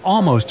waves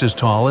almost as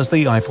tall as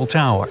the Eiffel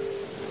Tower.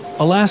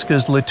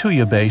 Alaska's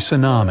Lituya Bay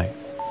Tsunami.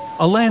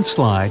 A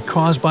landslide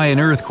caused by an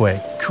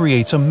earthquake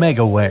creates a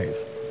mega wave.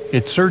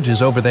 It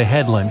surges over the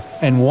headland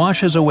and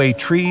washes away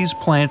trees,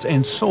 plants,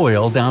 and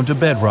soil down to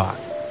bedrock.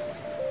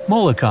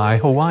 Molokai,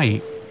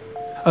 Hawaii.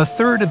 A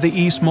third of the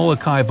East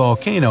Molokai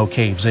volcano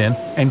caves in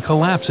and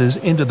collapses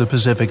into the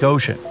Pacific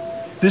Ocean.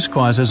 This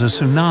causes a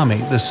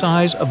tsunami the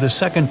size of the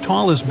second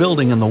tallest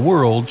building in the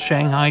world,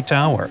 Shanghai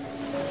Tower.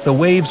 The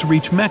waves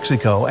reach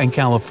Mexico and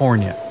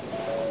California.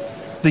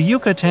 The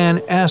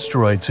Yucatan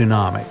Asteroid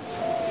Tsunami.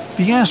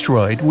 The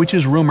asteroid, which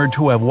is rumored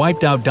to have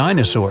wiped out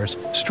dinosaurs,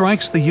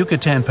 strikes the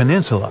Yucatan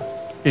Peninsula.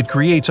 It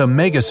creates a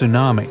mega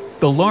tsunami,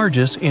 the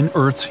largest in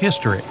Earth's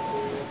history.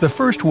 The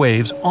first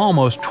wave's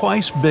almost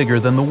twice bigger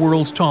than the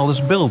world's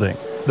tallest building,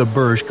 the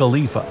Burj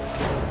Khalifa.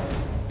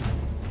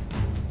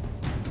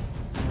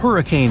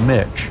 Hurricane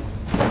Mitch.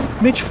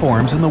 Mitch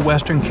forms in the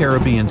western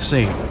Caribbean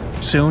Sea.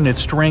 Soon it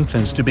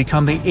strengthens to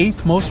become the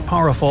 8th most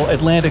powerful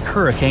Atlantic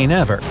hurricane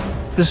ever.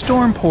 The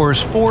storm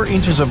pours 4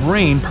 inches of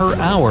rain per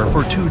hour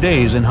for 2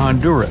 days in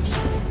Honduras.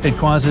 It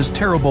causes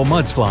terrible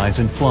mudslides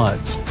and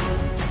floods.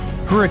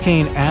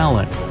 Hurricane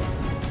Allen.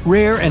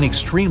 Rare and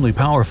extremely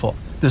powerful,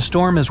 the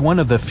storm is one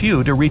of the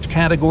few to reach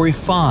Category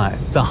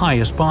 5, the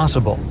highest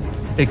possible.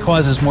 It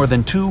causes more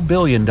than $2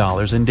 billion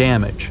in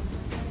damage.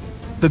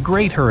 The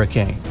Great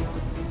Hurricane.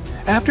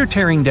 After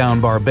tearing down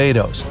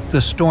Barbados,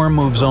 the storm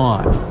moves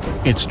on.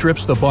 It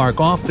strips the bark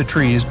off the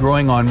trees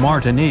growing on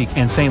Martinique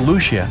and St.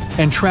 Lucia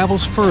and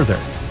travels further.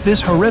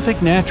 This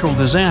horrific natural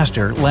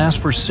disaster lasts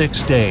for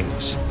 6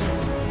 days.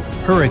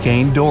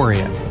 Hurricane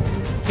Dorian.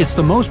 It's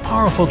the most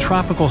powerful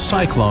tropical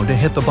cyclone to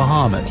hit the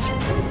Bahamas.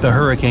 The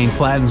hurricane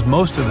flattens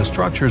most of the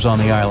structures on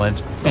the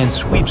islands and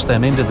sweeps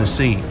them into the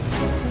sea.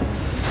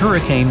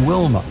 Hurricane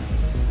Wilma.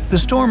 The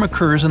storm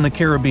occurs in the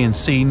Caribbean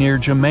Sea near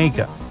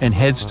Jamaica and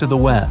heads to the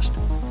west.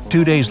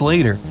 2 days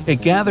later,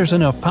 it gathers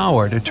enough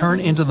power to turn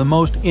into the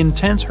most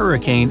intense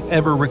hurricane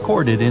ever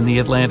recorded in the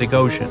Atlantic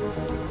Ocean.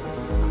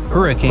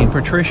 Hurricane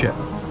Patricia.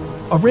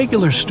 A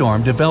regular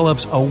storm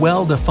develops a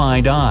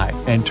well-defined eye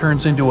and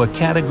turns into a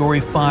Category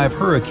 5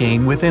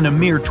 hurricane within a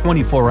mere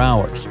 24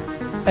 hours.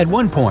 At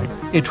one point,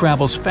 it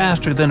travels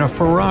faster than a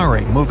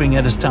Ferrari moving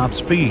at its top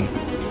speed.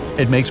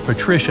 It makes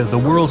Patricia the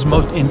world's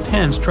most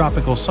intense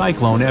tropical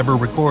cyclone ever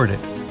recorded.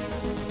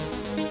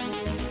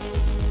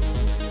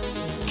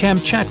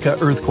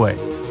 Kamchatka Earthquake.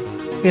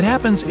 It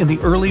happens in the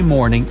early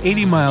morning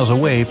 80 miles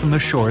away from the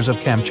shores of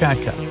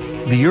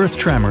Kamchatka. The earth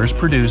tremors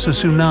produce a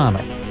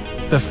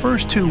tsunami. The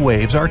first 2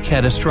 waves are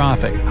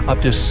catastrophic,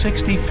 up to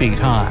 60 feet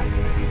high.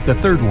 The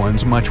third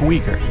one's much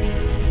weaker.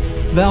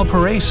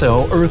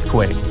 Valparaiso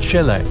Earthquake,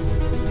 Chile.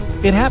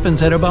 It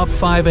happens at about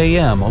 5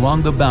 a.m.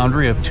 along the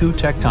boundary of 2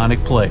 tectonic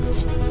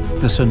plates.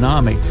 The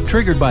tsunami,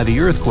 triggered by the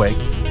earthquake,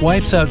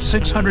 wipes out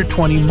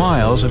 620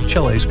 miles of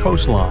Chile's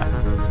coastline.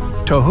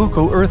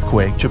 Tohoku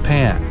Earthquake,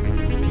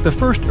 Japan. The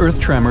first earth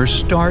tremors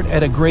start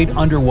at a great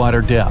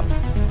underwater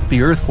depth.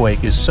 The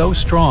earthquake is so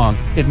strong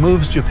it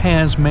moves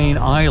Japan's main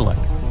island.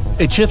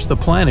 It shifts the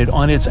planet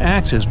on its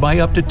axis by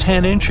up to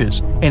 10 inches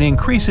and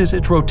increases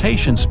its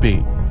rotation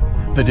speed.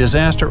 The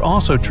disaster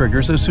also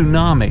triggers a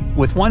tsunami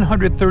with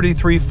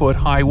 133-foot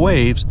high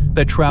waves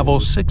that travel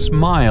 6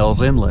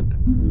 miles inland.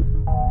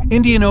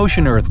 Indian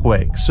Ocean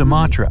Earthquake,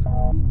 Sumatra.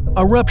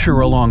 A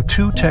rupture along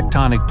 2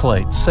 tectonic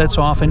plates sets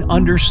off an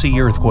undersea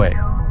earthquake.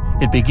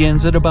 It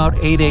begins at about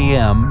 8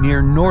 a.m.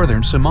 near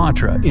northern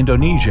Sumatra,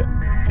 Indonesia.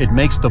 It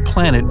makes the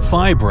planet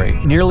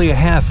vibrate nearly a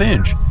half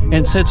inch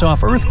and sets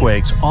off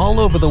earthquakes all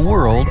over the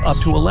world up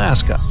to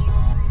Alaska.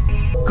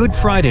 Good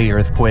Friday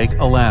Earthquake,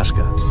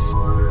 Alaska.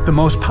 The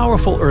most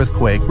powerful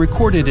earthquake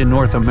recorded in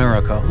North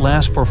America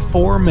lasts for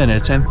 4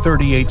 minutes and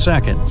 38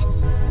 seconds.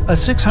 A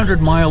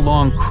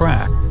 600-mile-long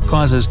crack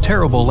causes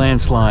terrible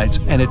landslides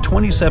and a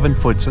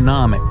 27-foot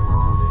tsunami.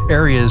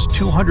 Areas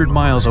 200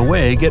 miles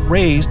away get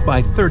raised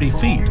by 30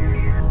 feet.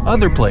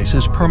 Other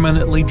places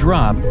permanently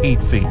drop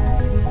 8 feet.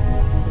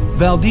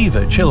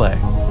 Valdivia, Chile.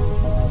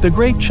 The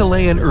Great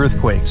Chilean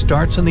Earthquake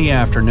starts in the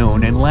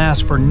afternoon and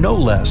lasts for no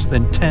less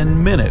than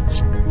 10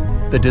 minutes.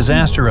 The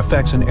disaster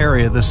affects an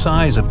area the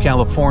size of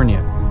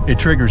California. It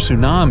triggers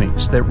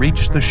tsunamis that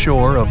reach the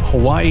shore of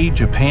Hawaii,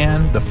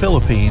 Japan, the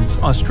Philippines,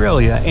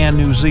 Australia, and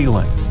New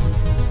Zealand.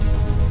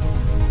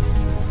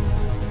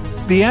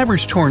 The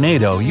average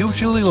tornado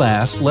usually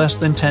lasts less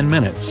than 10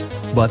 minutes,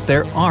 but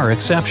there are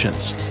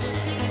exceptions.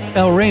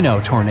 El Reno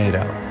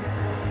Tornado.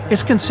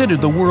 It's considered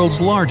the world's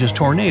largest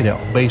tornado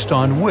based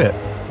on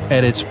width.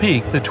 At its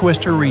peak, the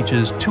twister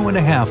reaches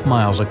 2.5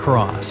 miles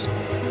across.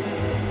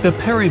 The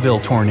Perryville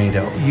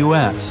Tornado,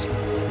 U.S.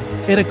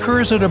 It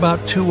occurs at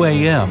about 2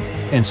 a.m.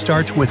 and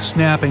starts with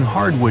snapping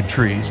hardwood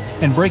trees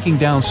and breaking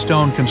down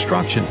stone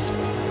constructions.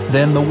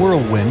 Then the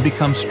whirlwind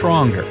becomes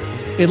stronger.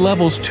 It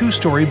levels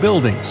two-story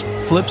buildings,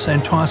 flips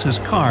and tosses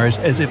cars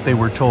as if they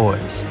were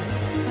toys.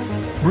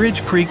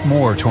 Bridge Creek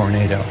Moor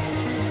Tornado.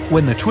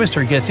 When the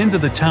twister gets into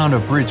the town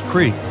of Bridge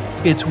Creek,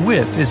 its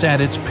width is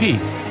at its peak,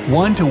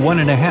 1 to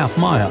 1.5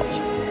 miles.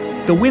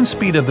 The wind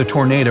speed of the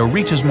tornado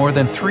reaches more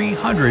than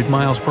 300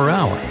 miles per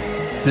hour.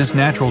 This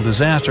natural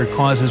disaster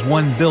causes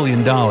 $1 billion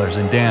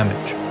in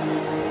damage.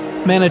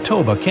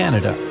 Manitoba,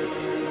 Canada.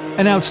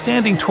 An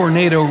outstanding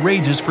tornado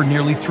rages for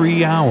nearly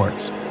 3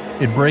 hours.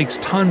 It breaks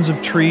tons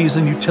of trees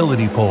and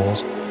utility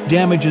poles,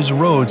 damages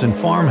roads and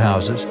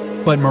farmhouses,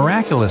 but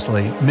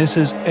miraculously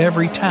misses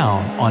every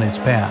town on its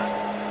path.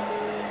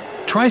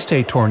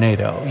 Tri-State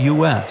Tornado,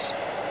 U.S.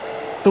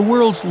 The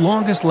world's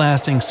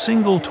longest-lasting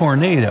single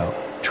tornado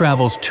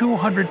travels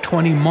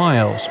 220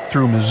 miles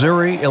through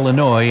Missouri,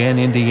 Illinois, and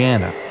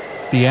Indiana.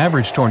 The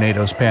average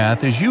tornado's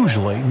path is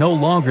usually no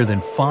longer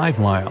than 5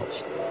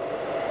 miles.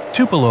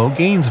 Tupelo,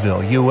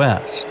 Gainesville,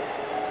 U.S.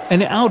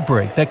 An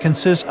outbreak that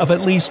consists of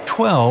at least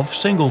 12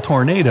 single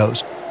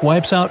tornadoes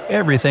wipes out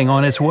everything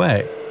on its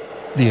way.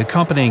 The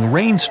accompanying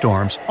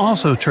rainstorms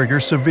also trigger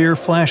severe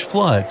flash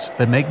floods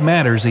that make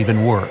matters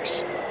even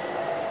worse.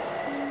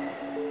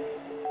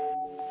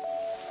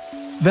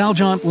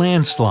 Valdont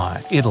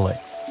Landslide, Italy.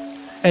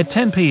 At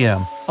 10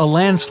 p.m., a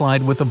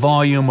landslide with a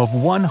volume of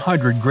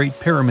 100 Great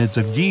Pyramids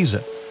of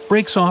Giza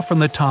breaks off from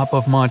the top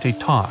of Monte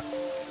Toc.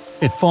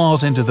 It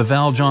falls into the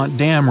Valdont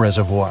Dam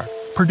Reservoir,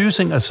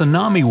 producing a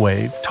tsunami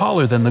wave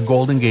taller than the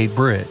Golden Gate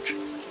Bridge.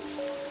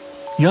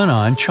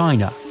 Yunnan,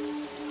 China.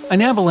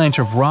 An avalanche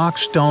of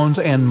rocks, stones,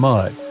 and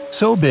mud,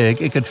 so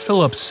big it could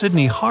fill up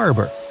Sydney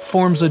Harbor,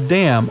 forms a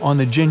dam on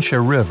the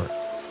Jinsha River.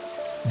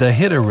 The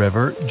Hida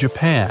River,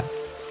 Japan.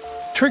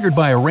 Triggered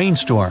by a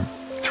rainstorm,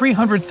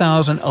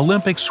 300,000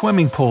 Olympic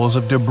swimming pools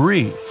of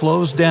debris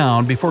flows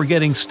down before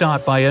getting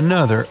stopped by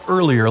another,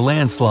 earlier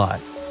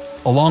landslide.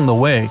 Along the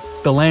way,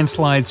 the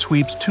landslide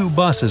sweeps 2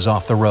 buses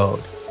off the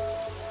road.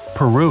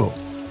 Peru.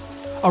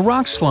 A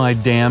rock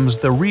slide dams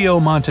the Rio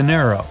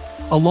Montanero,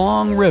 a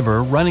long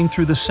river running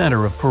through the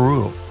center of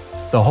Peru.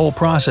 The whole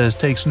process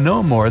takes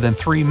no more than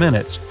 3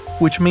 minutes,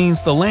 which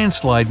means the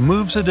landslide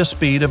moves at a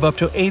speed of up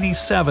to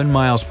 87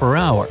 miles per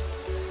hour.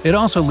 It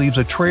also leaves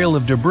a trail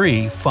of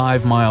debris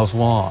 5 miles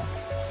long.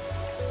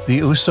 The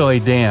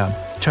Usoy Dam,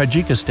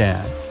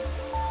 Tajikistan.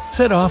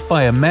 Set off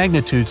by a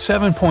magnitude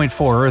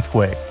 7.4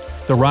 earthquake,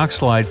 the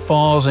rockslide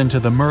falls into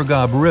the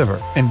Murghab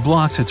River and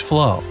blocks its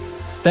flow.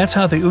 That's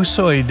how the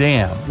Usoy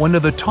Dam, one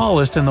of the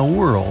tallest in the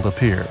world,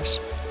 appears.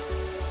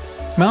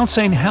 Mount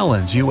St.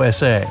 Helens,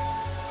 USA.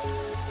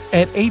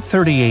 At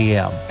 8:30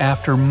 a.m.,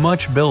 after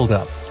much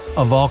buildup,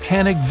 a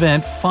volcanic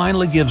vent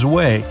finally gives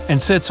way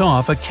and sets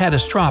off a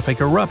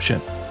catastrophic eruption,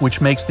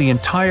 which makes the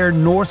entire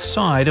north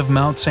side of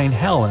Mount St.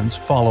 Helens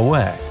fall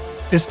away.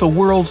 It's the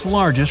world's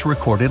largest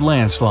recorded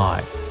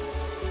landslide.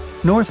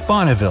 North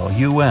Bonneville,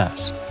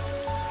 U.S.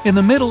 In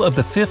the middle of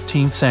the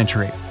 15th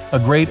century, a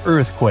great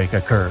earthquake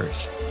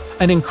occurs.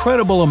 An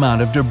incredible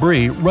amount of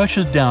debris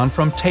rushes down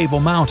from Table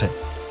Mountain.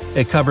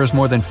 It covers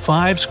more than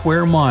 5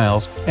 square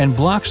miles and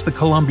blocks the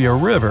Columbia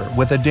River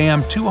with a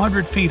dam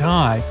 200 feet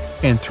high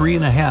and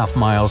 3.5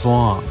 miles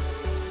long.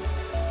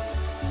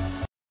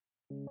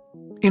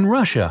 In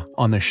Russia,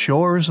 on the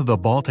shores of the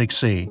Baltic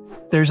Sea,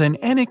 there's an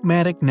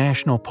enigmatic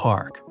national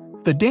park.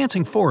 The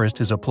Dancing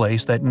Forest is a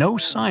place that no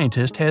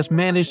scientist has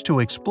managed to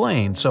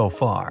explain so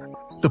far.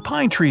 The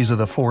pine trees of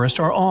the forest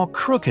are all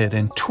crooked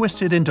and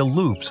twisted into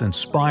loops and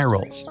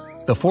spirals.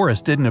 The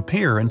forest didn't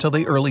appear until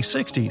the early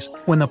 60s,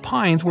 when the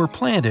pines were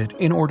planted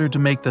in order to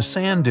make the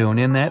sand dune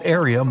in that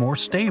area more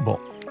stable.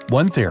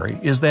 One theory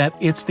is that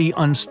it's the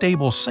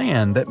unstable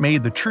sand that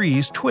made the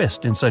trees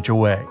twist in such a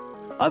way.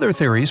 Other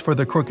theories for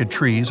the crooked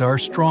trees are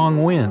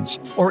strong winds,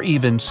 or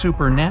even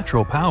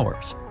supernatural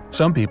powers.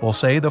 Some people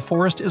say the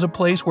forest is a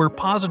place where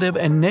positive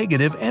and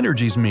negative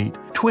energies meet,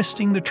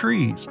 twisting the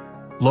trees.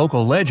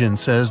 Local legend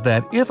says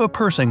that if a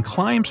person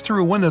climbs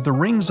through one of the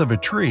rings of a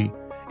tree,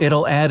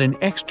 it'll add an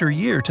extra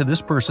year to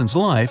this person's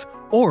life,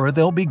 or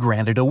they'll be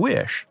granted a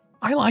wish.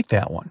 I like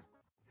that one.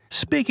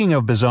 Speaking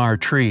of bizarre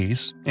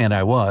trees, and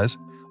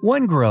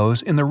one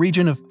grows in the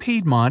region of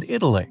Piedmont,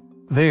 Italy.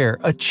 There,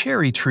 a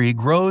cherry tree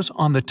grows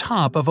on the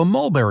top of a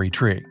mulberry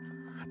tree.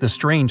 The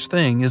strange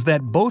thing is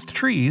that both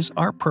trees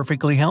are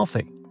perfectly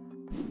healthy.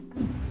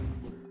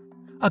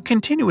 A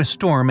continuous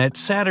storm at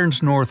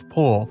Saturn's North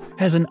Pole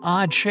has an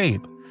odd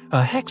shape,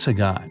 a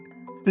hexagon.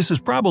 This is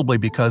probably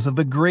because of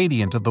the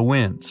gradient of the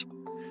winds.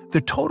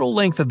 The total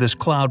length of this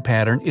cloud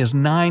pattern is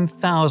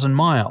 9,000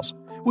 miles,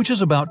 which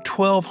is about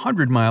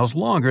 1,200 miles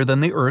longer than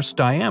the Earth's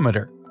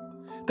diameter.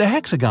 The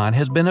hexagon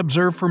has been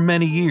observed for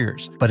many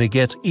years, but it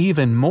gets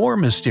even more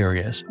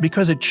mysterious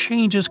because it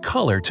changes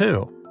color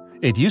too.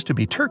 It used to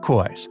be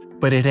turquoise,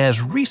 but it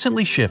has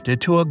recently shifted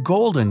to a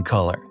golden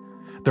color.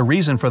 The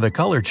reason for the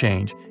color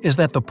change is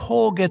that the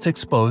pole gets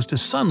exposed to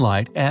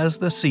sunlight as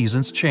the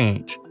seasons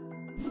change.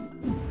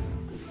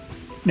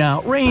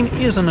 Now, rain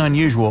isn't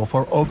unusual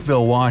for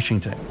Oakville,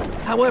 Washington.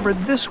 However,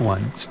 this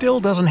one still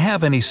doesn't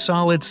have any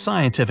solid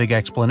scientific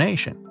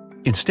explanation.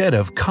 Instead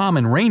of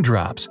common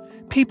raindrops,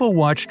 people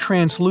watch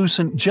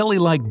translucent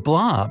jelly-like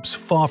blobs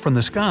fall from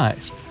the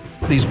skies.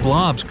 These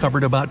blobs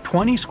covered about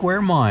 20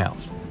 square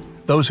miles.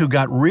 Those who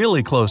got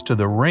really close to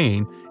the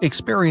rain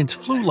experienced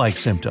flu-like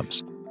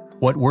symptoms.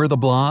 What were the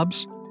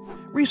blobs?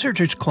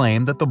 Researchers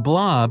claim that the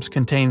blobs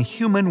contain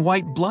human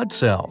white blood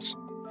cells.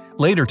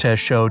 Later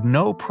tests showed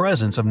no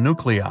presence of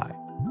nuclei.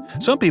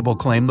 Some people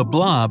claim the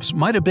blobs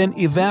might have been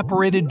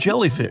evaporated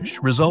jellyfish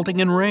resulting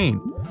in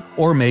rain,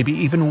 or maybe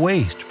even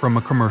waste from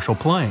a commercial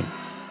plane.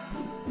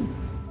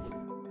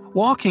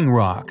 Walking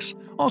rocks,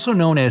 also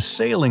known as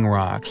sailing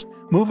rocks,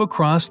 move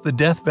across the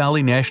Death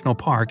Valley National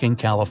Park in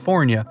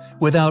California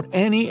without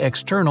any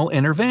external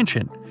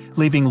intervention,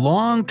 leaving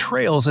long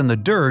trails in the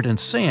dirt and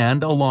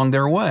sand along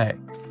their way.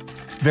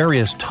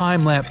 Various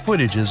time-lapse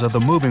footages of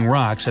the moving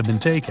rocks have been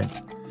taken.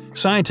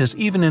 Scientists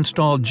even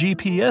installed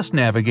GPS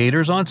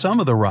navigators on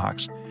some of the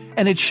rocks,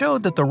 and it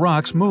showed that the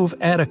rocks move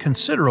at a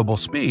considerable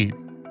speed.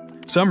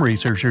 Some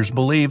researchers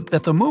believe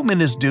that the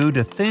movement is due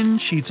to thin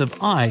sheets of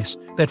ice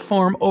that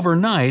form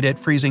overnight at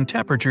freezing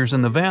temperatures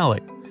in the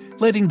valley,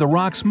 letting the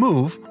rocks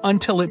move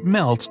until it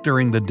melts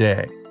during the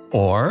day.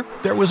 Or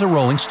there was a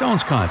Rolling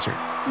Stones concert.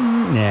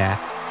 Nah.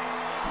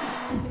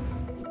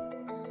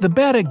 The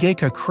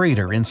Batagayka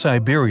crater in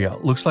Siberia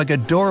looks like a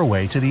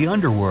doorway to the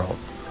underworld.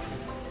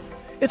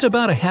 It's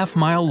about a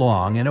half-mile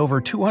long and over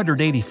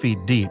 280 feet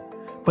deep,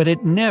 but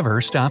it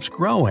never stops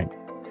growing.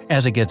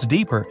 As it gets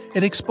deeper,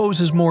 it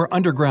exposes more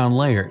underground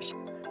layers.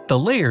 The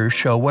layers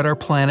show what our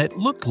planet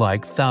looked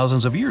like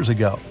thousands of years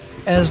ago,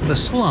 as the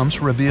slumps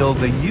reveal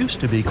the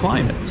used-to-be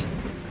climates.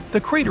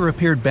 The crater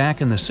appeared back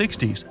in the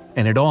 60s,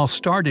 and it all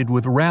started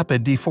with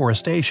rapid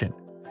deforestation.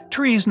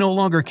 Trees no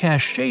longer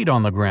cast shade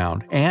on the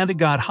ground, and it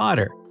got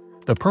hotter.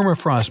 The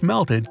permafrost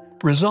melted,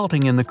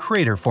 resulting in the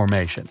crater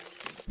formation.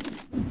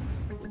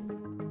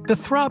 The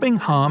throbbing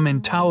hum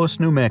in Taos,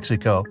 New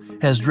Mexico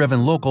has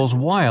driven locals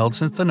wild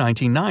since the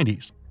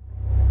 1990s.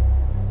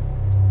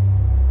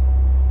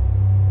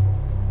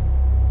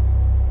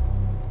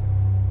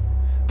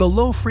 The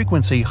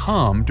low-frequency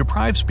hum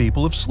deprives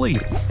people of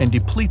sleep and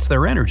depletes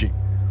their energy.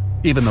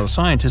 Even though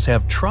scientists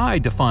have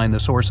tried to find the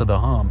source of the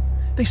hum,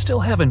 they still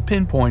haven't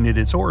pinpointed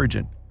its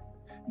origin.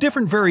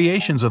 Different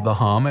variations of the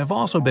hum have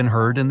also been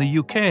heard in the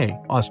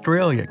UK,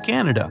 Australia,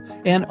 Canada,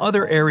 and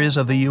other areas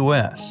of the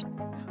US.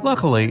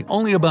 Luckily,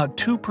 only about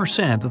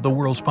 2% of the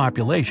world's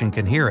population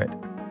can hear it.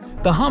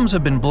 The hums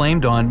have been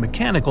blamed on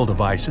mechanical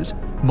devices,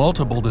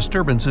 multiple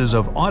disturbances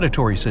of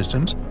auditory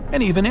systems,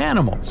 and even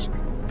animals.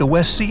 The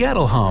West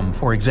Seattle hum,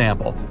 for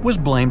example, was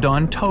blamed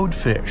on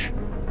toadfish.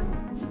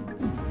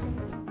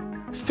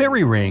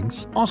 Fairy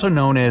rings, also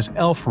known as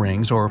elf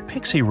rings or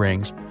pixie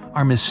rings,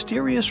 are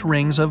mysterious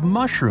rings of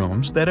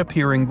mushrooms that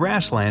appear in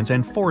grasslands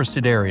and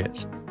forested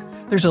areas.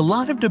 There's a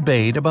lot of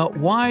debate about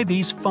why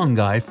these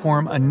fungi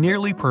form a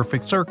nearly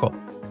perfect circle.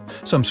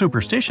 Some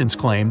superstitions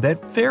claim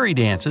that fairy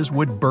dances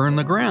would burn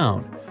the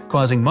ground,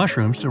 causing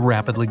mushrooms to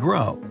rapidly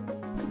grow.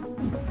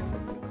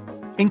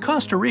 In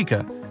Costa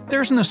Rica,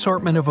 there's an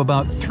assortment of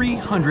about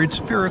 300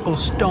 spherical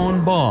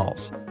stone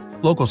balls.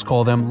 Locals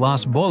call them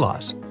las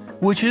bolas,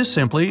 which is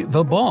simply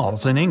the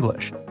balls in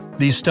English.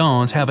 These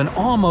stones have an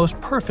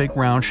almost perfect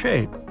round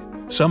shape.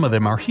 Some of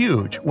them are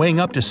huge, weighing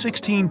up to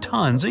 16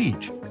 tons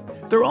each.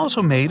 They're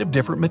also made of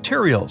different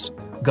materials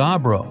 –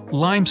 gabbro,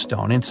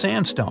 limestone, and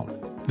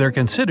sandstone. They're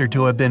considered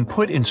to have been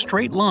put in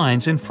straight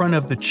lines in front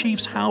of the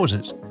chief's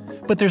houses,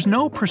 but there's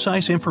no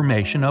precise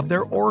information of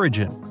their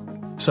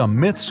origin. Some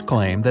myths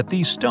claim that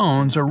these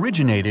stones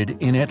originated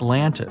in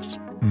Atlantis.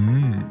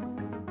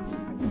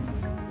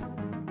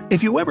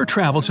 If you ever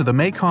travel to the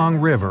Mekong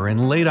River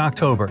in late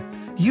October,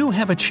 you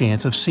have a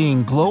chance of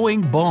seeing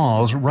glowing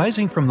balls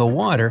rising from the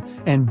water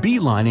and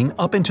beelining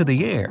up into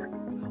the air.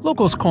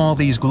 Locals call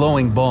these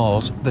glowing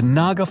balls the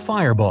Naga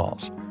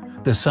fireballs.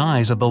 The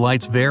size of the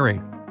lights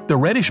vary. The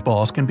reddish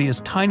balls can be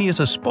as tiny as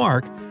a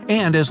spark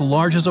and as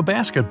large as a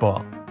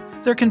basketball.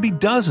 There can be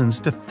dozens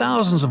to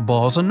thousands of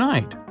balls a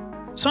night.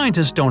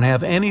 Scientists don't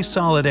have any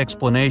solid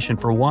explanation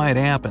for why it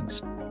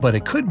happens, but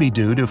it could be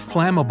due to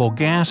flammable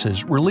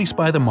gases released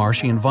by the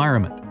marshy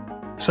environment.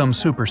 Some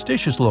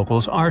superstitious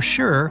locals are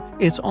sure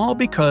it's all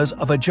because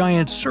of a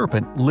giant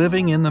serpent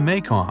living in the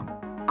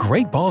Mekong.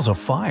 Great balls of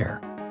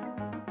fire!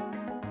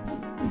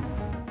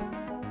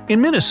 In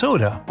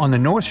Minnesota, on the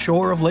north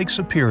shore of Lake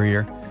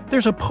Superior,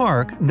 there's a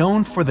park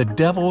known for the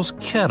Devil's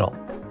Kettle.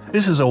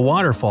 This is a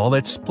waterfall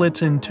that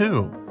splits in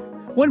two.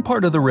 One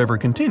part of the river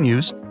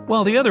continues,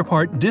 while the other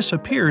part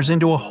disappears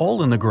into a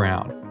hole in the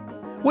ground.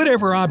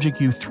 Whatever object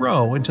you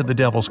throw into the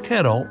Devil's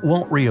Kettle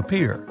won't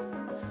reappear.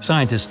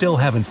 Scientists still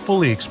haven't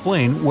fully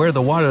explained where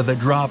the water that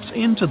drops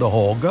into the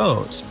hole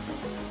goes.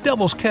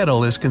 Devil's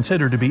Kettle is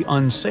considered to be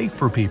unsafe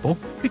for people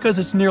because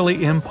it's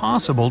nearly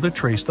impossible to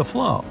trace the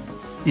flow.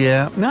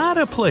 Yeah, not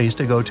a place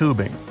to go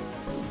tubing.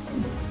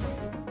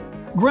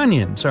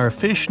 Grunions are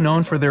fish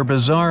known for their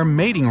bizarre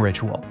mating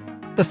ritual.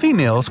 The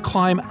females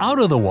climb out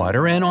of the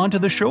water and onto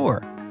the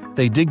shore.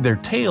 They dig their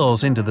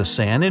tails into the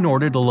sand in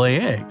order to lay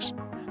eggs.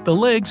 The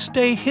legs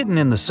stay hidden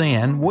in the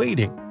sand,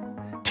 waiting.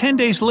 10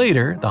 days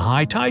later, the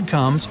high tide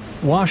comes,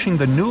 washing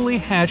the newly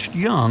hatched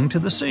young to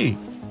the sea.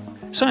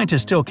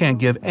 Scientists still can't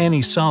give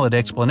any solid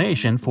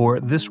explanation for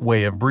this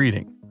way of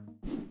breeding.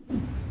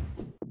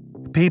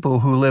 People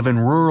who live in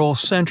rural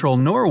central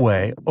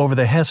Norway over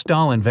the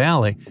Hessdalen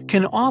Valley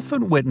can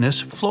often witness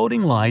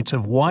floating lights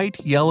of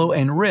white, yellow,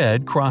 and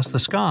red cross the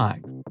sky.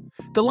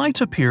 The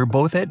lights appear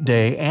both at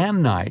day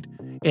and night,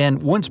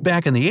 and once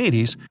back in the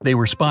 80s, they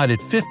were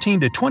spotted 15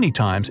 to 20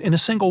 times in a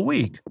single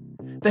week.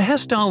 The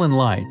Hessdalen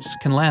lights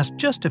can last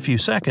just a few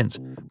seconds,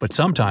 but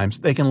sometimes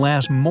they can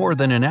last more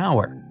than an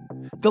hour.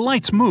 The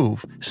lights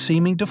move,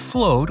 seeming to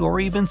float or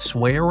even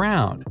sway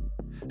around.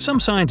 Some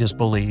scientists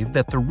believe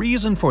that the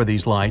reason for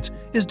these lights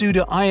is due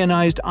to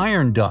ionized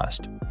iron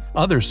dust.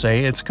 Others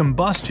say it's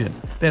combustion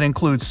that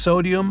includes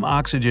sodium,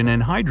 oxygen,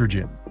 and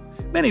hydrogen.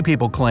 Many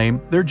people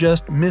claim they're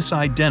just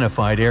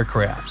misidentified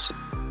aircrafts.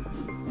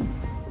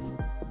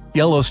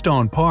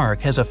 Yellowstone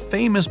Park has a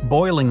famous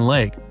boiling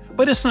lake,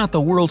 but it's not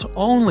the world's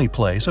only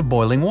place of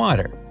boiling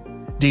water.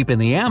 Deep in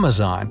the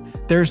Amazon,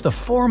 there's the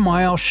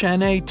 4-mile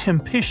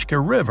Shanay-Tempishka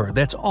River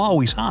that's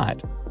always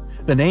hot.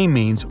 The name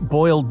means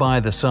boiled by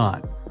the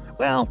sun.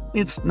 Well,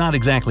 it's not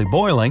exactly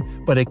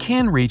boiling, but it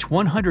can reach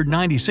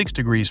 196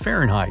 degrees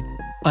Fahrenheit,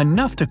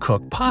 enough to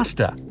cook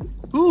pasta.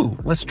 Ooh,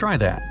 let's try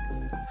that.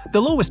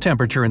 The lowest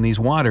temperature in these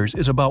waters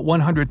is about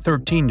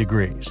 113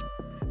 degrees.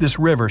 This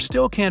river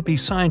still can't be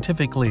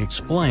scientifically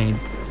explained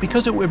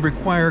because it would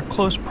require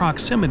close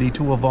proximity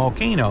to a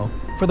volcano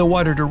for the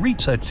water to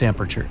reach such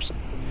temperatures.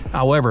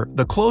 However,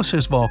 the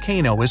closest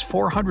volcano is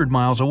 400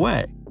 miles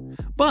away.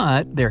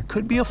 But there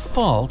could be a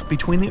fault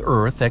between the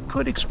Earth that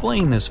could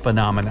explain this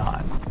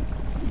phenomenon.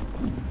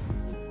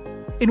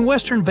 In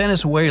western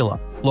Venezuela,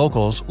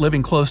 locals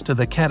living close to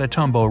the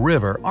Catatumbo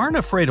River aren't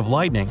afraid of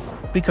lightning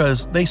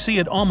because they see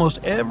it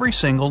almost every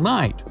single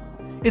night.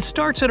 It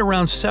starts at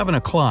around 7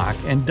 o'clock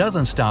and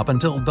doesn't stop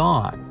until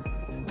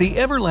dawn. The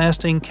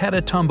everlasting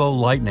Catatumbo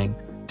lightning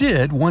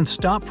did once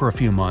stop for a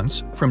few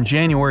months, from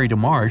January to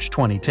March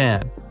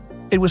 2010.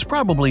 It was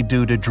probably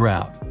due to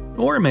drought,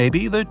 or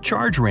maybe the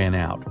charge ran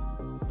out.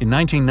 In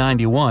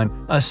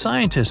 1991, a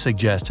scientist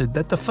suggested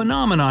that the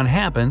phenomenon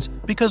happens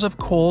because of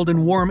cold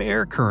and warm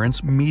air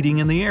currents meeting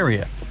in the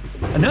area.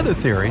 Another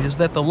theory is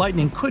that the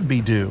lightning could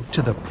be due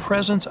to the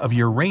presence of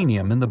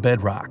uranium in the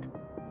bedrock.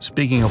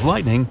 Speaking of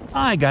lightning,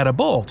 I got a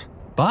bolt.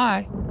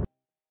 Bye!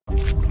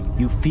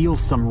 You feel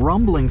some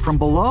rumbling from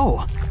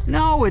below.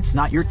 No, it's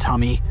not your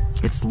tummy.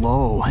 It's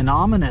low and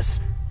ominous.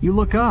 You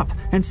look up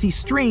and see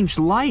strange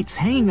lights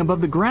hanging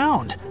above the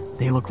ground.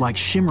 They look like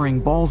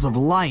shimmering balls of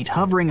light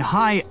hovering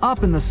high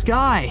up in the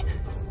sky.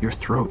 Your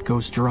throat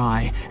goes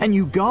dry and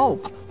you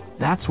gulp.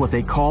 That's what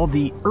they call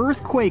the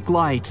earthquake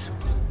lights.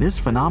 This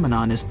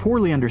phenomenon is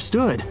poorly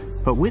understood,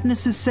 but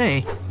witnesses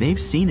say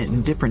they've seen it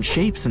in different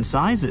shapes and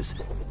sizes.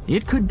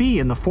 It could be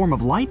in the form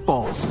of light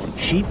balls,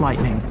 sheet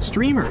lightning,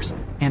 streamers,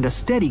 and a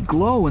steady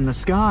glow in the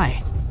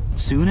sky.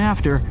 Soon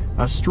after,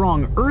 a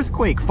strong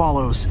earthquake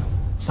follows.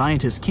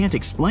 Scientists can't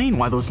explain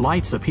why those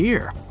lights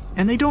appear,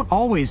 and they don't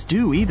always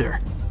do either.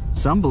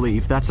 Some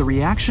believe that's a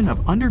reaction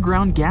of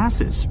underground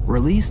gases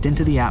released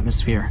into the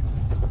atmosphere.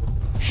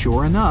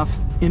 Sure enough,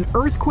 an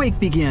earthquake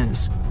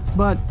begins.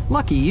 But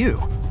lucky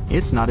you,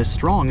 it's not as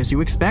strong as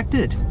you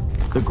expected.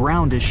 The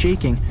ground is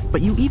shaking,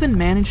 but you even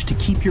manage to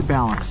keep your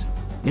balance.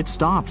 It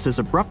stops as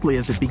abruptly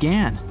as it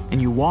began,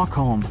 and you walk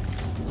home.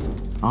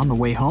 On the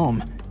way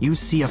home, you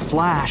see a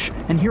flash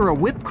and hear a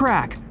whip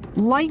crack.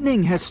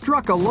 Lightning has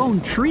struck a lone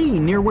tree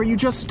near where you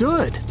just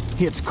stood.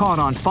 It's caught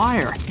on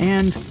fire,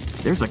 and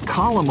there's a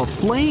column of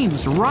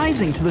flames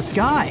rising to the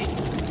sky.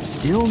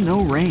 Still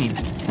no rain,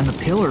 and the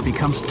pillar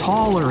becomes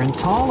taller and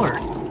taller.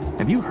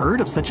 Have you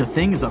heard of such a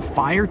thing as a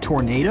fire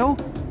tornado?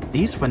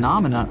 These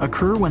phenomena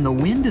occur when the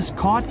wind is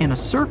caught in a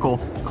circle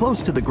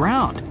close to the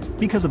ground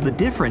because of the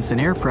difference in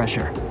air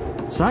pressure.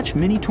 Such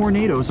mini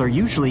tornadoes are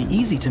usually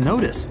easy to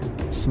notice.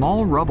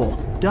 Small rubble,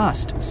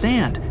 dust,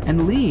 sand,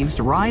 and leaves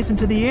rise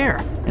into the air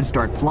and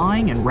start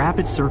flying in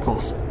rapid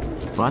circles.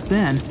 But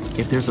then,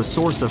 if there's a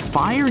source of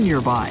fire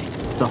nearby,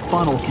 the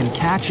funnel can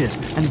catch it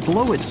and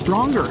blow it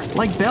stronger,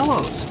 like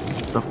bellows.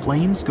 The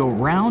flames go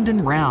round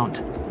and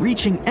round,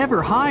 reaching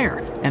ever higher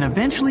and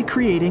eventually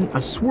creating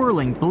a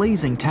swirling,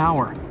 blazing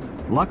tower.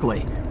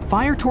 Luckily,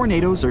 fire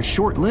tornadoes are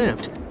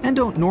short-lived and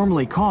don't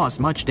normally cause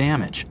much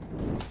damage.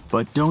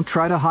 But don't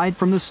try to hide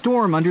from the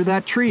storm under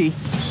that tree.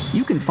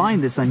 You can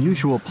find this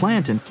unusual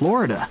plant in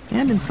Florida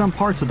and in some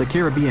parts of the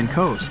Caribbean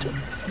coast.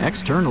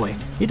 Externally,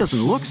 it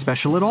doesn't look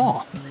special at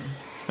all.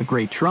 A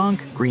gray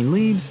trunk, green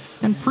leaves,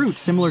 and fruit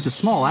similar to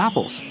small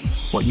apples.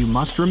 What you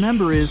must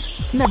remember is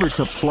never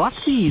to pluck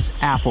these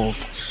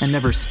apples and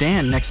never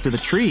stand next to the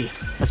tree,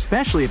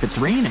 especially if it's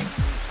raining.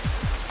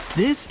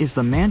 This is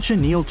the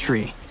manchineel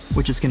tree,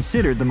 which is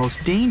considered the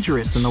most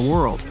dangerous in the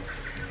world.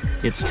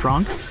 Its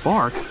trunk,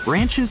 bark,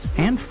 branches,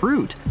 and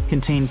fruit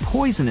contain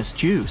poisonous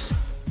juice.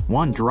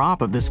 One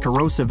drop of this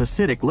corrosive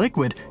acidic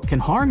liquid can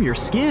harm your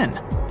skin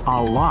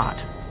a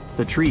lot.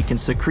 The tree can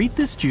secrete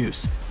this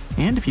juice,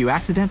 and if you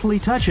accidentally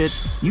touch it,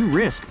 you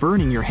risk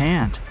burning your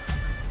hand.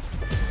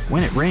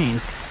 When it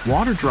rains,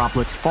 water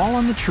droplets fall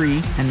on the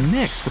tree and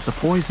mix with the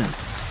poison.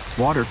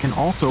 Water can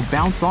also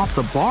bounce off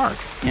the bark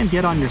and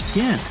get on your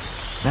skin.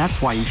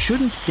 That's why you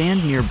shouldn't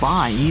stand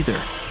nearby either.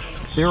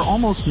 There are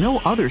almost no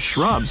other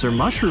shrubs or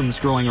mushrooms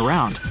growing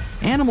around.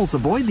 Animals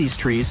avoid these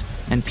trees,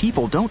 and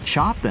people don't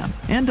chop them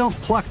and don't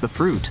pluck the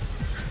fruit.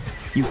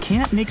 You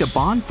can't make a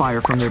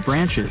bonfire from their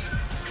branches.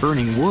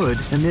 Burning wood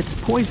emits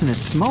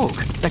poisonous smoke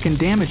that can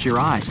damage your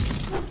eyes.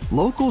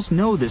 Locals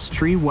know this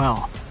tree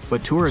well,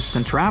 but tourists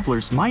and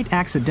travelers might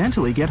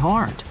accidentally get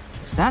harmed.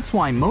 That's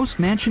why most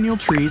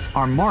manchineel trees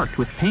are marked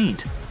with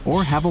paint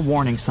or have a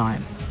warning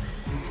sign.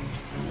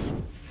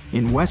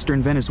 In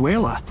western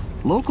Venezuela,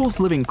 locals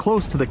living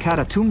close to the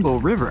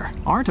Catatumbo River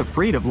aren't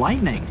afraid of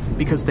lightning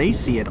because they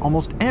see it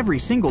almost every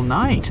single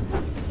night.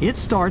 It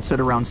starts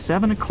at around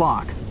 7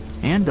 o'clock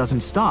and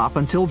doesn't stop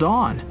until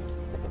dawn.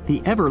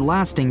 The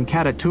everlasting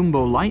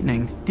Catatumbo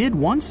lightning did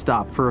once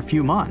stop for a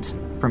few months,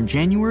 from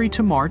January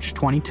to March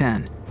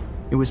 2010.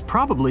 It was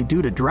probably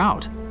due to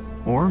drought,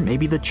 or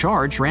maybe the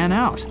charge ran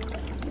out.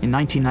 In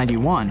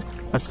 1991,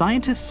 a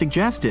scientist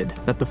suggested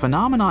that the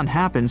phenomenon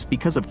happens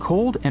because of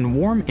cold and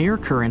warm air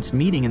currents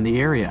meeting in the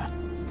area.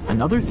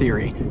 Another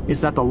theory is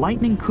that the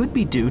lightning could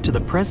be due to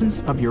the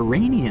presence of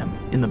uranium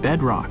in the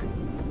bedrock.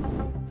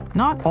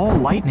 Not all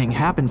lightning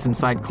happens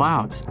inside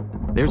clouds.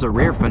 There's a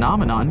rare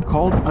phenomenon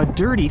called a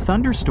dirty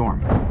thunderstorm.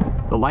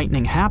 The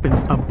lightning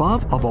happens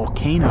above a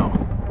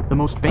volcano. The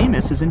most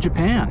famous is in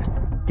Japan.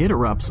 It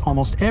erupts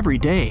almost every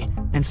day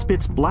and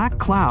spits black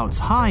clouds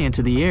high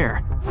into the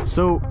air.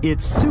 So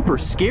it's super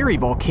scary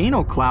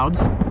volcano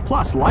clouds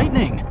plus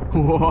lightning.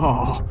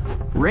 Whoa!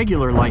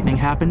 Regular lightning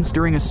happens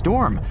during a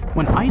storm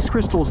when ice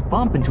crystals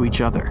bump into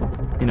each other.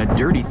 In a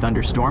dirty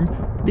thunderstorm,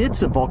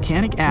 bits of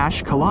volcanic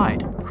ash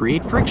collide,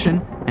 create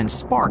friction, and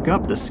spark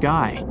up the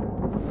sky.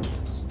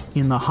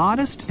 In the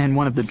hottest and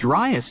one of the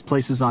driest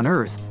places on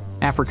Earth,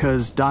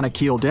 Africa's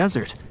Danakil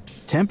Desert,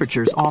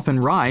 temperatures often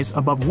rise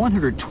above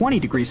 120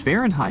 degrees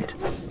Fahrenheit.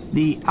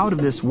 The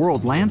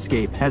out-of-this-world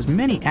landscape has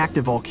many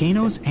active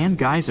volcanoes and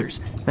geysers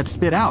that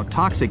spit out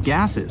toxic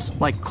gases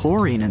like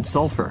chlorine and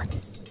sulfur.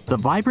 The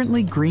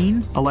vibrantly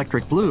green,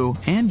 electric blue,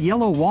 and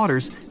yellow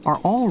waters are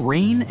all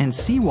rain and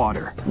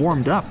seawater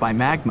warmed up by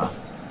magma.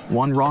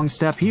 One wrong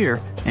step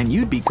here, and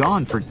you'd be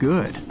gone for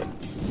good.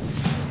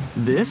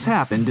 This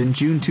happened in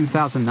June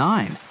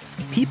 2009.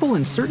 People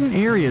in certain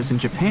areas in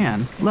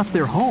Japan left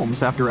their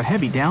homes after a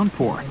heavy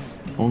downpour,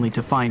 only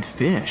to find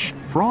fish,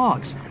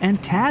 frogs,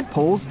 and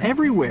tadpoles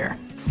everywhere.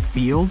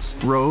 Fields,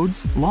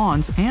 roads,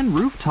 lawns, and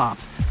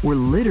rooftops were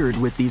littered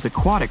with these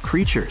aquatic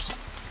creatures.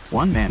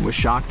 One man was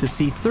shocked to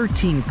see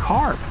 13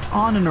 carp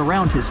on and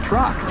around his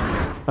truck.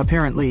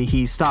 Apparently,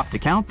 he stopped to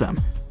count them.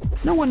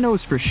 No one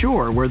knows for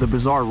sure where the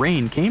bizarre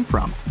rain came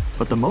from,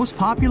 but the most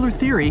popular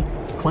theory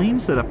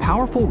claims that a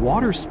powerful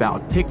water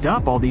spout picked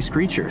up all these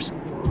creatures.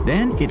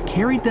 Then it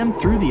carried them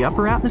through the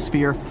upper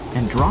atmosphere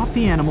and dropped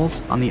the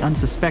animals on the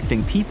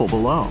unsuspecting people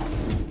below.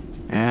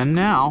 And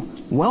now,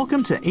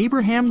 welcome to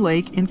Abraham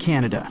Lake in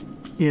Canada.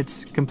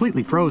 It's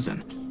completely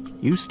frozen.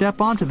 You step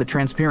onto the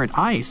transparent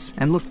ice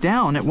and look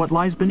down at what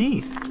lies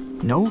beneath.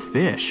 No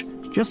fish,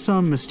 just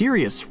some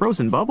mysterious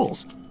frozen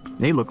bubbles.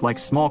 They look like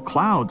small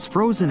clouds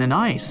frozen in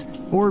ice,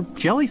 or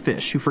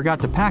jellyfish who forgot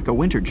to pack a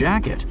winter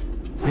jacket.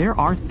 There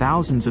are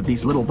thousands of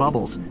these little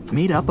bubbles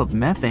made up of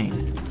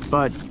methane.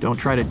 But don't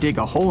try to dig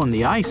a hole in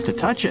the ice to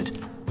touch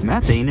it.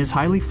 Methane is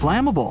highly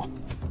flammable.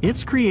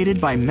 It's created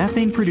by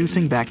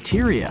methane-producing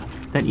bacteria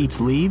that eats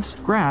leaves,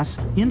 grass,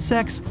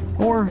 insects,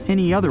 or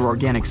any other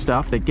organic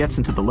stuff that gets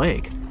into the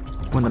lake.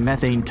 When the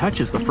methane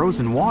touches the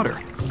frozen water,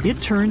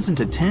 it turns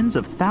into tens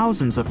of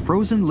thousands of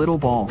frozen little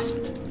balls.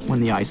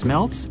 When the ice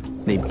melts,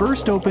 they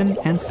burst open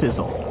and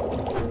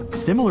sizzle.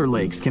 Similar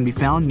lakes can be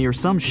found near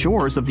some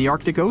shores of the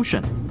Arctic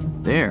Ocean.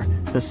 There,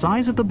 the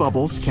size of the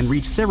bubbles can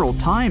reach several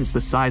times the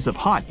size of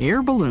hot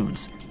air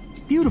balloons.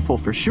 Beautiful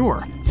for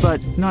sure, but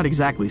not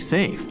exactly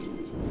safe.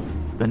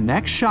 The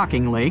next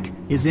shocking lake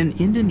is in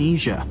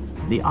Indonesia,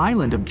 the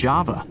island of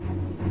Java.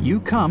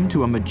 You come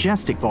to a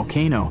majestic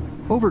volcano,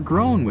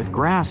 overgrown with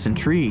grass and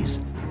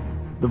trees.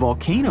 The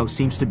volcano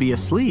seems to be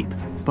asleep,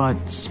 but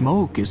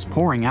smoke is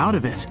pouring out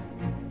of it.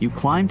 You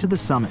climb to the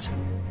summit.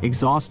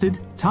 Exhausted,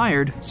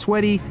 tired,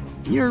 sweaty,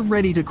 you're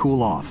ready to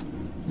cool off.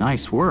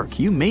 Nice work,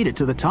 you made it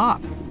to the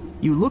top.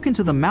 You look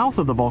into the mouth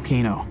of the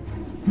volcano.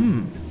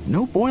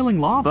 No boiling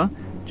lava,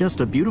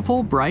 just a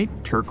beautiful, bright,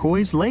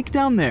 turquoise lake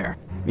down there.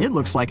 It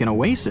looks like an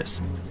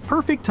oasis.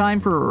 Perfect time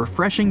for a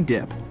refreshing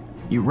dip.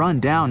 You run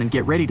down and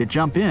get ready to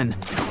jump in.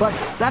 But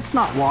that's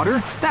not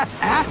water, that's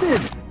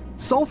acid!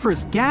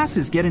 Sulfurous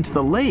gases get into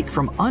the lake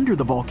from under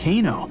the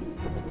volcano.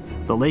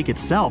 The lake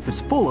itself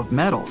is full of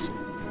metals.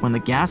 When the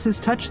gases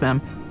touch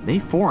them, they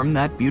form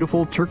that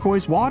beautiful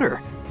turquoise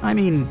water.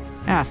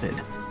 Acid.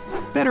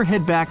 Better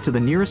head back to the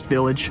nearest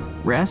village,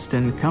 rest,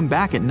 and come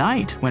back at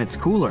night when it's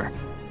cooler.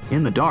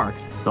 In the dark,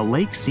 the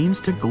lake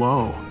seems to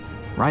glow.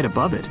 Right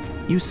above it,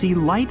 you see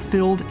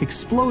light-filled,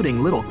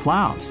 exploding little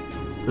clouds.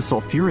 The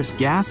sulfurous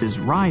gases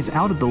rise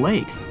out of the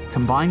lake,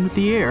 combine with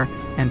the air,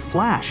 and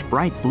flash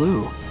bright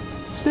blue.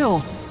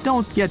 Still,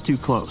 don't get too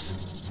close.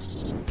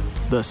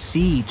 The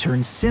sea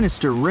turns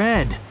sinister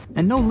red,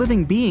 and no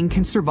living being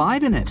can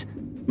survive in it.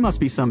 Must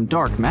be some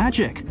dark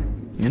magic.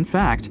 In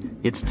fact,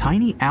 it's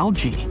tiny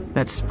algae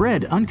that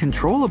spread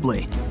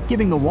uncontrollably,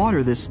 giving the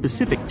water this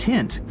specific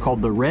tint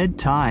called the red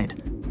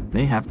tide.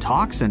 They have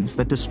toxins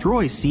that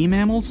destroy sea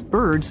mammals,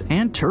 birds,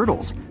 and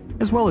turtles,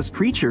 as well as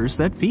creatures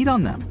that feed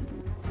on them.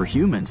 For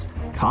humans,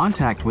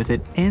 contact with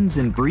it ends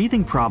in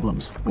breathing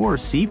problems or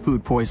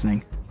seafood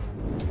poisoning.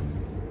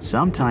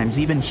 Sometimes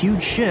even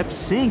huge ships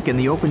sink in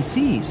the open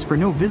seas for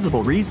no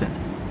visible reason.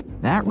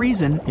 That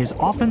reason is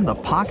often the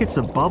pockets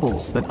of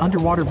bubbles that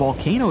underwater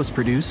volcanoes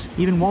produce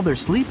even while they're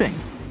sleeping.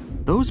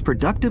 Those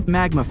productive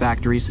magma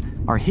factories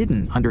are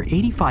hidden under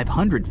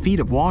 8,500 feet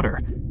of water.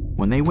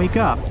 When they wake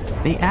up,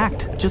 they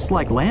act just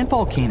like land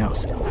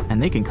volcanoes,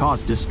 and they can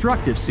cause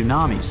destructive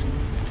tsunamis.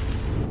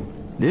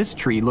 This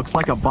tree looks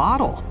like a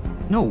bottle.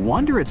 No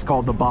wonder it's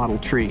called the bottle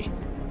tree.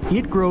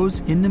 It grows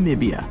in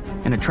Namibia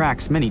and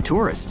attracts many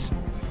tourists.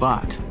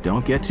 But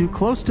don't get too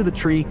close to the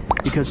tree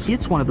because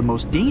it's one of the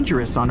most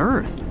dangerous on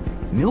Earth.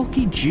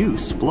 Milky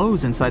juice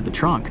flows inside the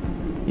trunk.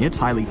 It's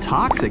highly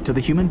toxic to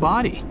the human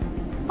body.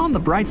 On the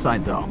bright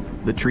side though,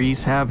 the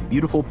trees have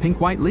beautiful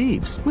pink-white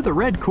leaves with a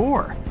red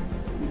core.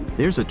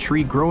 There's a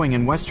tree growing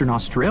in Western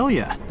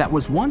Australia that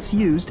was once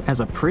used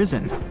as a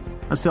prison.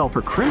 A cell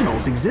for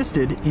criminals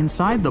existed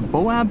inside the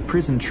Boab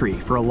prison tree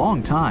for a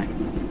long time.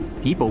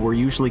 People were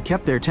usually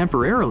kept there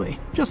temporarily,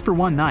 just for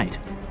one night.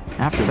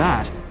 After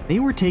that, they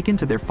were taken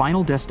to their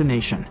final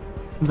destination.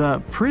 The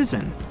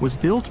prison was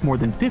built more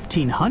than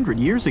 1,500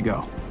 years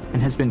ago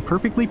and has been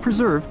perfectly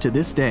preserved to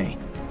this day.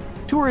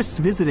 Tourists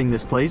visiting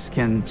this place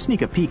can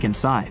sneak a peek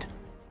inside.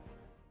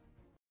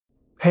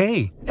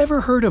 Hey, ever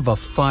heard of a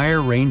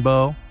fire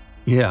rainbow?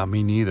 Yeah,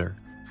 me neither.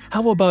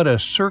 How about a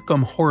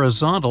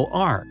circumhorizontal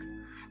arc?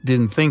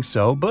 Didn't think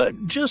so, but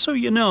just so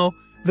you know,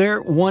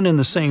 they're one and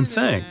the same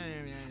thing.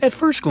 At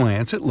first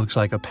glance, it looks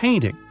like a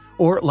painting,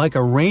 or like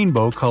a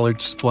rainbow-colored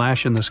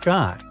splash in the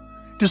sky.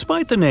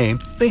 Despite the name,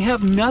 they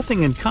have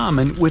nothing in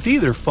common with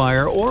either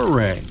fire or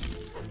rain.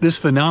 This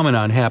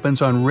phenomenon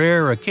happens on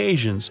rare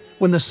occasions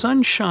when the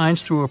sun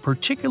shines through a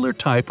particular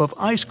type of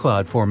ice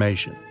cloud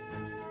formation.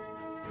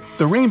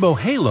 The rainbow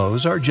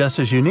halos are just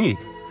as unique.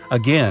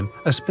 Again,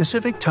 a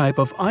specific type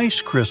of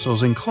ice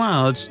crystals in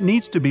clouds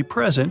needs to be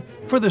present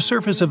for the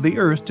surface of the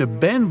Earth to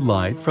bend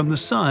light from the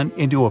sun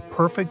into a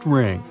perfect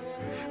ring.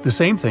 The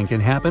same thing can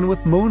happen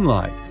with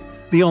moonlight.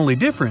 The only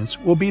difference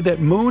will be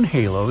that moon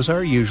halos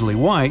are usually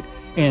white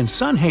and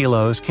sun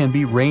halos can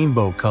be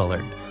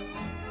rainbow-colored.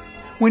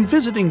 When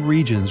visiting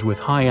regions with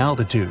high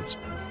altitudes,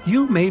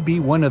 you may be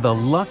one of the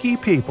lucky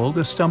people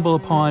to stumble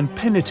upon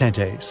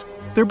penitentes.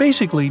 They're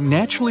basically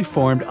naturally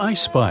formed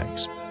ice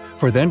spikes.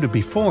 For them to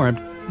be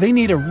formed, they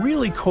need a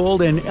really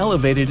cold and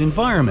elevated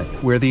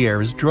environment where the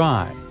air is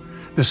dry.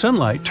 The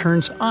sunlight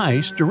turns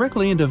ice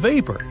directly into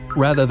vapor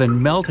rather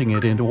than melting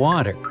it into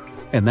water.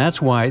 And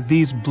that's why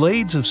these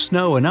blades of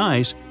snow and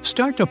ice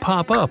start to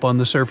pop up on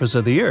the surface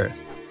of the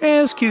Earth.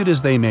 As cute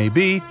as they may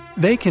be,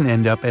 they can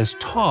end up as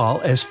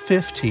tall as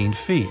 15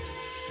 feet.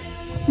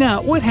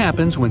 Now, what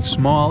happens when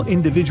small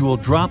individual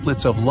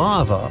droplets of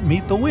lava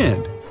meet the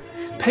wind?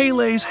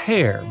 Pele's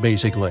hair,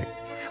 basically.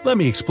 Let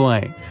me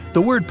explain.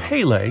 The word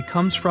Pele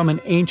comes from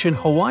an ancient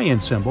Hawaiian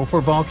symbol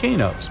for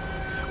volcanoes.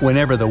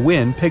 Whenever the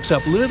wind picks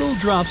up little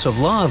drops of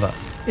lava,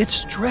 it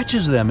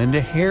stretches them into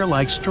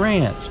hair-like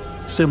strands,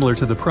 similar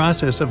to the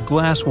process of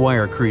glass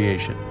wire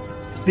creation.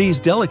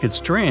 These delicate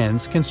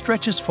strands can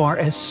stretch as far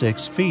as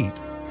 6 feet.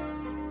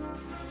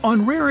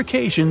 On rare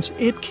occasions,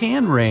 it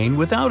can rain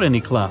without any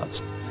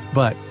clouds.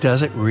 But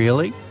does it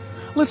really?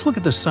 Let's look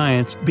at the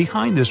science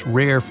behind this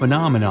rare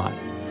phenomenon.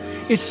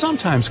 It's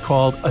sometimes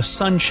called a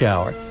sun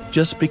shower,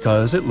 just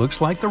because it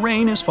looks like the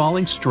rain is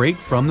falling straight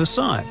from the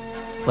sun.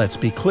 Let's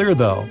be clear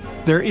though,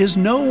 there is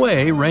no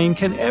way rain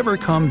can ever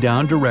come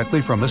down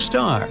directly from a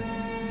star.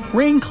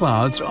 Rain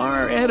clouds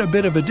are at a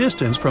bit of a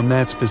distance from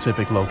that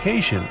specific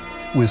location.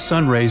 With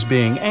sun rays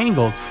being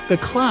angled, the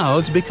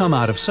clouds become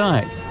out of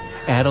sight.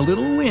 Add a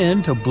little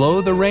wind to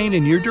blow the rain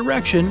in your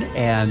direction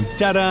and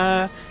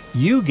ta-da!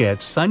 You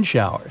get sun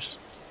showers.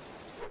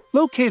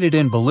 Located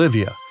in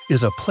Bolivia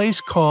is a place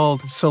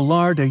called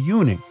Salar de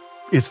Uyuni.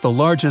 It's the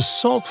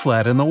largest salt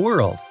flat in the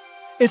world.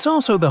 It's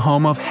also the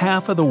home of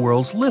half of the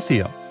world's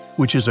lithium,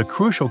 which is a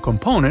crucial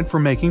component for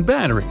making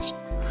batteries.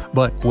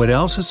 But what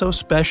else is so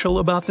special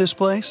about this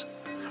place?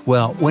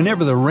 Well,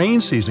 whenever the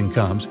rain season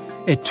comes,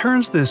 it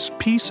turns this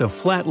piece of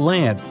flat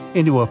land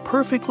into a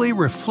perfectly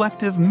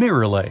reflective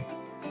mirror lake.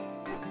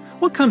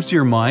 What comes to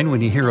your mind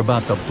when you hear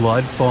about the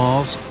Blood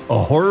Falls? A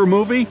horror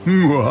movie?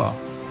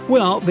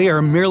 Well, they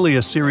are merely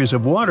a series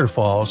of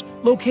waterfalls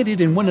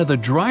located in one of the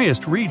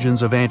driest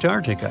regions of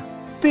Antarctica.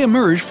 They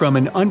emerge from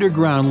an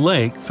underground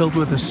lake filled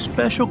with a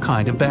special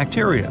kind of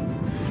bacteria.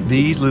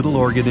 These little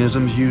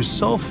organisms use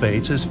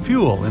sulfates as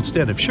fuel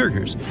instead of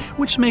sugars,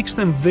 which makes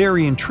them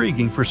very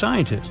intriguing for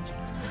scientists.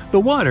 The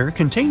water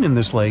contained in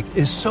this lake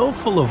is so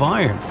full of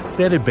iron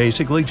that it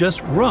basically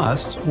just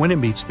rusts when it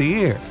meets the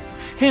air.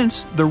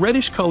 Hence, the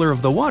reddish color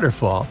of the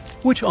waterfall,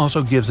 which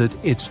also gives it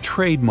its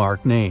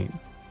trademark name.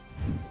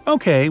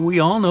 Okay, we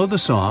all know the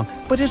song,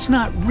 but it's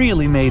not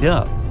really made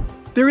up.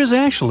 There is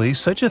actually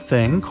such a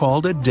thing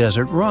called a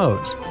desert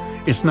rose.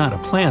 It's not a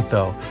plant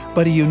though,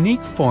 but a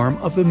unique form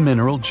of the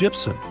mineral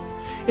gypsum.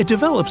 It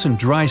develops in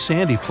dry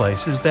sandy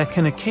places that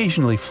can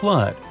occasionally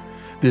flood.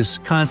 This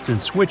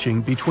constant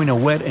switching between a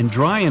wet and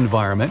dry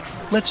environment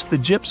lets the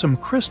gypsum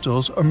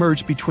crystals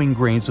emerge between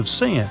grains of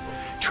sand,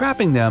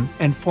 trapping them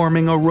and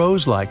forming a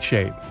rose-like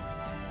shape.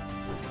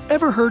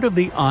 Ever heard of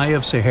the Eye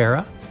of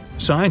Sahara?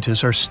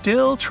 Scientists are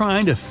still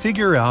trying to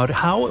figure out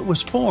how it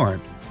was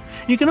formed.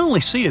 You can only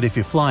see it if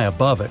you fly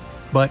above it,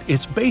 but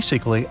it's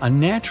basically a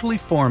naturally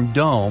formed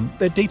dome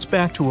that dates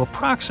back to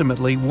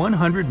approximately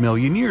 100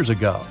 million years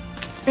ago.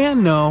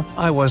 And no,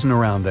 I wasn't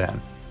around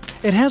then.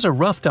 It has a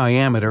rough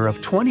diameter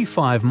of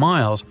 25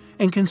 miles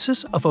and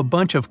consists of a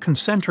bunch of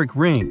concentric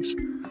rings.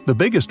 The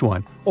biggest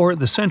one, or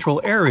the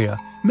central area,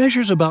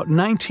 measures about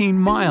 19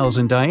 miles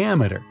in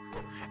diameter.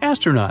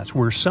 Astronauts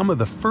were some of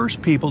the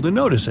first people to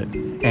notice it,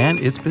 and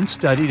it's been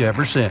studied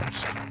ever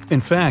since. In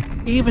fact,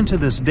 even to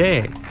this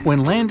day,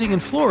 when landing in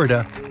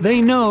Florida,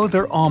 they know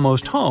they're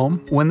almost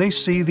home when they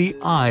see the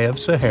Eye of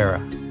Sahara.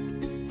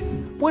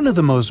 One of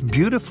the most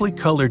beautifully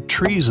colored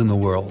trees in the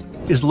world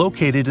is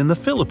located in the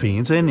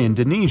Philippines and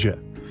Indonesia.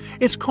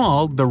 It's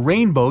called the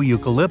rainbow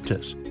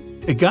eucalyptus.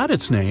 It got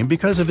its name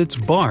because of its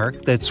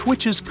bark that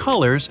switches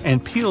colors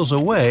and peels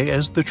away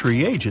as the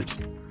tree ages.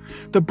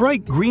 The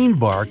bright green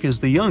bark is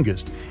the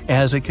youngest,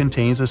 as it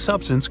contains a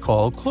substance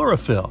called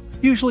chlorophyll,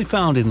 usually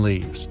found in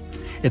leaves.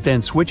 It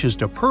then switches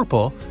to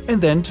purple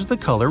and then to the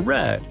color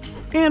red.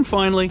 And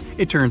finally,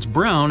 it turns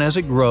brown as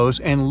it grows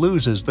and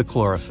loses the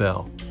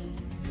chlorophyll.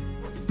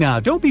 Now,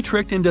 don't be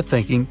tricked into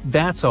thinking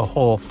that's a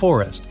whole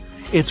forest.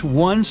 It's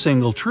one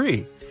single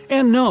tree.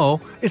 And no,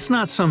 it's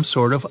not some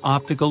sort of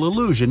optical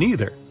illusion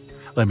either.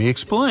 Let me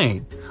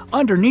explain.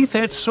 Underneath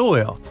that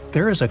soil,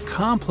 there is a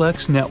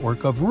complex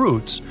network of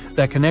roots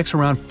that connects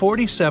around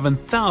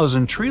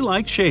 47,000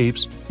 tree-like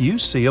shapes you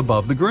see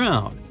above the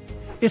ground.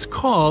 It's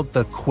called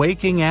the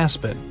quaking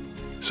aspen.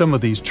 Some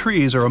of these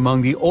trees are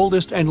among the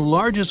oldest and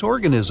largest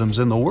organisms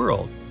in the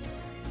world.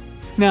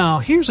 Now,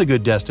 here's a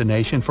good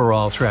destination for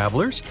all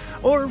travelers,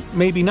 or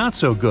maybe not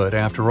so good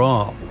after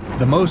all.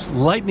 The most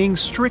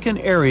lightning-stricken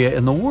area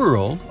in the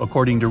world,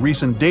 according to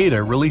recent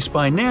data released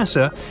by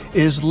NASA,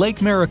 is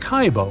Lake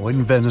Maracaibo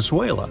in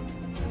Venezuela.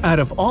 Out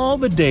of all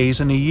the days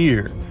in a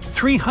year,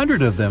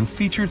 300 of them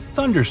feature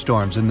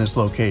thunderstorms in this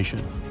location.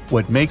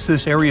 What makes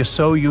this area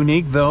so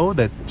unique, though,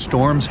 that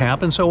storms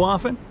happen so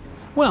often?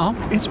 Well,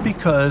 it's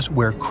because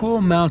where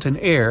cool mountain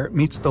air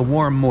meets the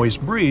warm,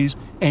 moist breeze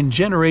and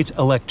generates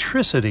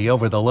electricity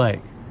over the lake.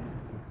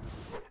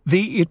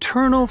 The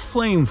Eternal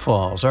Flame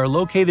Falls are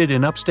located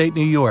in upstate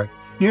New York,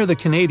 near the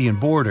Canadian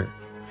border.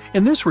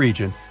 In this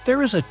region,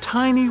 there is a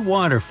tiny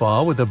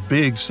waterfall with a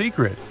big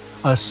secret,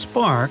 a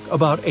spark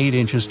about 8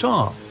 inches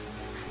tall.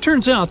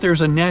 Turns out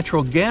there's a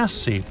natural gas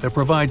seep that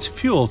provides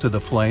fuel to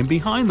the flame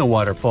behind the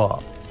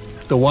waterfall.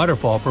 The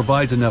waterfall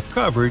provides enough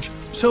coverage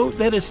so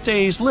that it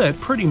stays lit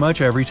pretty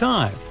much every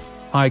time.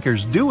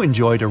 Hikers do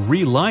enjoy to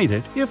relight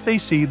it if they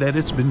see that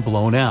it's been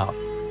blown out.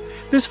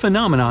 This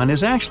phenomenon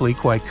is actually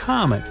quite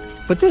common,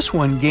 but this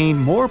one gained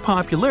more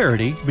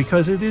popularity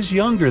because it is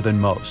younger than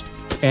most.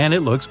 And it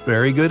looks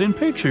very good in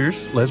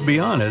pictures, let's be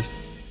honest.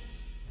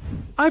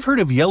 I've heard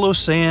of yellow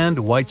sand,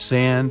 white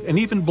sand, and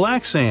even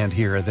black sand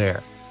here or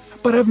there.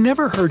 But I've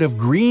never heard of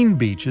green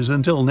beaches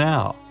until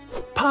now.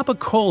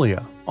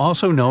 Papacolia,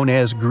 also known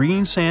as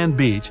Green Sand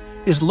Beach,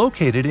 is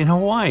located in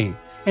Hawaii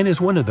and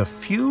is one of the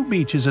few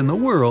beaches in the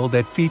world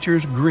that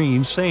features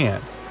green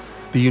sand.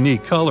 The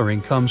unique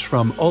coloring comes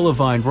from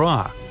olivine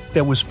rock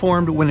that was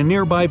formed when a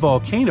nearby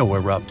volcano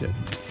erupted.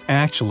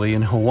 Actually,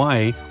 in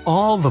Hawaii,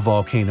 all the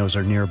volcanoes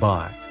are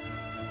nearby.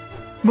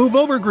 Move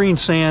over green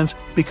sands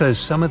because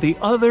some of the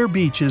other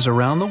beaches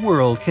around the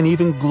world can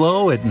even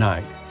glow at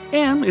night,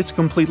 and it's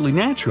completely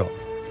natural.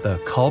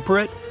 The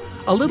culprit?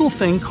 A little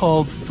thing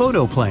called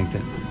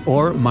photoplankton,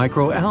 or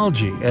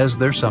microalgae as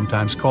they're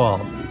sometimes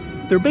called.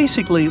 They're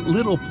basically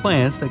little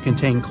plants that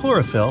contain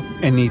chlorophyll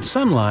and need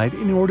sunlight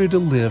in order to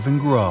live and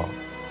grow.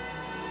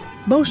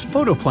 Most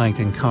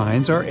photoplankton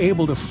kinds are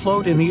able to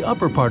float in the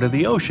upper part of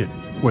the ocean,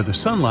 where the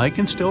sunlight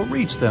can still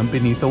reach them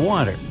beneath the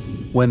water.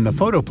 When the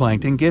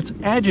photoplankton gets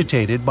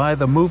agitated by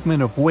the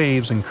movement of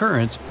waves and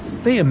currents,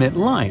 they emit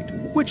light,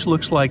 which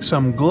looks like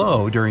some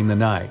glow during the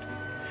night.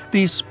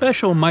 These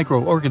special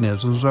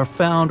microorganisms are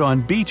found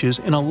on beaches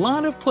in a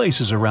lot of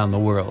places around the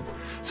world,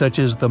 such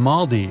as the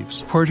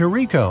Maldives, Puerto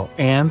Rico,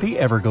 and the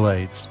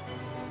Everglades.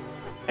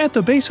 At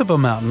the base of a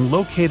mountain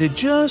located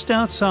just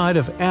outside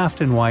of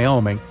Afton,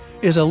 Wyoming,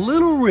 is a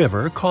little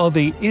river called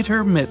the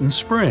Intermittent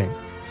Spring.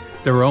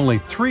 There are only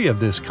 3 of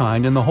this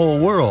kind in the whole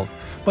world,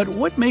 but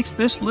what makes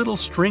this little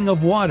string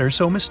of water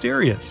so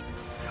mysterious?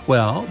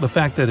 Well, the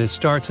fact that it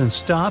starts and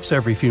stops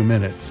every few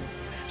minutes.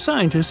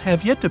 Scientists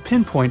have yet to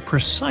pinpoint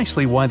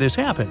precisely why this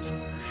happens.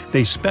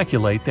 They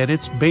speculate that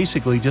it's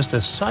basically just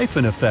a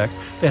siphon effect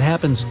that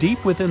happens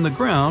deep within the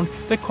ground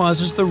that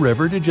causes the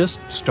river to just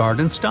start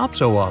and stop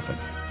so often.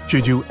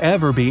 Should you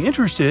ever be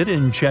interested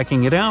in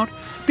checking it out,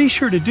 be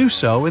sure to do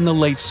so in the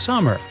late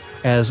summer,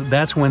 as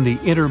that's when the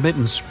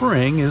intermittent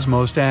spring is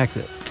most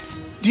active.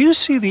 Do you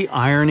see the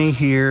irony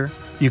here?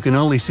 You can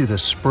only see the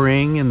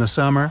spring in the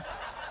summer?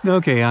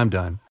 Okay, I'm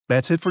done.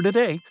 That's it for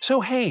today.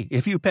 So hey,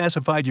 if you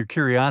pacified your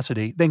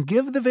curiosity, then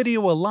give the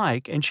video a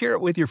like and share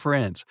it with your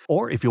friends.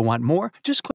 Or if you want more, just click